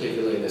costs,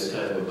 particularly in this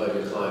kind of a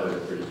budget climate, are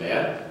pretty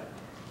bad.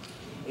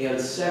 And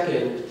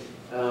second,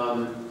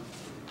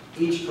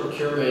 each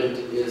procurement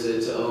is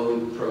its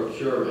own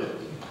procurement.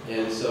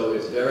 And so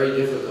it's very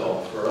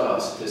difficult for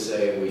us to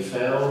say we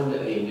found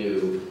a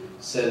new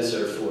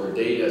sensor for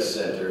data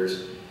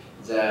centers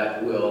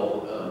that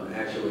will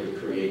actually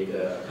create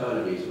the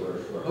economies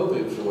we're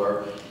hoping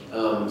for,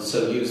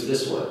 so use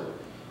this one.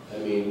 I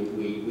mean,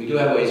 we do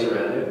have ways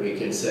around it. We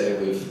can say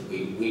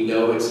we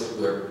know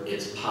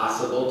it's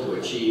possible to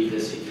achieve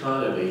this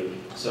economy,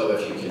 so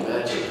if you can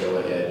match it, go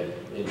ahead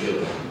and do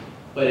it.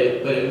 But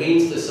it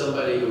means to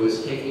somebody who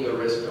is taking a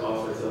risk to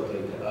offer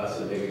something to us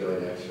and maybe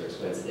going extra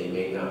expense, they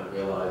may not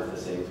realize the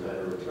same kind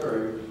of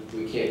return.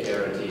 We can't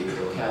guarantee that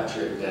we'll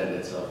capture it, that in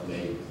itself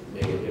may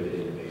inhibit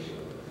innovation.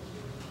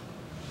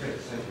 Great,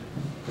 thank you.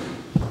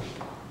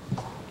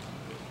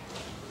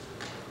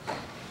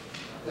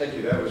 Thank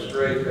you, that was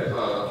great,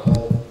 all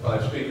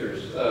 5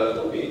 speakers.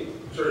 Let me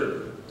sort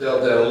of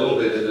delve down a little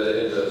bit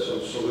into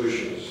some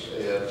solutions,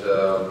 and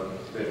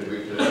maybe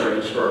we can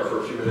brainstorm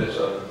for a few minutes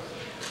on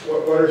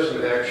what are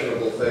some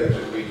actionable things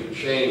that we can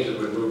change that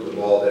would move the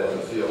ball down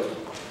the field.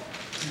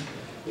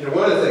 You know,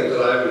 one of the things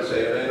that I would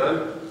say, and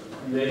I'm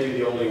maybe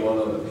the only one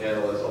on the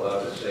panel that's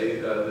allowed to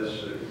say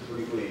this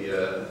completely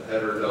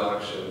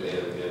heterodox and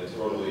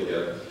totally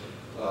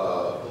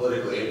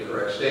politically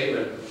incorrect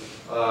statement.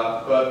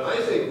 But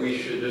I think we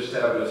should just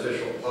have an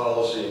official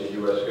policy in the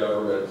U.S.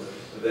 government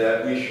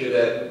that we should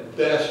at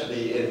best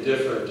be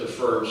indifferent to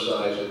firm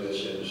size in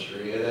this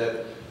industry, and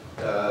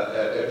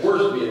at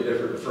worst be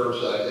indifferent to firm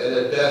size, and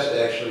at best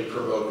actually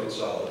promote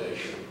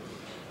consolidation.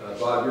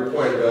 Bob, your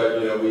point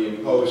about, we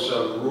impose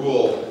some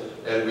rule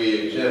and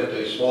we exempt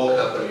a small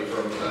company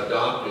from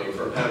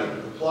having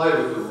to comply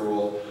with the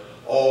rule,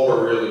 all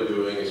we're really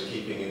doing is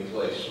keeping in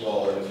place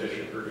small and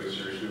efficient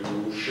producers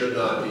who should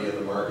not be in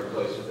the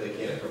marketplace if they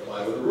can't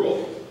comply with the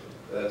rule.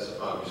 That's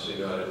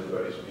obviously not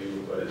everybody's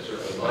view, but it's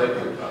certainly my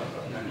view.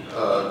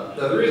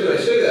 Now the reason I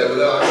say that,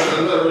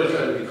 I'm not really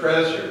trying to be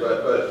crass here,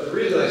 but the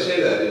reason I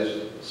say that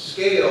is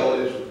scale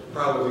is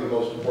probably the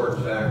most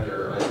important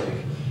factor, I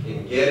think,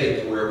 in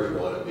getting to where we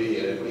want to be.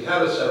 And if we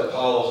have a set of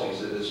policies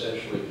that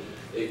essentially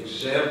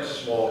exempt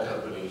small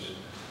companies,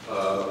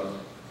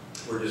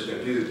 we're just going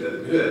to do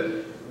that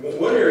good.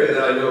 One area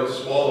that I know a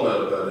small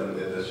amount about in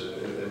this,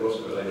 and most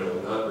of it I know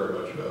not very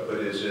much about, but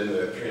is in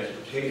the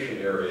transportation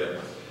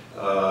area.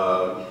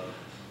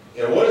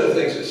 And one of the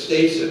things that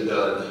states have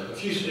done, a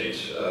few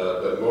states,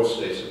 but most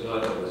states have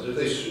not done, is that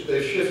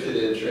they've shifted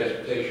in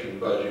transportation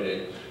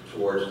budgeting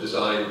towards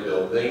design,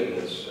 build,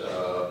 maintenance.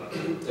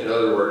 In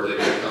other words, they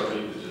get a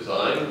company to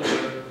design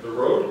the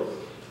road,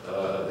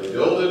 they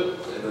build it,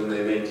 and then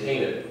they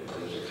maintain it.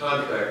 And there's a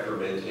contract for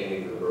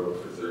maintaining the road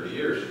for 30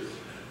 years.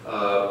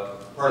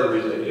 Part of the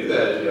reason they do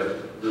that is you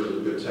have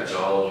really good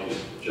technology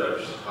to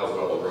judge how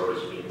well a road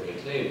is being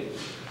maintained.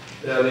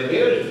 Now, the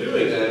advantage of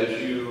doing that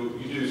is you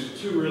do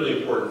two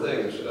really important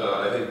things,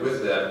 I think,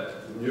 with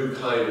that new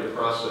kind of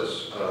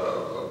process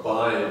of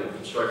buying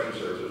construction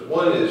services.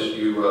 One is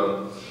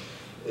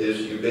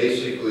you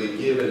basically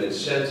give an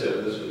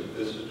incentive,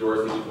 this is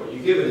Dorothy's point, you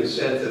give an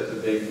incentive to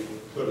maybe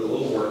put a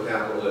little more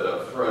capital in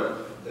up front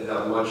and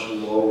have much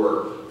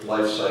lower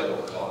life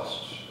cycle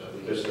costs,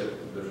 because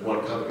there's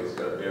one company that's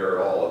going to bear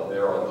it all, and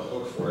they're on the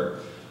hook for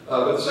it.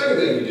 But the second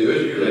thing you do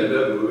is you end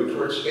up moving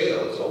towards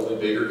scale. It's only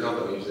bigger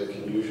companies that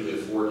can usually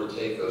afford to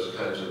take those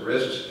kinds of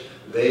risks.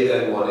 They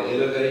then want to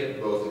innovate,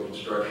 both in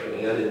construction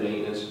and in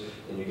maintenance,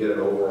 and you get an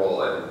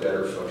overall, I think,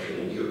 better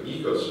functioning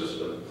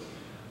ecosystem.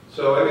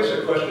 So I guess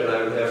a question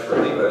I would have for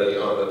anybody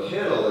on the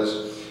panel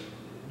is,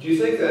 do you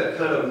think that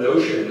kind of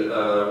notion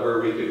where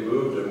we could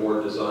move to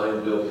more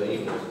design, build,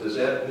 maintenance, does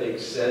that make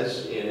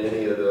sense in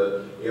any of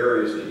the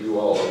areas that you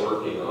all are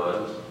working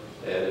on?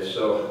 And if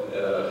so,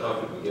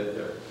 how could we get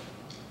there?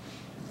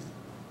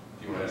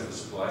 Do you want to ask the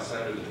supply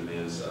side or the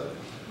demand side?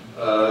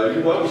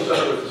 You want to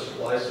start with the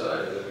supply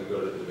side and then we go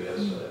to the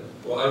demand side.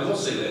 Well, I will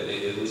say that,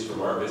 at least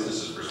from our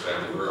business's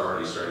perspective, we're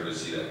already starting to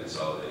see that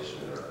consolidation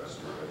in our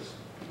customer base.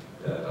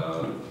 That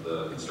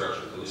the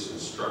construction, at least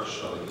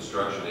construction, on the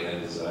construction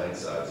and design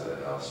sides of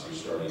the house, you're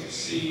starting to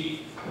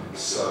see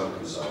some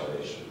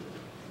consolidation.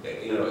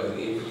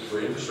 And,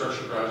 for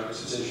infrastructure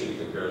projects, it's interesting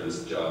to compare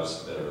these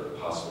jobs that are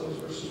hospitals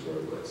versus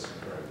roadways.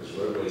 Right? Because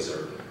roadways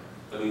are,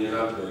 they're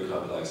not very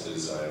complex to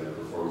design. The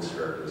performance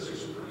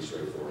characteristics are pretty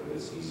straightforward, and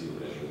it's easy to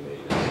measure the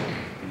maintenance.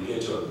 When you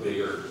get to a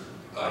bigger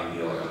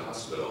idea like a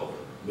hospital,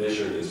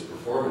 measuring its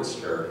performance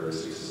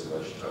characteristics is a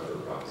much tougher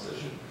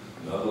proposition.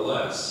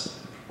 Nonetheless,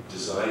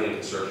 design and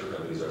construction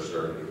companies are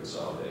starting to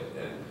consolidate.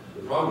 And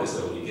the problem is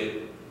that when you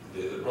get,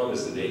 the problem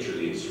is the nature of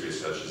the industry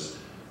is such as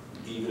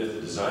even if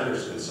the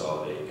designers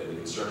consolidate and the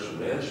construction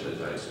management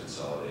types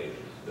consolidate,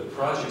 the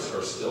projects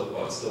are still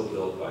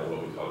built by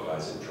what we call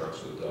guys in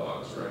trucks with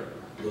dogs, right?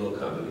 Little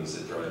companies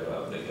that drive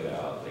up, they get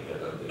out, they get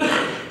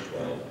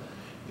 12.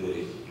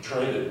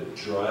 Trying to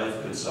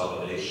drive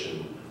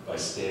consolidation by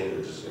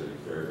standards is going to be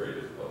very, very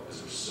difficult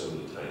because there's so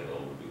many tiny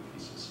little moving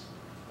pieces.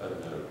 I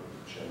don't know,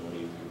 Shannon, what do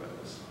you think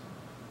about this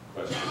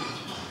question?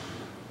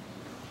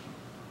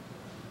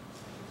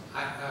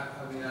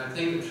 I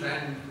think the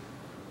trend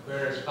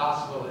where it's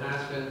possible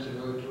has been to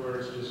move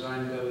towards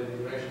design build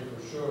integration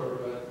for sure,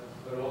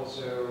 but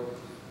also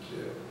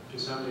to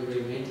some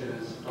degree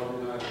maintenance,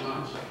 probably not as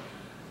much.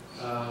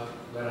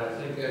 But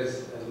I think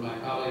as my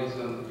colleagues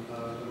on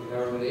the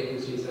government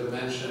agencies have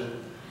mentioned,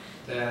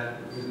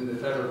 that within the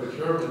federal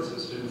procurement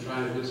system,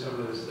 trying to do some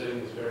of this thing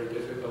is very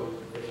difficult,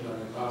 if not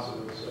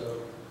impossible.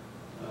 So,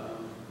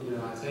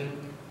 I think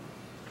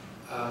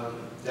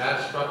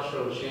that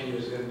structural change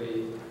is going to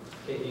be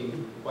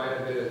taking quite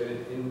a bit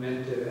of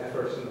inventive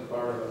efforts on the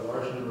part of a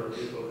large number of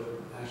people to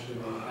actually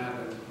make it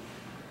happen.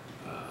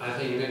 I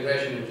think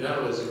integration in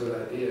general is a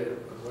good idea.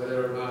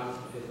 Whether or not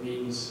it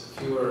means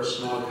fewer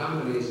small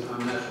companies,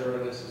 I'm not sure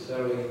I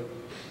necessarily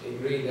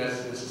agree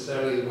that's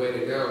necessarily the way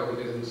to go,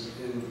 because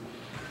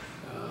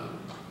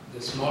the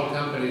small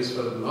companies,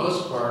 for the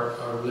most part,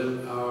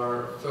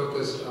 are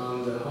focused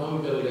on the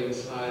home building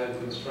side of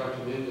the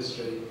construction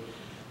industry,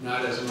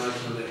 not as much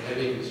on the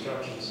heavy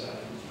construction side.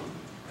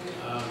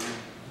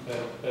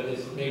 But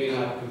it's maybe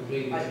not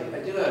completely.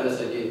 I do have this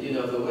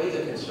idea. The way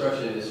the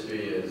construction industry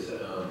is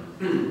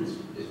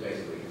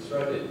basically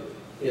constructed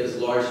is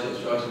large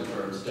construction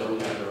firms don't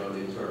have their own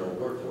internal internal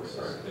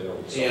workforces. Right, they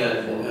don't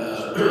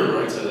And,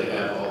 right, so they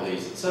have all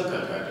these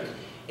subcontractors.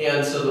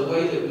 And so the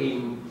way that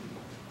we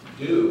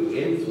do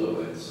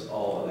influence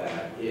all of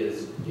that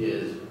is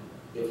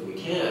if we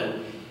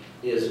can,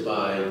 is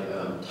by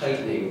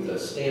tightening the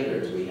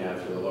standards we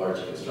have for the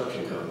large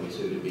construction companies,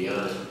 who, to be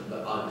honest,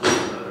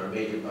 on our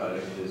major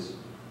project is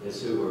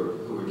who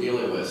we're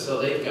dealing with.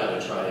 So they've got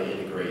to try to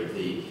integrate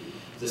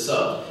the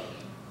subs.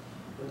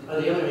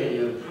 On the other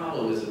hand, the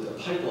problem is that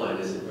the pipeline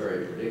isn't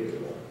very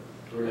predictable.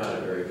 We're not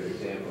a very good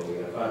example. We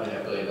got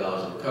 $5.5 billion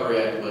in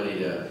Recovery Act money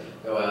to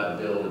go out and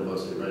build and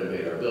mostly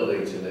renovate our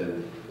buildings, and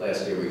then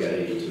last year we got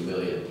 $82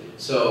 million.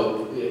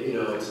 So,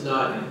 it's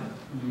not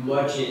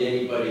much in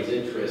anybody's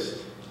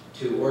interest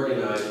to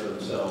organize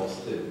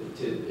themselves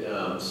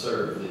to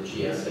serve the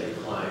GSA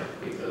client,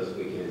 because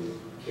we can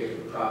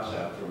kick the props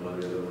out from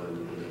under them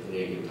in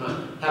any given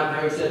time.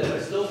 Having said that,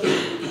 I still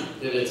think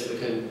that it's the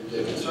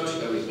construction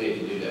companies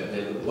made to do that.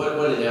 And one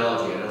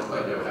analogy, I don't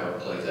quite know how it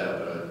plays out,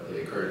 but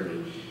it occurred to me.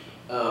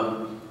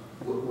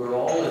 We're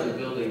all in the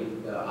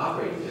building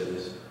operating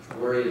business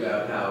worried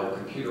about how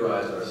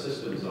computerized our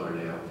systems are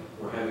now.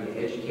 We're having to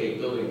educate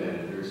building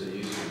managers. It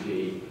used to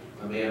be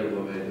a man or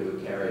woman who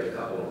would carry a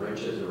couple of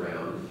wrenches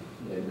around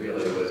and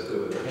really was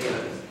good with their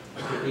hands.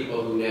 To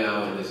people who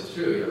now, and this is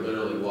true,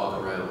 literally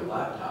walk around with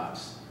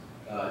laptops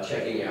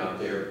checking out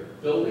their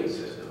building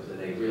systems, and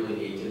they really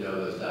need to know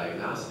those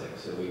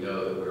diagnostics. And we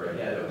know that we're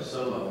ahead of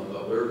some of them,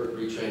 but we're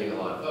retraining a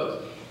lot of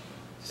folks.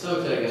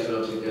 So I guess what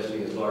I'm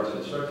suggesting is large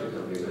construction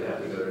companies would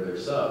have to go to their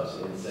subs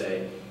and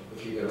say,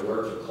 if you're going to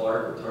work for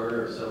Clark or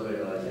Turner or somebody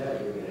like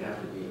that, you're going to have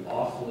to be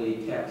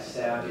awfully tech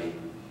savvy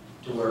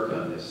to work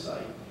on this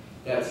site.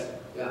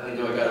 I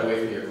know I got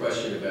away from your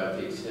question about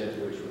the extent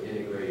to which we're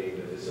integrating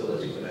the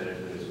facilities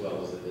management as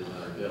well as the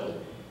design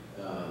build.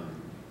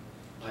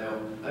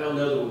 I don't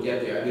know that we'll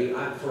get there. I mean,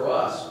 for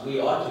us, we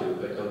ought to,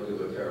 but don't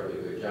do a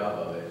terribly good job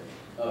of it,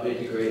 of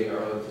integrating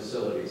our own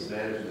facilities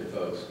management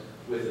folks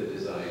with the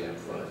design up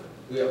front.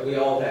 We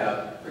all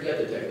have, forget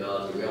the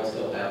technology, we all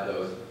still have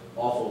those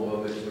awful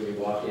moments when you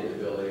walk in the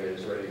building and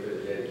it's ready for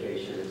the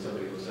dedication and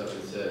somebody looks up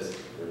and says,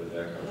 where did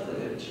that come from?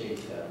 I'm going to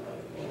change that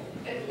light bulb.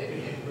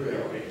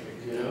 Really?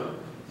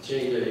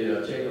 Change a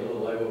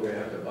little light bulb, we're going to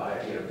have to buy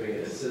it, bring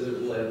in a scissor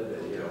lift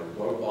and,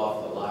 rope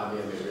off the lobby.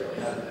 I mean, really,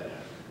 how did that happen?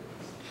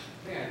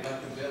 Yeah, I'd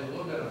like to build a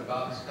little bit on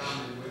Bob's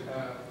comment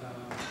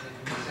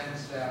in the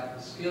sense that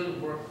the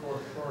skilled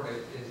workforce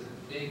shortage is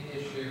a big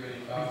issue when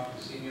you talk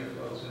to senior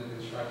folks in the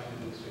construction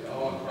industry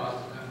all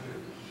across the country.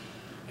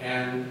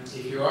 And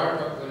if you are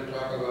going to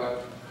talk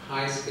about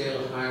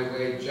high-scale,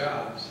 high-wage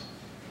jobs,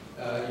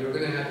 you're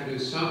going to have to do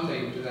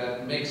something to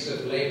that mix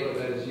of labor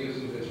that is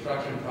used in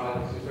construction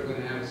projects if we're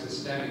going to have a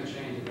systemic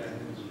change in that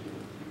industry.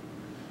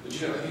 But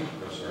I think,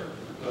 I'm sorry.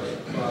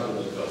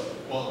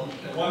 Well,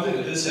 and one thing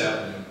that is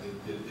happening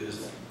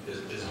is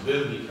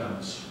BIM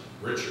becomes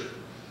richer,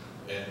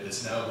 and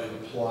it's now being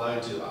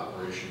applied to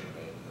operation and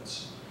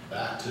maintenance,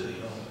 back to the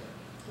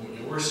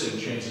owner. We're seeing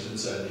changes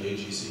inside the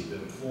AGC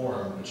BIM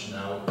forum, which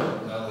now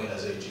not only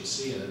has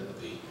AGC in it,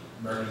 but the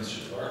American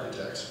Institute of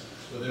Architects,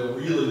 but they're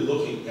really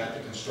looking at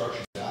the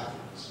construction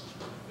documents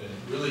and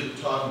really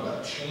talking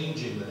about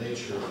changing the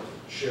nature of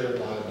shared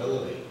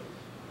liability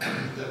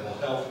that will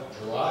help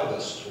drive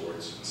us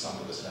towards some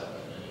of this happening.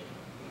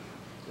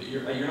 But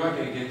you're not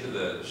going to get to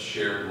the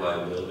shared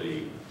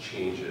liability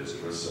changes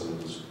unless someone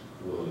who's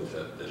willing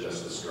to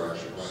adjust the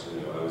structures.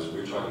 We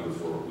were talking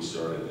before we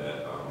started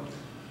that.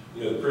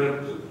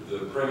 The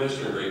Prime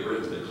Minister in Great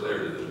Britain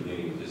declared at the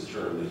beginning of his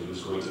term that he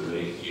was going to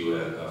make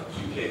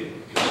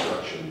UK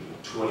construction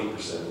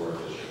 20% more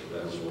efficient.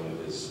 That was one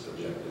of his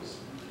objectives.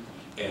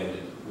 And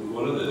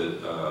one of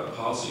the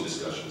policy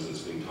discussions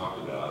that's being talked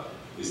about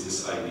is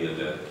this idea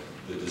that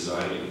the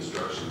design and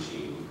construction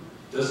team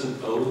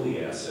doesn't own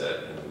the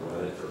asset and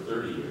run it for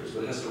 30 years,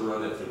 but has to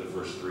run it for the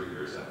first 3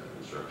 years after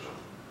construction.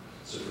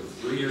 So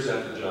for 3 years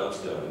after the job's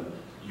done,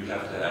 you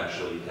have to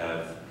actually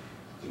have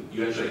to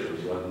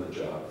run the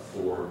job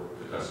for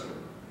the customer,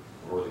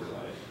 or the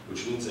client,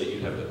 which means that you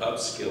have to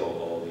upskill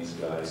all these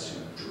guys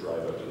who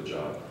drive up to the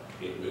job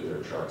in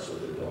their trucks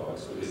with their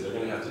dogs, because they're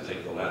going to have to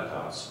take the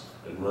laptops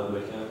and run the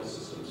mechanical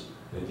systems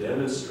and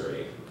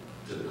demonstrate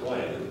to the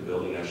client that the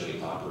building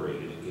actually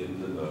operated in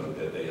the mode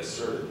that they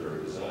asserted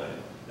during design.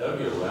 That would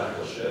be a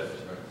radical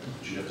shift, but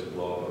you'd have to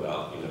blow up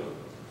about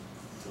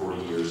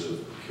 40 years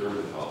of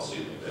procurement policy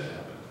to make that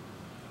happen.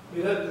 I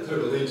mean, that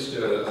sort of leads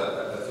to,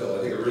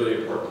 I think, a really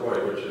important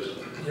point, which is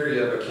here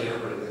you have the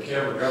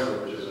Cameron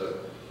government, which is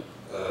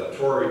a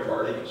Tory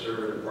party,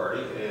 conservative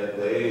party,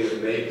 and they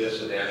made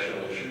this a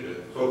national issue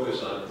to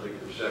focus on a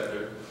particular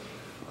sector.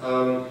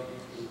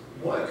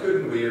 Why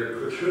couldn't we,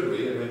 or should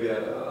we, and maybe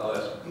I'll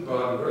ask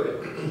Bob and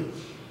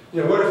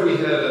Brilliant, what if we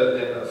had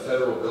a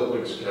Federal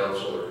Buildings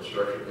Council or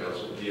Construction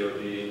Council,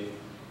 DOD,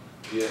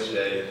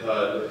 GSA,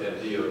 HUD, and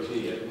DOT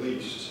at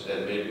least,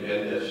 and maybe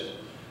NIST,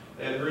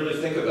 and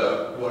really think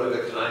about what are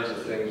the kinds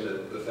of things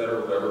that the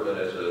federal government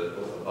as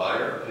both a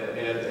buyer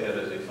and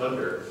as a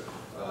funder.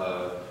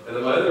 And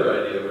then my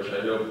other idea, which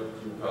I know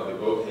you probably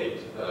both hate,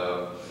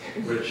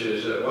 which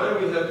is why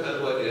don't we have kind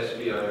of like an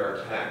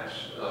SBIR tax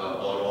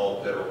on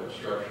all federal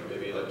construction,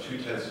 maybe like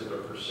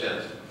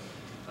 0.2%,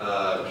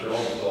 which would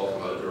almost all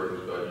come out of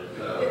Jordan's budget.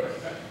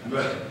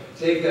 But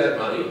take that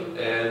money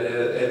and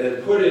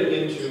then put it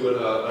into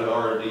an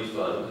R&D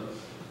fund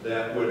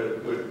that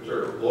would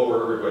sort of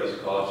lower everybody's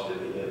cost in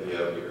the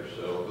out years.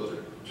 So those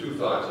are two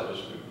thoughts. I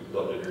just would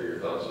love to hear your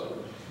thoughts on them.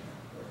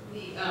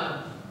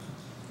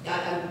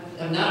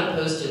 I'm not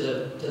opposed to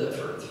the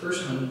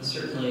first one,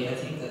 certainly. I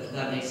think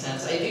that makes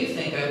sense. I do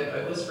think,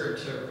 I whispered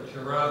to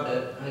Rob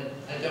that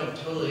I don't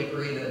totally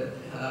agree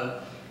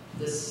that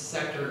this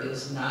sector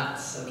is not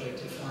subject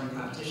to foreign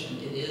competition.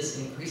 It is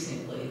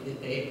increasingly. The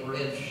Bay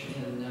Bridge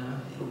in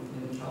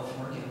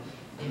California,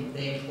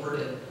 they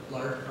imported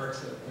large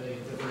parts of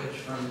the bridge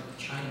from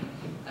China.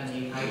 I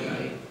mean,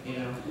 I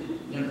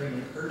never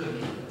even occurred to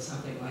me that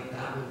something like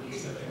that would be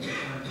subject to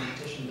foreign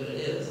competition, but it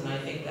is, and I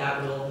think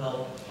that will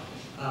help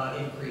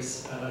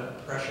increase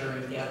pressure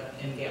and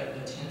get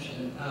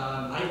attention.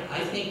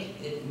 I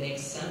think it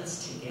makes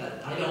sense to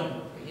get. I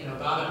don't.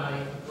 Bob and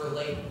I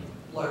relate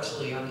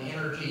largely on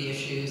energy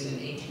issues and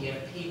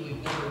ATFP.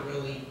 We've never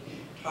really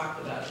talked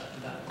about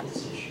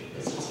this issue.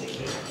 This is a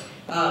good.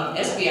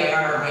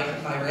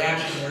 SBIR, my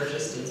reaction there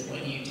just is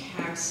when you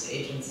tax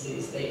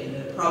agencies, and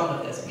the problem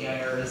with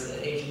SBIR is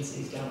that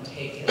agencies don't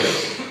take it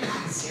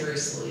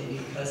seriously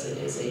because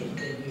they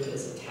view it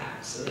as a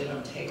tax, so they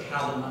don't take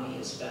how the money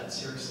is spent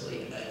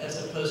seriously,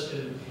 as opposed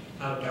to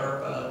how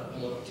DARPA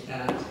looked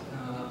at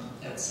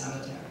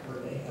Sematech, where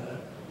they had a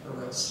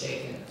real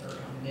stake in it, or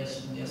how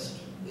NIST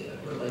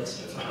relates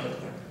to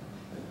Sematech.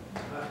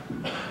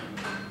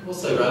 We'll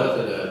say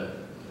rather than a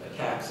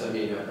tax, I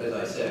mean, as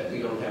I said, we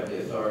don't have the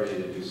authority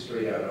to do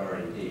straight out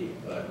R&D,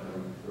 but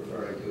I'm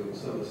referring to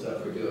some of the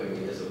stuff we're doing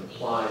is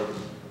applied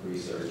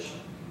research,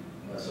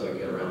 so I can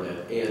get around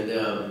that. And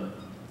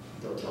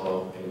don't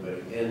tell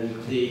anybody. And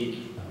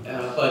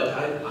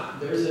but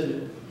there's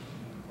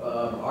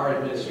our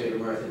administrator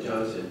Martha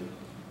Johnson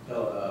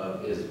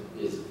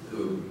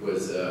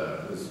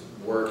who's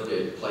worked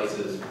at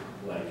places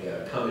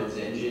like Cummins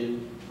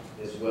Engine,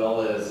 as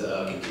well as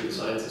Computer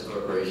Sciences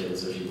Corporation,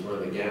 so she's run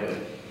the gamut.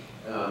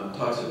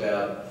 Talks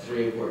about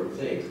three important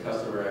things: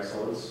 customer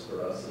excellence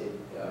for us,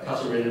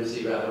 customer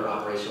intimacy, rather,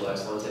 operational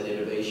excellence, and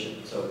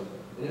innovation. So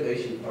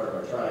innovation is part of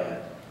our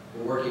triad.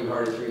 We're working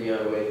hard at figuring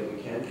out a way that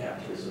we can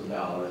capture some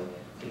dollars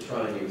to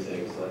try new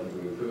things like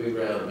improving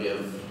ground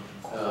BIM,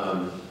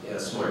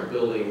 smart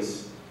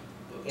buildings.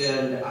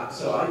 And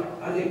so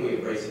I think we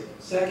embrace it.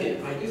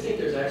 Second, I do think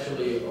there's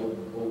actually a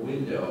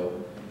window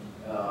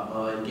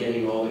on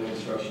getting all the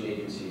construction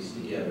agencies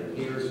together.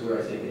 Here's where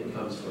I think it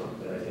comes from,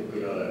 and I think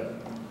we ought to,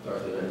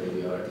 Darcy and I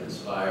maybe ought to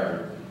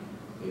conspire,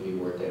 maybe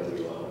Mortelli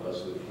will help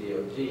us with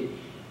DOT,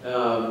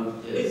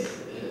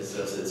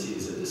 since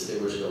he's a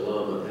distinguished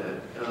alum on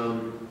that.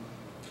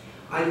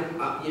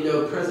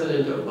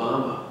 President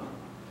Obama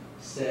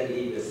said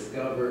he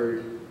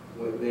discovered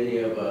what many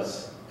of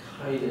us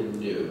kind of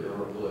knew.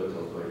 I'm a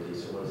political appointee,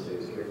 so I want to say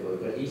this carefully,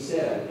 but he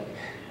said,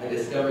 I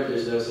discovered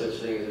there's no such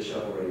thing as a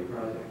shovel-ready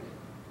project.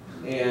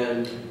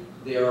 And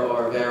there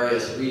are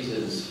various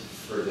reasons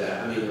for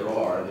that. I mean, there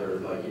are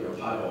like,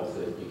 potholes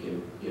that you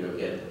can,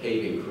 get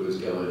paving crews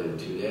going in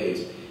 2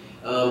 days.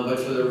 But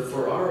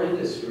for our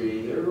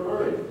industry, there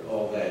aren't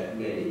all that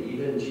many.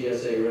 Even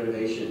GSA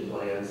renovation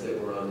plans that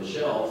were on the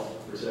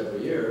shelf for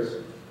several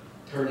years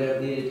turned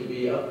out needed to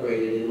be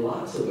upgraded in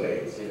lots of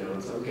ways.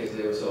 In some cases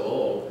they were so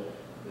old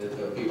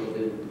that people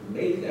didn't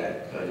make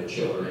that kind of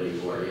chiller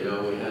anymore. We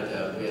had to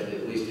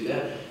at least do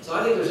that. So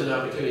I think there's an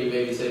opportunity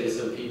maybe to say to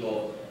some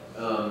people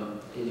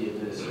in the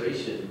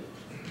administration,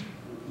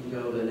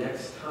 the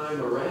next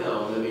time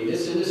around, I mean,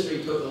 this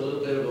industry took a little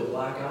bit of a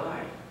black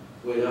eye.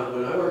 When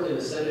I worked in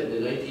the Senate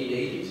in the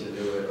 1980s, and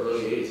there were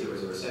early 80s, there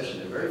was a recession,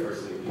 the very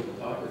first thing people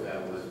talked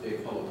about was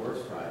big public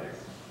works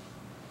projects.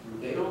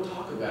 They don't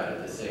talk about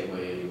it the same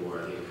way anymore.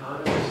 The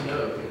economists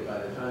know that by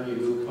the time you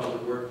move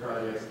public work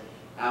projects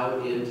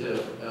out into,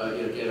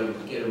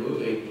 get them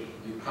moving,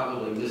 you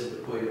probably missed the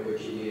point at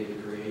which you needed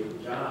to create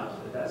the jobs.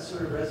 But that's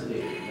sort of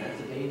resonating, and that's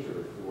a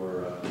danger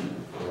for us.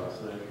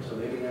 So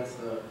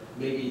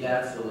maybe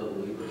that's the little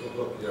lever.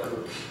 Yeah.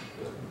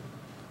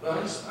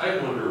 Well, I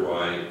wonder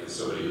why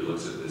somebody who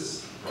looks at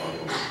this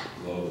problem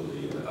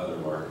globally in other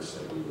markets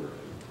that we work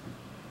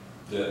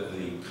in, that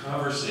the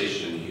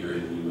conversation here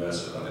in the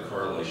U.S. about the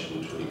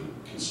correlation between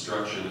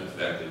construction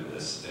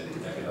effectiveness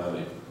and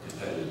economic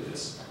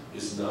competitiveness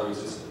is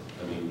non-existent.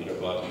 I mean,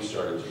 Bob, you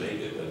started to make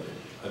it, but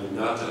I mean,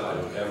 not that I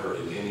would ever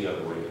in any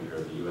other way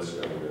compare the U.S.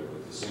 government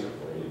with the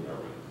Singaporean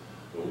government.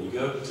 But when you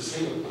go to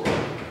Singapore,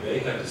 they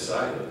have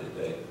decided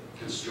that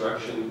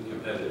construction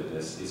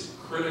competitiveness is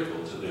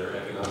critical to their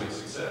economic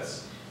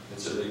success. And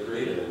so they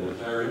created an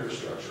entire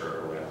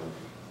infrastructure around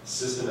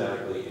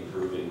systematically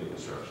improving the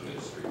construction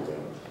industry,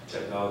 around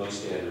technology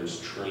standards,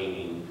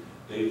 training.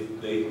 They've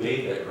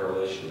made that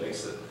correlation. It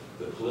makes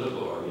the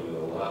political argument a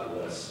lot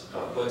less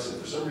complex,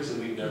 and for some reason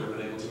we've never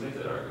been able to make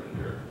that argument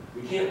here.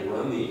 We can't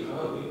run the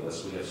economy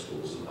unless we have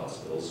schools and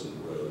hospitals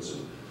and roads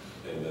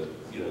and the,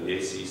 you know, the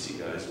ACC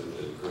guys with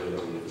the grant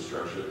on the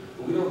infrastructure,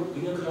 but we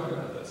never talk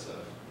about that stuff.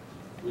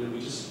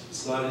 We just,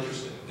 it's not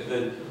interesting. And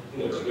then,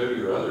 you know, to go to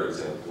your other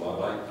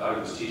example, I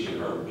was teaching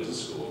at Harvard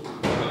Business School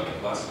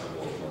last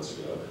couple of months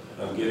ago.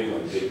 I'm getting a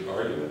big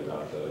argument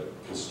about the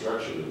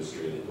construction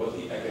industry and what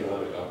the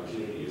economic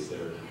opportunity is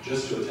there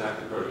just to attack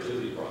the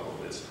productivity problem.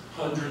 It's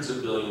hundreds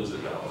of billions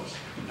of dollars.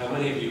 How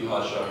many of you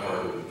hotshot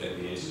Harvard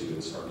MBA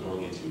students are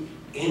going into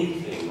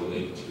anything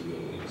related to the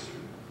building industry?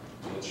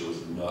 The answer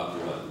was not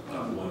one.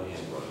 Not one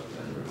hand went up in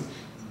that room.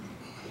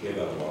 I gave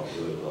out a lot of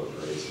really low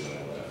grades and I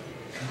laughed.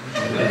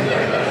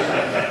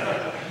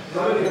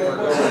 How many are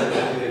going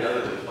into anything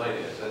other than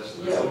finance? That's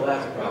the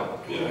problem.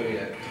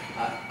 Yeah.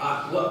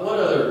 One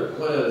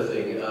other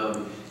thing.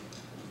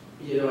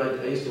 You know, I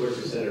used to work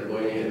for Senator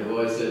Moynihan, and I've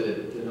always said that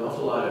an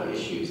awful lot of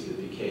issues that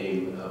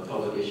became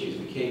public issues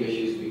became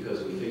issues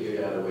because we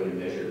figured out a way to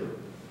measure them.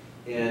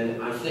 And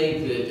I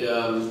think that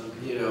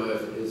you know,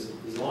 as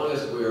long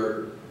as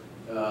we're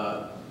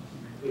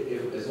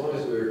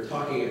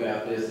talking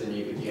about this, and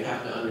you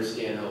have to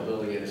understand how the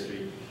building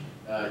industry,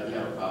 you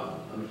have a problem.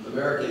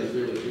 Americans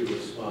really do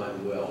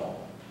respond well.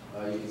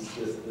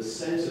 The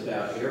sense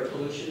about air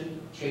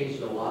pollution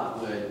changed a lot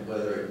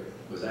whether it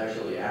was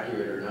actually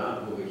accurate or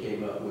not, when we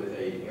came up with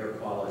an air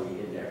quality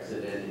index.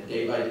 And then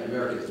day by day,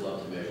 Americans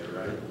love to measure,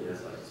 right? You know,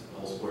 it's like the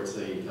whole sports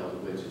thing, you tell them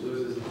who wins, who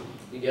loses.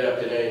 You get up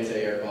today and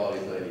say air quality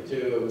is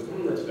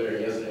 92, that's better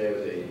than yesterday, it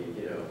was 80,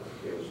 you know,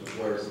 it was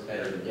worse,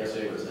 better than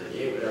yesterday, it was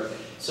 98, whatever.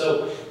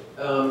 So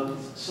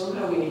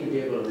somehow we need to be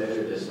able to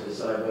measure this and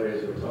decide what it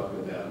is we're talking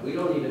about. We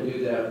don't even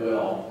do that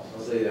well.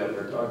 I'll say that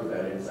we're talking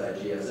about inside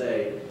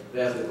GSA.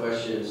 That's the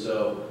question.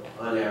 So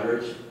on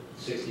average,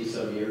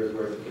 60-some years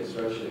worth of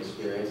construction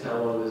experience, how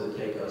long does it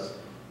take us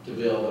to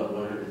build a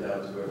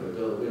 100,000 square foot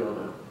building? We don't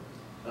know.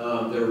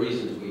 There are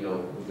reasons we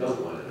don't want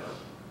to know,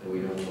 and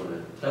we don't want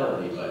to tell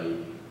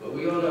anybody. But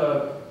we ought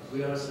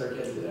to start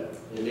getting to that.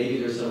 And maybe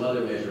there's some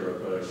other measure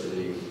of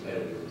productivity and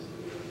competitiveness.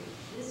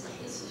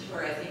 This is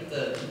where I think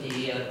the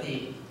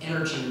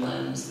energy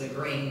lens, the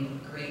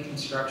green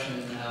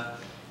construction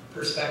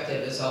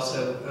perspective is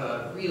also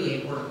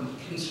really important.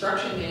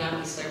 Construction may not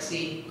be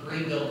sexy.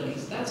 Green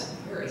buildings, that's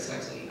very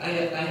sexy. I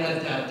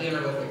had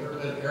dinner with a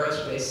group of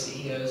aerospace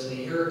CEOs a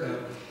year ago,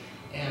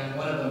 and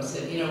one of them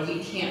said, you know, we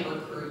can't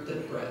recruit the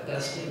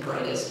best and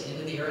brightest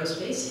into the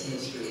aerospace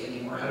industry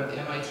anymore. Out of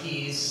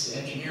MIT's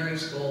engineering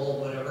school,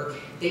 whatever,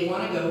 they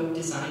want to go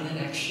design the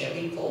next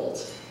Chevy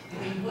Volt. I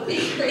mean, what a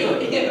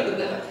great, you know,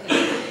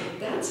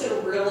 that's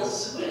a real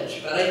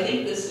switch. But I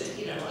think this,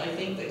 you know, I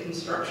think the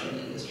construction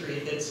industry,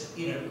 if it's,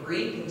 you know,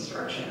 green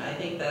construction, I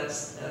think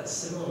that's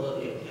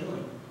similarly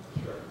appealing.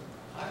 Sure.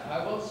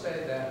 I will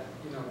say that,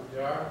 you know,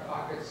 there are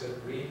pockets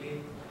of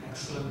really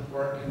excellent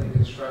work in the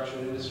construction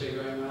industry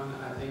going on.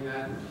 I think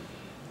that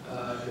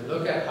if you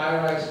look at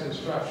high-rise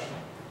construction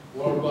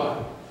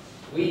worldwide,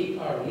 we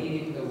are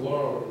leading the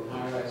world in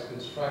high-rise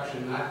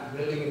construction, not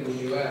building in the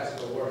U.S.,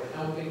 but we're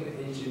helping the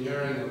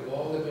engineering of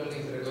all the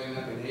buildings that are going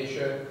up in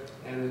Asia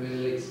and the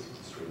Middle East.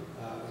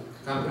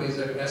 Companies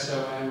like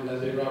SOM,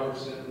 Leslie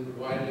Robertson,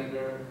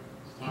 Weidlinger,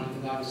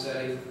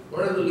 Notwithstanding,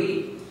 we're in the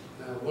lead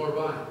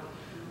worldwide.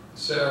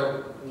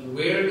 So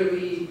where do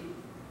we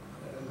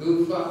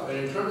goof up? And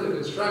in terms of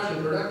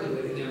construction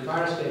productivity, the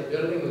Empire State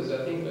Building was,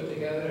 I think, put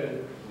together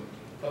in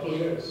a couple of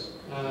years.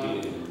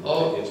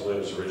 It's when it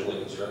was originally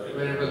constructed.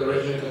 When it was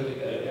originally put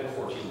together, yeah.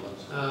 14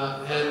 months.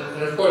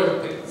 And of course,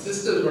 the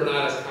systems were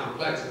not as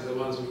complex as the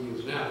ones we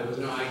use now. There was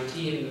no IT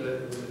in the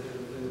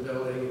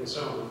building and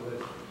so on.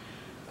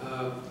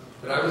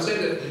 But I would say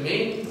that the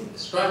main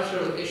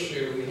structural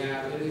issue we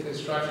have in the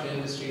construction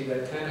industry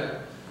that kind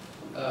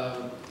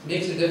of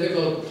makes it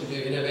difficult to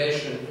do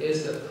innovation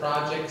is the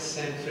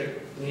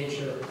project-centric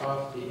nature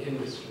of the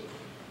industry.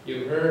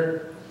 You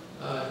heard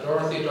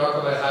Dorothy talk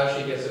about how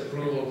she gets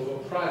approval for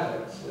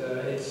projects.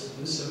 It's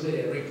you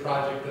submit every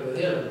project to the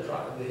Hill.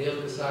 The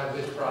Hill decides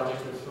which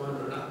project to fund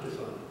or not to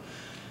fund.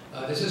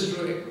 This is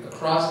true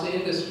across the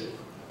industry.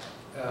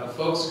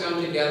 Folks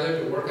come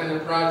together to work on a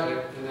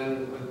project, and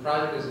then when the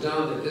project is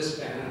done, they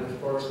disband. And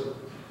of course,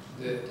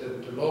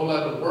 the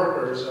low-level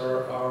workers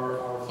are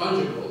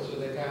fungible, so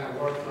they kind of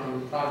work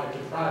from project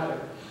to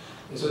project.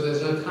 And so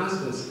there's no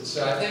constancy.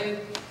 So I think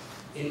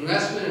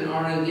investment in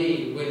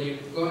R&D, when you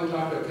go and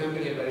talk to a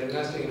company about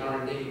investing in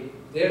R&D,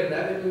 their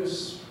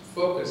revenues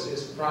focus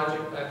is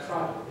project by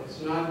project.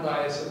 It's not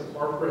by some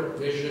corporate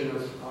vision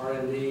of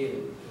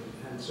R&D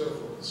and so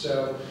forth.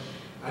 So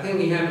I think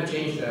we have to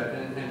change that.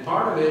 And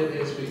part of it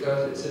is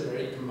because it's a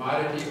very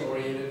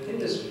commodity-oriented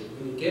industry.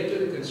 When you get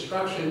to the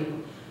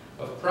construction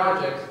of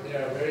projects,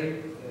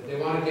 they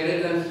want to get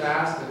it done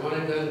fast, they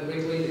want it done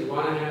quickly, they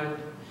want to have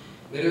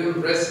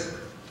minimum risk,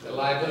 the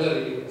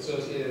liability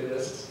associated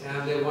risks,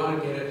 and they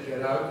want to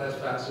get out as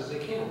fast as they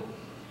can.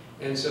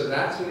 And so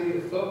that's really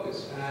the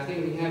focus. And I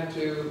think we have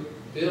to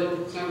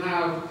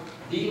somehow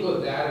deal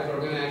with that if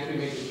we're going to actually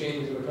make the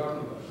changes we're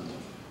talking about.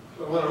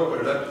 So I want to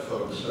open it up to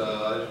folks.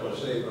 I just want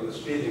to say from the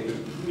speaking,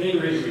 the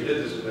main reason we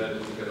did this event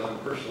is because I'm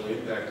personally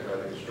impacted by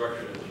the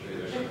construction industry.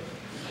 There's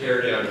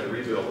tear down and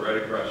rebuild right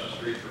across the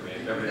street from me.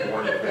 And every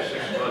morning for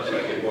 6 months,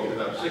 I get woken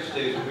up 6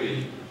 days a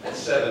week at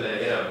 7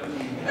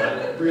 a.m.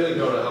 I really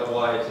don't know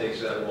why it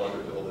takes that long to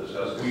build this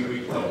house.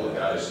 We a couple of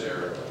guys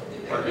there.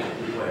 Pardon me?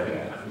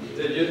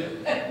 Did you?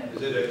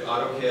 Is it an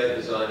AutoCAD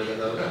designing a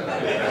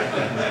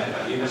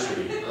house? The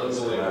industry.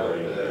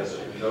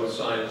 Unbelievable. No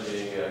signs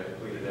being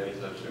completed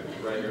anytime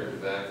soon. Right here in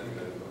the back.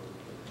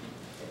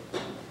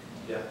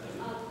 Yeah.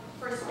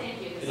 First,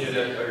 thank you. Can you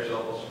identify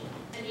yourself also?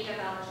 Anita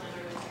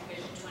Valentiner with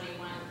Technician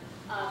 21.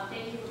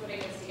 Thank you for putting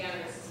this together.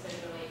 This has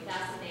been really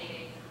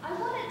fascinating. I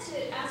wanted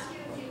to ask you,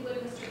 if you would,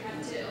 Mr.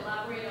 Kemp, to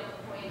elaborate on the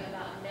point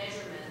about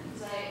measurement,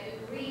 because I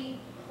agree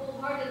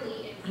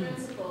wholeheartedly in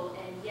principle,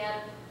 and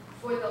yet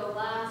for the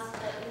last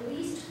at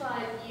least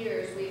 5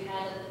 years, we've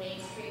had in the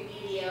mainstream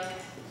media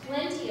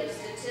plenty of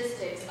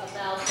statistics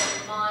about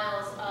the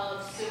miles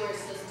of sewer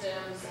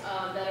systems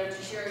that are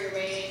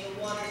deteriorating,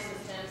 the water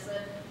systems,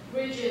 the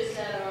bridges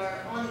that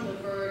are on the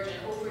verge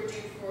and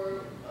overdue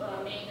for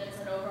maintenance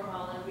and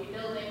overhaul and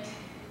rebuilding,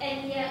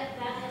 and yet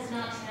that has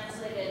not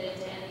translated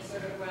into any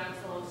sort of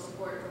groundswell of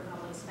support for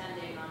public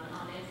spending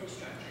on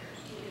infrastructure.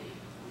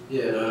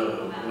 Yeah,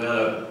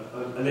 no,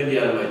 I may be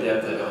out of my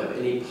depth. I don't have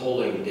any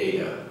polling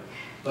data.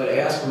 But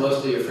ask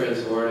most of your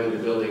friends who aren't in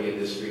the building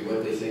industry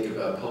what they think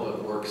about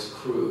public works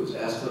crews.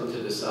 Ask them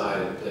to decide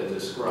and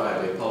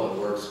describe a public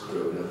works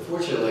crew. And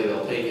unfortunately,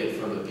 they'll take it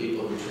from the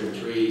people who trim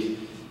trees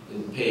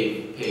and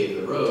pave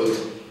the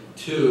roads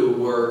to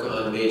work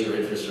on major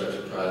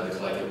infrastructure projects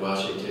like in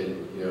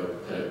Washington,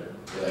 kind of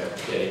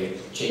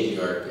changing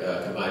our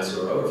combined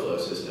sewer overflow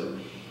system.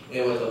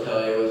 And what they'll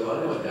tell you is, well, I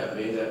know what that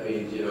means. That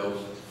means,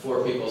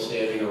 4 people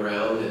standing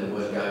around and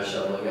 1 guy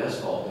shoveling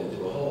asphalt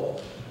into a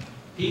hole.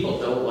 People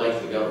don't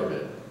like the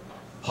government.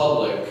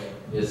 Public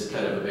is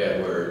kind of a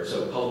bad word.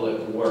 So public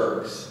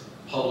works,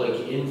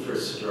 public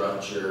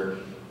infrastructure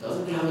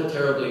doesn't have a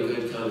terribly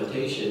good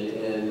connotation.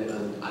 And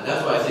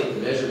that's why I think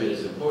the measurement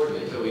is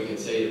important, until we can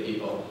say to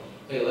people,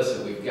 hey,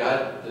 listen, we've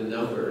got the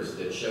numbers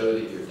that show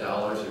that your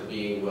dollars are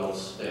being well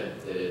spent,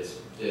 there's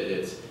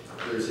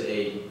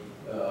a,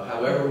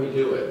 however we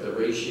do it, the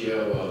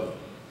ratio of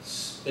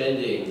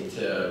spending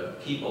to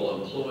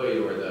people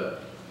employed,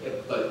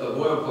 but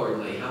more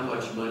importantly, how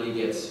much money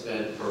gets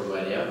spent for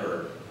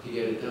whatever to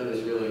get it done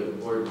is really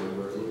important.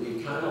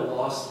 We've kind of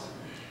lost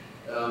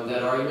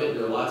that argument.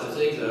 There are lots of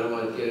things, and I don't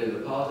want to get into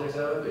the politics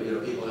of it,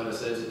 but people have a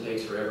sense it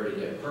takes forever to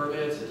get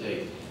permits,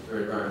 there are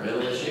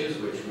environmental issues,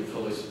 which we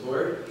fully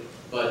support,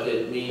 but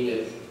it mean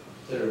that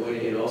Senator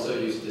Moynihan also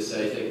used to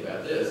say, think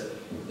about this,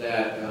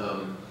 that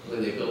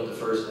when they built the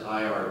first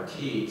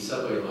IRT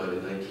subway line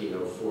in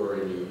 1904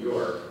 in New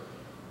York,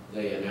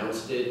 they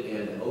announced it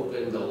and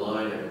opened the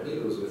line, I believe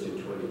it was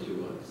within 22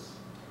 months.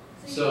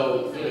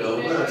 So we're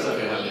not going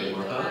to have any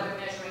more, huh? Rather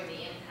measuring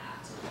the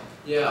impact.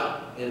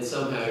 Yeah, and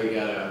somehow we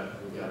gotta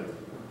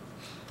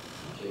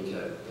change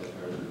that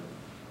paradigm.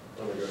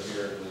 I'm gonna go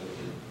here.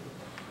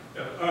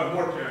 Yeah,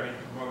 Mark County,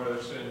 among other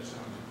things,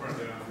 I'm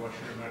currently on the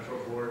Washington Metro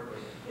Board,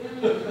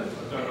 but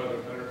I've done other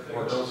better things.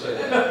 Or don't say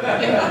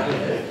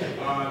that.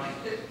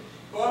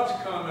 Bob's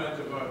comment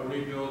about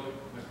rebuilding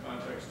in the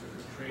context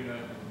of Katrina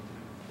and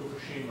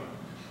Fukushima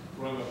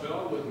rung a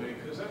bell with me,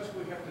 because that's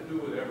what we have to do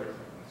with everything.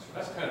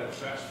 That's kind of a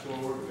fast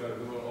forward, we've got to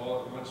do it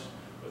all at once,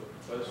 but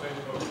by the same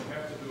token, we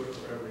have to do it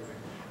for everything.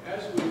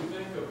 As we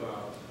think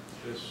about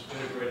this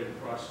integrated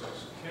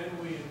process, can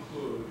we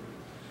include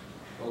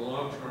the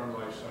long-term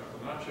life cycle,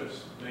 not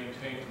just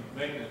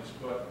maintenance,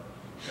 but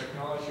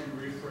technology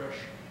refresh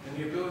and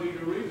the ability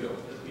to rebuild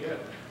at the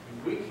end?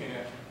 And we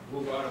can't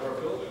move out of our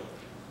building,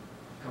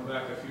 come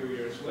back a few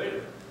years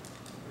later.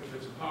 If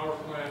it's a power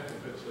plant,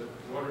 if it's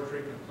a water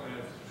treatment plant,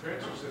 if it's a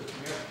transfer system,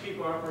 we have to keep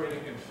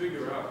operating and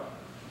figure out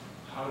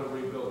how to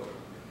rebuild it.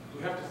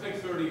 We have to think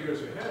 30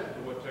 years ahead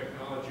of what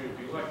technology would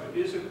be like, but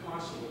is it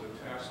possible to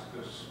task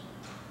this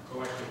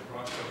collective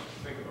process to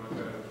think about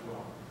that as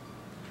well?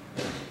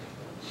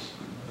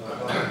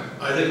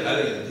 I think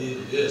indeed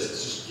it is.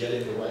 It's just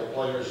getting the right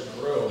players in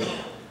the room,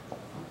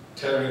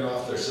 tearing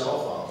off their cell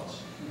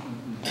phones,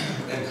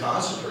 and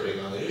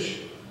concentrating on the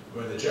issue. I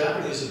mean, the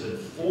Japanese have been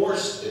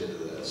forced into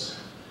this,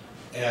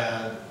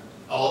 and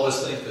all of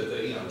us think that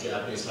the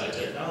Japanese high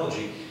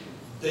technology.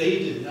 They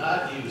did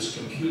not use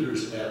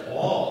computers at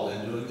all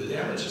in doing the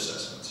damage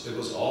assessments. It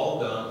was all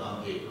done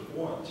on paper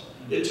forms.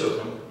 It took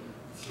them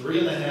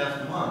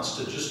 3.5 months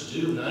to just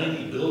do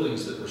 90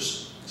 buildings that were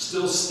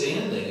still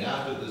standing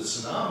after the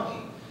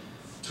tsunami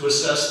to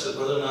assess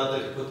whether or not they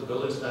could put the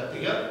buildings back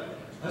together.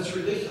 That's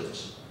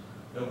ridiculous.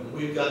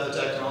 We've got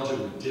the technology.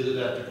 We did it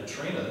after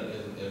Katrina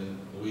in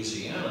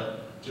Louisiana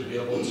to be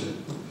able to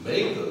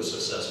make those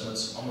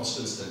assessments almost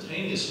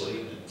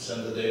instantaneously and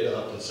send the data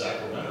up to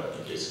Sacramento in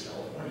the case of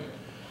California.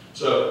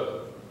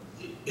 So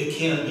it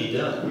can be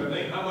done.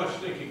 How much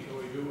thinking can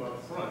we do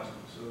up front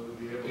so we'll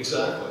be able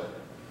Exactly.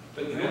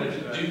 But in order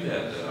to do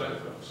that,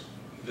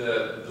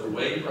 the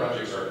way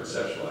projects are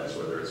conceptualized,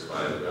 whether it's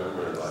by the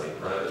government or by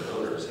private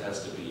owners,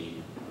 has to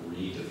be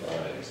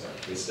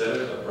redefined. Instead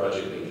of a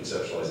project being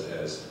conceptualized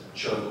as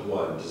chunk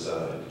 1,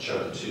 design,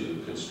 chunk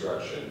 2,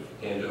 construction,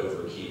 hand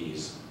over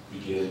keys,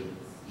 begin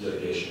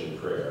litigation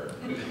and prayer,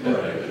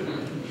 right?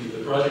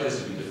 The project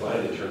has to be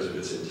defined in terms of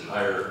its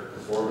entire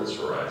performance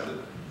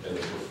horizon.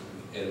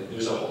 And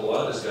there's a whole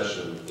lot of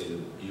discussion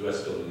in the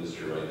U.S. building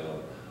industry right now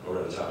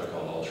around a topic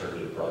called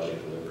alternative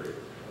project delivery,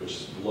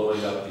 which is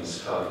blowing up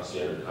these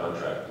standard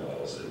contract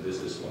models and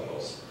business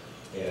models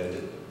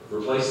and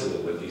replacing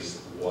them with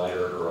these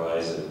wider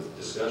horizon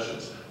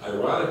discussions.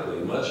 Ironically,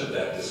 much of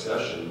that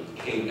discussion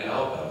came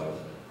out of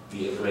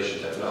the information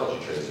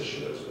technology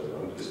transition that was going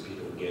on because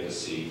people began to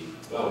see,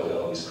 well, we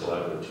got all these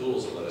collaborative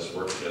tools that let us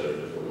work together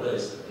in different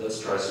ways. Let's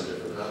try some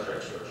different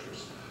contract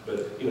structures.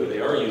 But they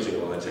are using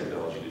a lot of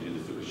technology to do the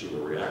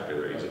Fukushima reactor.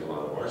 They're using a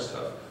lot of our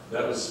stuff.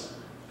 That was,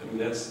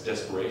 that's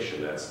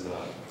desperation. That's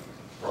not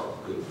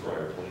good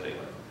prior planning.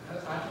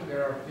 I think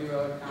there are a few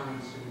other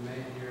comments to be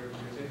made here,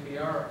 because if we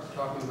are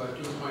talking about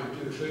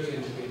 2.2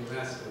 trillion to be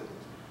invested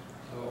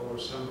over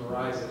some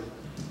horizon,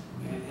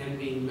 and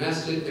be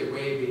invested the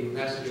way we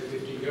invested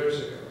 50 years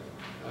ago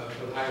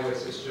for the highway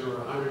system, or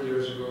 100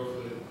 years ago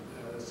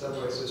for the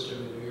subway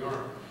system in New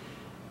York,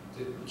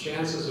 the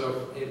chances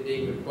of it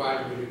being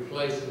required to be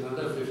replaced in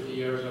another 50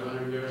 years or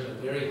 100 years are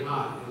very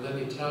high. And let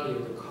me tell you,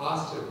 the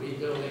cost of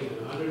rebuilding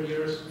in 100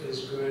 years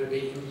is going to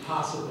be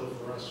impossible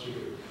for us to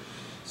do.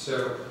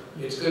 So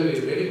it's going to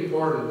be really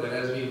important that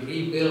as we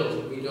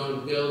rebuild, we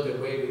don't build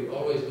the way we've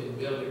always been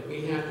building.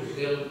 We have to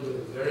build with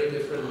a very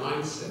different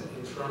mindset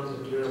in terms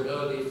of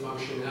durability,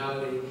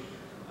 functionality,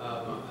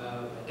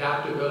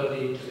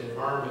 adaptability to the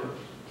environment.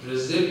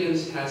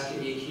 Resilience has to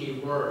be a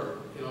key word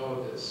in all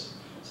of this.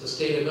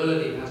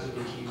 Sustainability has to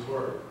be a key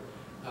word.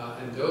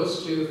 And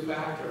those two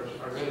factors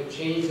are going to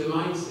change the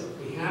mindset.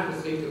 We have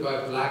to think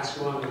about black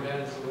swan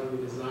events when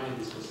we design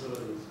these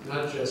facilities,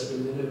 not just the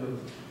minimum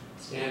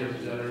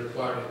standards that are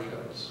required in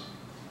codes.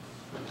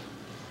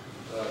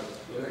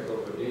 Go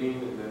for Dean,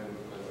 and then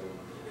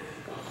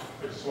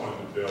I just wanted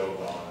to build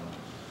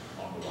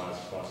on the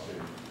last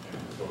question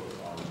and focus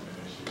on an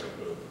issue that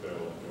both Bill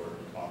and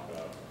George talked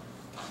about.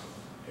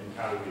 And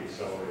how do we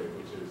accelerate,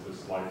 which is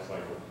this life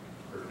cycle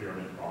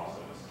procurement process.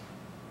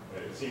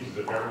 It seems as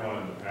if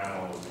everyone in the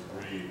panel has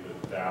agreed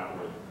that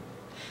would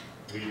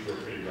lead to a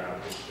pretty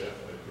radical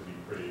shift that could be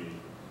pretty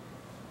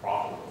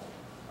profitable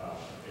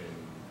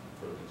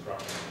for the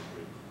construction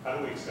industry. How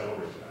do we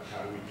accelerate that?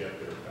 How do we get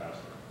there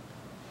faster?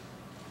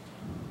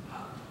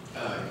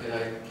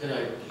 Can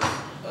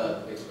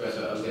I express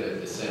I'm going to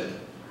dissent.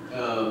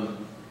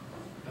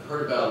 I've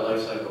heard about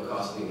life cycle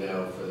costing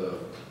now for the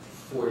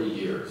 40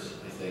 years,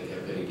 I think,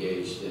 I've been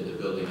engaged in the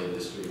building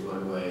industry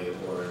one way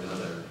or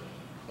another.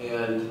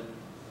 And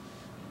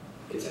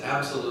it's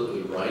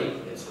absolutely right.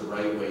 It's the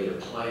right way to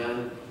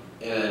plan.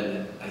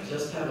 And I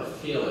just have a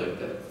feeling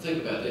that,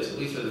 think about this, at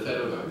least for the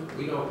federal government,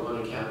 we don't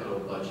want a capital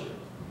budget.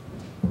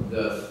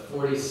 The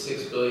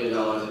 $46 billion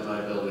that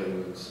my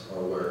buildings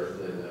are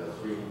worth, and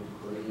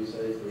what did you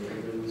say,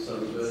 300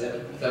 something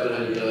billion?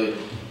 700 billion.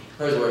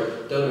 Hers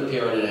worth don't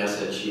appear on an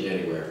asset sheet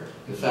anywhere.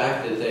 The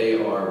fact that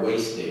they are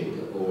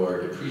wasting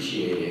or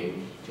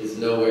depreciating is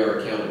nowhere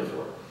accounted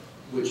for,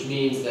 which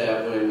means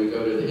that when we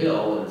go to the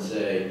Hill and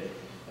say,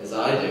 as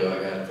I do,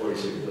 I got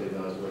 $46 billion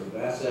worth of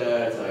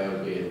assets, I ought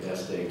to be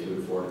investing 2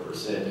 to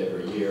 4%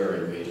 every year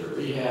in major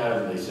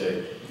rehab, and they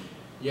say,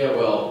 yeah,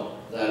 well,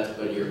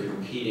 but you're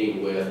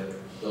competing with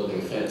building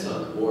a fence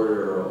on the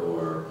border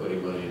or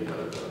putting money in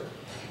another place.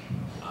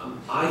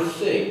 I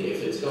think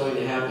if it's going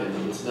to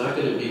happen, it's not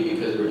going to be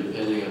because we're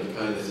depending on the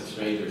kindness of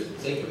strangers to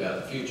think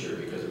about the future,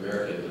 because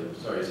Americans,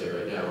 I'm sorry to say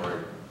right now,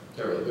 aren't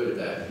terribly good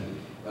at that.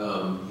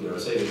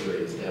 Savings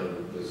rate is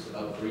down, was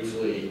up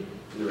briefly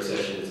in the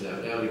recession, it's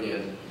now down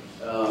again.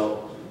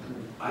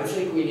 I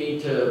think we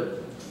need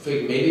to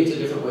figure, maybe it's a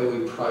different way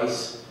we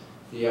price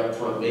the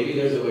upfront. Maybe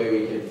there's a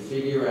way we can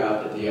figure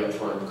out that the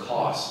upfront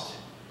cost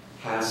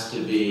has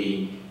to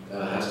be,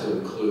 has to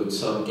include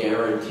some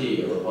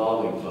guarantee, a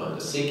revolving fund,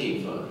 a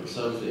sinking fund, or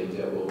something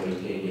that will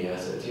maintain the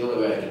assets. The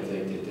only way I can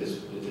think that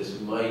this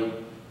might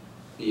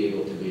be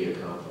able to be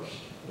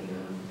accomplished.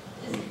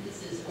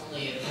 This is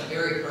only a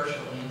very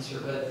partial answer,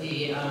 but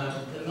the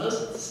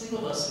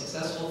single most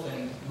successful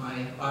thing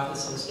my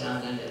office has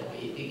done, and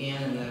it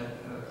began in the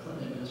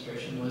Clinton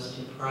administration, was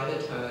to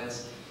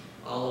privatize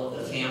all of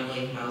the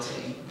family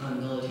housing on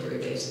military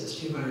bases,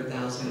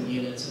 200,000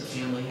 units of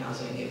family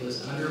housing. It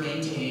was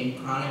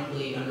under-maintained,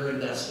 chronically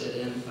underinvested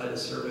in by the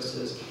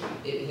services.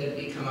 It had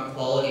become a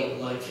quality of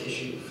life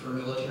issue for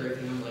military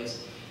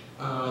families.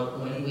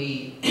 When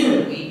we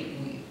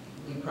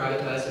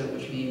privatized it,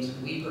 which means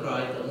we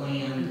provide the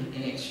land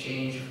in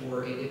exchange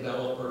for a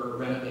developer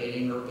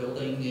renovating or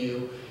building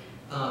new.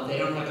 They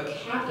don't have a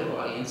captive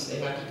audience. They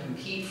have to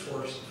compete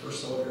for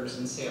soldiers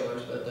and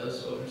sailors, but those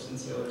soldiers and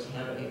sailors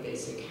have a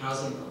basic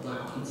housing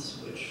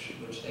allowance,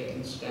 which they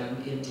can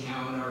spend in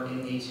town or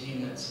in these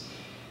units.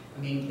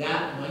 I mean,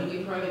 that, when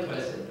we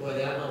privatized it, boy,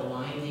 that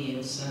aligned the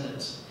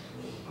incentives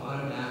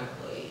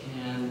automatically.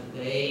 And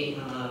they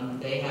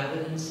have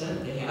an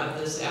incentive. They have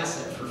this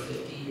asset for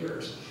 50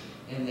 years.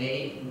 And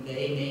they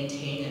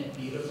maintain it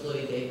beautifully.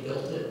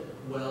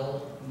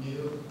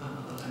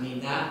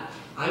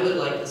 I would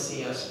like to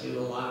see us do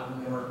a lot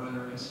more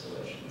under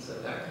installations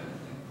of that kind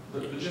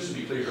of thing. But just to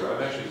be clear,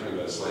 I'm actually talking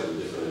about a slightly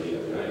different idea.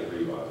 I mean, I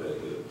agree about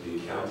the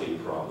accounting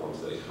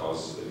problems that it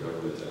causes the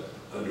government to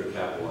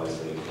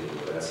undercapitalize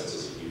maintaining their assets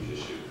is a huge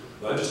issue.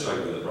 But I'm just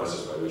talking about the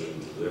process by which we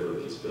deliver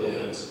these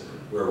buildings,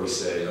 where we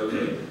say,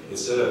 okay,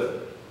 instead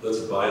of let's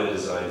buy the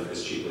design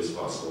as cheaply as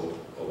possible,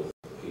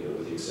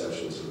 with the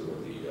exceptions of the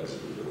work that you guys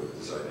have been doing with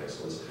design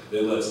excellence,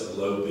 then let's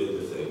low bid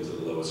the thing to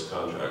the lowest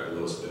contract, the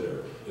lowest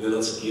bidder, and then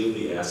let's give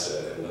the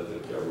asset and let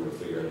the government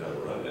figure out how to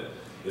run it.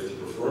 If the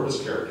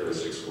performance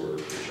characteristics were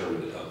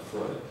determined up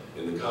front,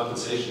 and the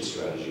compensation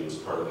strategy was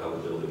part of how the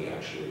building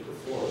actually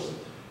performed,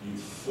 you'd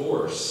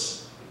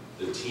force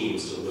the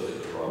teams to look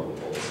at the problem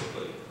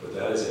holistically. But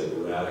that is a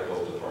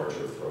radical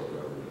departure from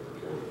government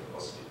procurement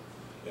policy.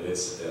 And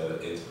it's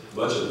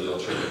much of the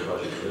alternative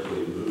project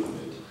delivery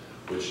movement,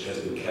 which has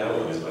been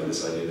catalyzed by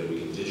this idea that we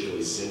can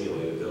digitally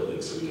simulate a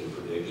building so we can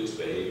predict its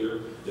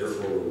behavior,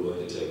 therefore we're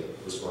willing to take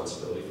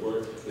responsibility for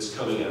it, is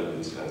coming out of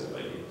these kinds of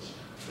ideas.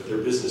 But they're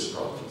business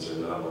problems, they're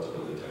not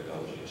ultimately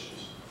technology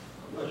issues.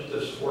 How much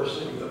does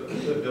forcing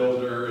the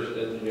builders,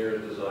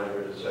 engineers,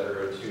 designers, et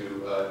cetera,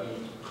 to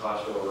eat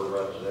cost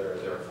overruns that are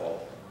their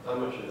fault? How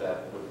much of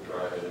that would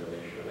drive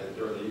innovation?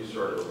 And you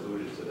sort of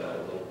alluded to that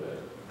a little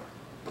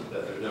bit,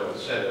 that there's no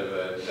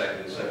incentive,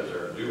 exactly incentives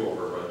are do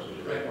overruns because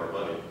you make more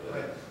money.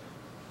 Right.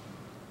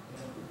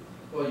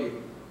 Well,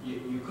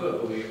 you could,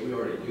 but we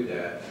already do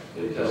that.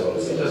 It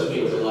does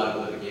mean a lot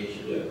of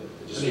litigation. Yeah.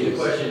 I mean, the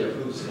question of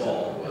whose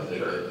fault was it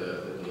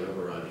that the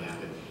overrun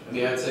happened. I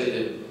mean, I'd say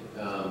that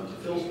to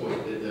Phil's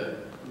point, that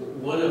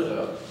one of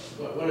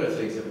the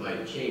things that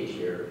might change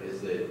here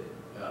is that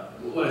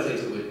one of the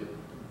things that would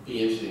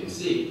be interesting to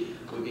see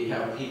would be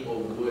how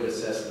people would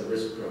assess the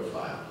risk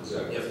profile.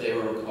 Exactly. If they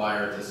were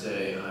required to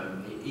say,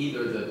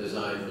 either the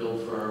design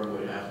build firm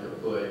would have to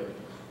put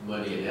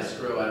money in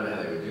escrow, I don't know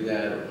how they would do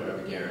that, or put up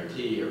a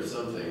guarantee or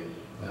something,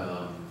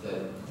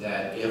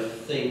 that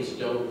if things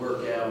don't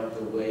work out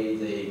the way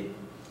they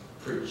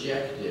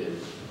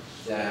projected,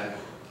 that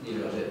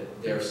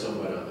that they're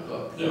somewhat on the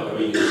hook. No, I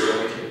mean, the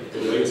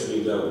way it's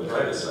being done on the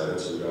private side, and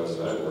some jobs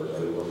that I worked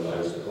on, and one that I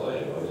was the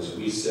client on, is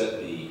we set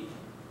the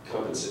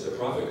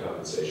profit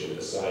compensation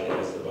aside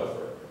as the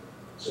buffer.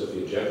 So if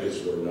the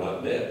objectives were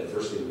not met, the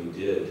first thing we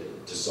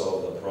did to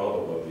solve the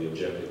problem of the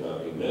objective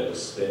not being met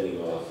was spending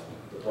off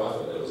the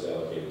profit that was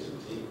allocated to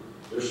the team.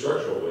 There are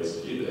structural ways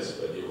to do this,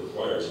 but it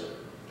requires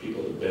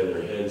people to bend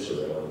their heads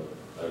around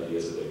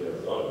ideas that they've never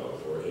thought about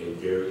before in a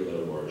very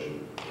low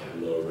margin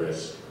and low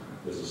risk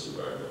business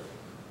environment.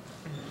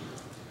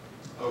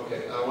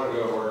 Okay, I want to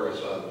go in order I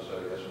saw them, so I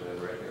guess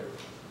I'm right here.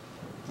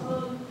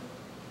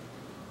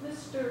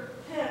 Mr.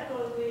 Peck,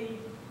 on the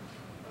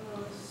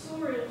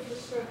sewer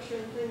infrastructure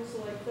and things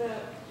like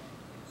that,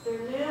 there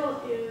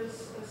now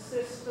is a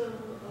system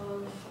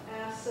of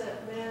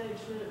asset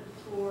management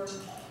for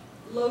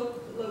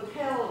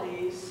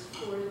localities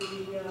for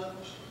the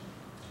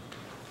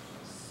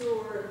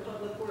sewer and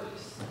public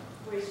works,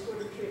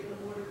 wastewater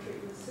treatment, water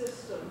treatment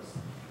systems.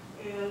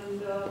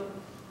 And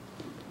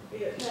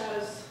it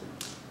has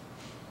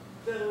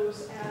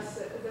those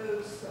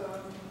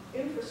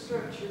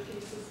infrastructure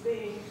pieces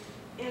being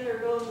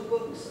entered on the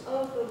books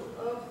of the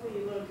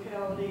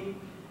locality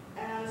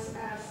as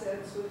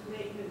assets with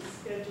maintenance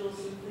schedules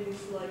and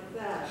things like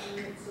that.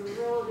 And it's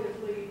a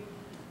relatively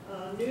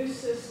new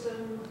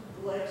system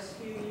the last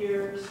few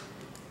years,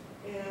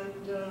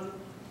 and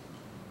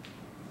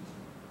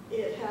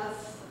it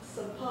has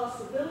some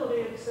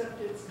possibility,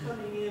 except it's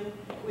coming in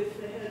with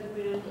the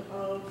headwind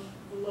of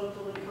the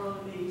local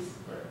economies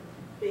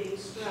being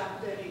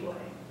strapped anyway.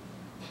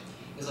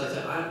 As I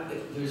said,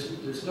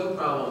 there's no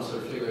problem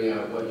sort of figuring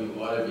out what you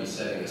ought to be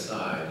setting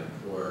aside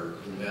for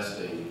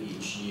investing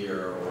each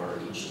year or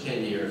each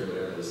 10 years,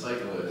 whatever the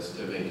cycle is,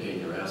 to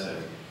maintain your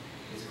asset.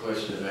 It's a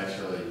question of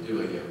actually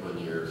doing it when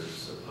you're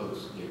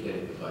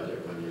getting the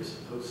budget when you're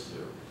supposed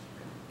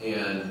to.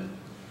 And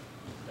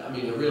I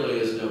mean, there really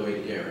is no way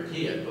to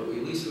guarantee it, but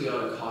at least we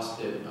ought to cost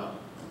it up.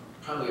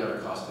 Probably ought to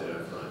cost it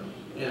up front.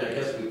 And I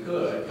guess we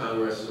could,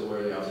 Congress is aware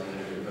of the Office of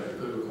Energy, but it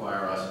could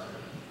require us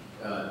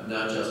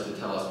not just to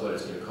tell us what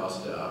it's going to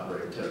cost to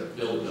operate, to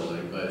build a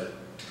building, but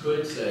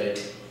could say,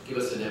 give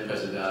us the net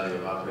present value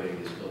of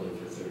operating this building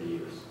for 30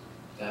 years.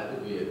 That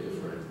would be a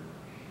different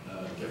way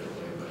of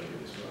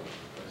budgeting as well.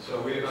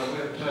 So we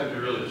have time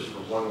to really just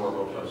for one more,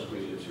 we'll try to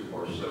squeeze in two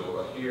more.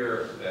 So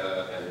here,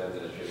 and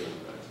then Jay.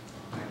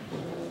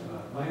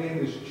 My name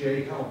is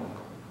Jay Hellman.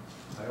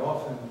 I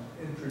often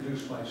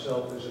introduce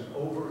myself as an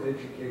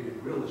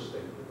overeducated real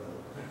estate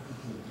developer.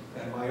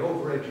 And my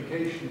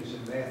overeducation is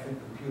in math and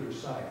computer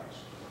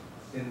science.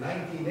 In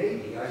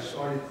 1980, I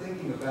started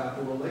thinking about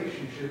the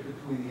relationship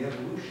between the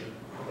evolution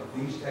of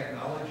these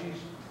technologies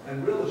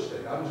and real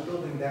estate. I was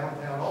building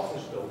downtown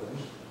office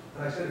buildings,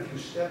 and I said, if you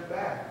step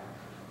back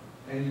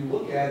and you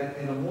look at it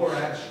in a more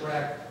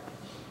abstract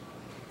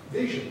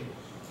vision,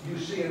 you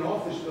see an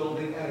office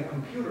building and a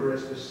computer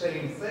as the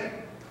same thing.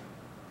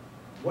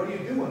 What do you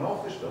do in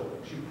office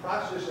buildings? You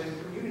process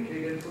and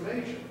communicate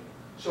information.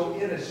 So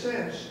in a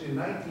sense, in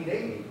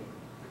 1980,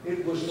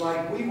 it was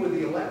like we were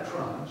the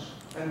electrons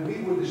and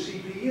we were the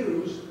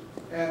CPUs,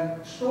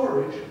 and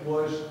storage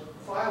was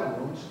file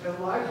rooms and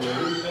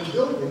libraries, and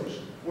buildings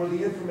were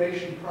the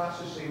information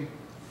processing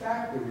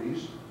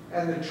factories,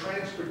 and the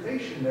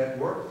transportation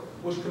network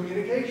was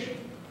communication.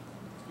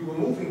 You were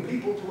moving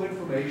people to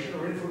information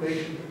or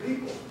information to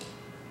people.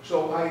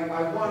 So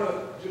I want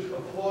to just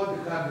applaud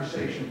the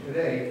conversation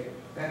today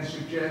and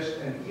suggest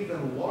an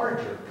even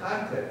larger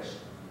context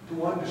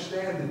to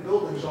understand that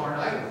buildings aren't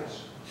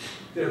islands.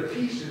 They're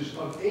pieces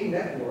of a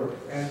network,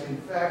 and in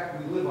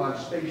fact, we live on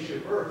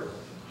spaceship Earth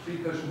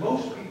because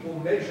most people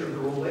measure the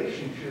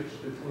relationships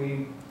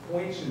between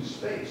points in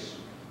space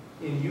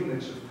in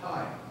units of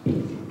time.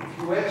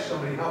 If you ask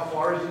somebody how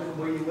far is it from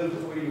where you live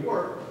to where you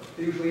work,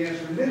 they usually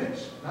answer in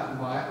minutes, not in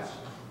miles,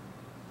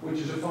 which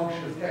is a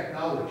function of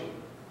technology.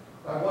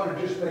 I want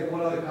to just make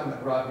one other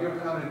comment, Rob. Your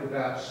comment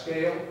about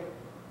scale.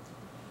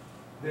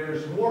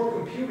 There's more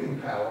computing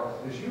power,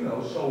 as you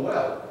know so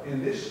well,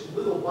 in this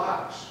little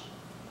box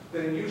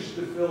than used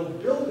to fill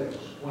buildings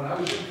when I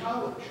was in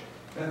college.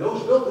 And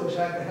those buildings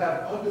had to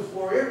have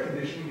underfloor air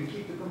conditioning to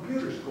keep the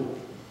computers cool.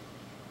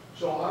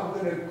 So I'm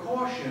going to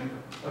caution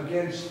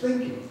against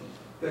thinking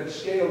that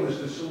scale is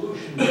the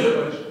solution,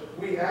 because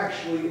we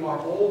actually are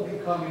all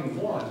becoming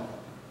one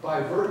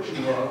by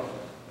virtue of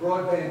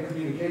broadband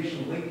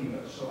communication linking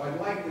us. So I'd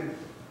like to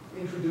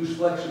introduce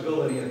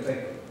flexibility in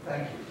thinking.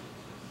 Thank you.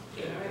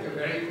 Can I make a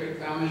very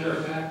quick comment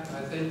on that?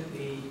 I think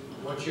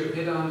what you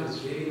hit on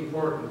is really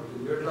important.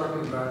 You're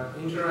talking about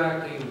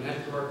interacting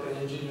network and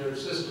engineered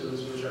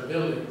systems, which are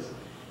buildings,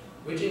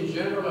 which in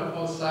general are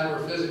called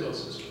cyber-physical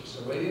systems.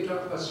 So when you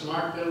talk about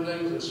smart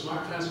buildings or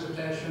smart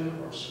transportation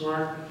or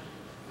smart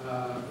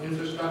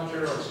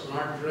infrastructure or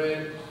smart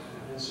grid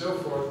and so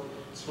forth,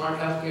 smart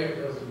healthcare,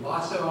 there's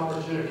lots of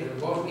opportunity.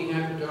 And what we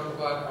have to talk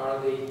about are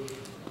the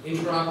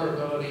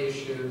interoperability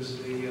issues,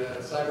 the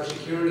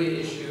cybersecurity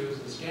issues,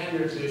 the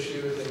standards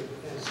issues,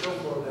 and so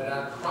forth that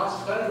are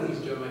cross-cutting these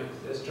domains.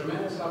 There's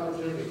tremendous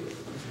opportunity. Which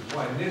is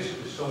why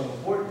NIST is so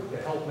important, to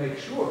help make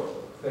sure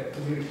that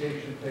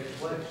communication takes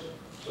place.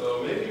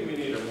 So maybe we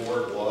need a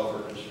Moore's law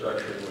for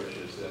construction, which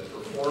is that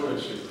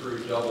performance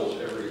improvement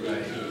doubles every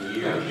 18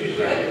 years.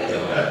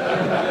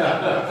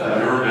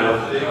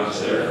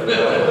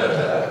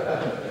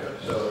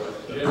 So,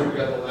 Jim, we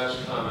got the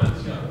last comment.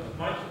 Yeah,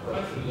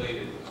 mine's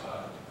related.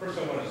 First, I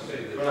want to say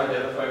that. You want to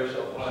identify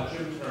yourself?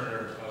 Jim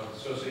Turner,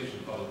 Association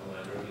of Public and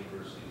Land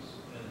Universities.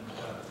 And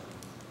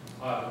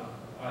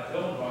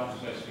Ellen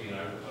Bogdanovsky and I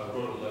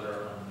wrote a letter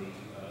on the,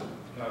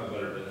 not a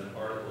letter, but an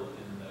article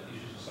in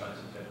Issues of Science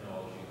and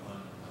Technology on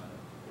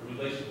the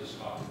relation to this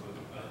topic in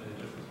a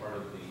different part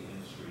of the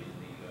industry in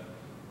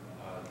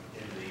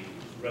the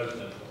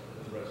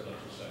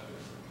residential sector.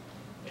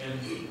 And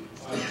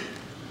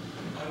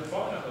I'm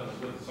following up on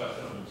what the last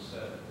gentleman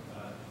said.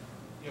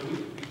 You know,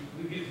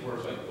 we use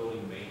words like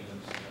building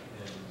maintenance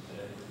and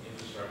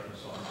infrastructure and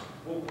so on.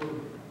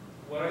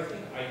 What I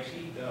think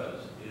IT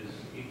does is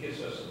it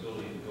gives us the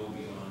ability to go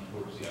beyond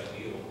towards the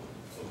ideal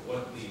of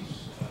what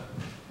these,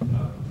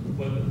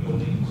 what the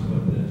buildings,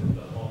 what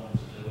the homes,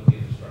 and what the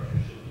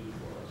infrastructure should do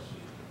for us.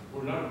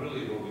 We're not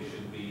really where we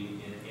should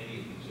be in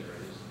any of these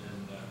areas,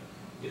 and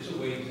it's a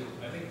way to,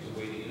 I think it's a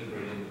way to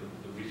integrate into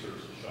the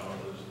research that Sean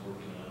is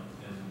working on,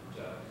 and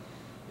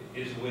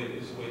it's a way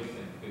to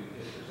think big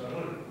picture. So I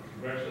want to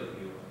congratulate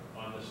you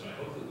on this, and I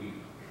hope that we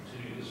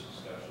continue this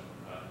discussion,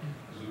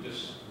 because we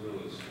just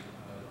really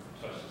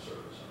touched the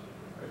surface on it.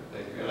 Right,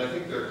 thank you. And I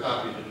think there are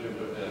copies of Jim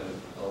and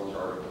Ellen's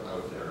article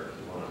out there if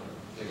you want to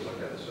take a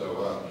look at it. So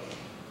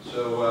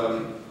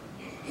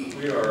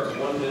we are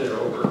 1 minute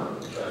over,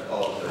 which I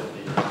apologize.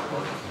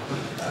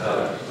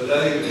 But I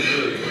think it's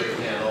really great.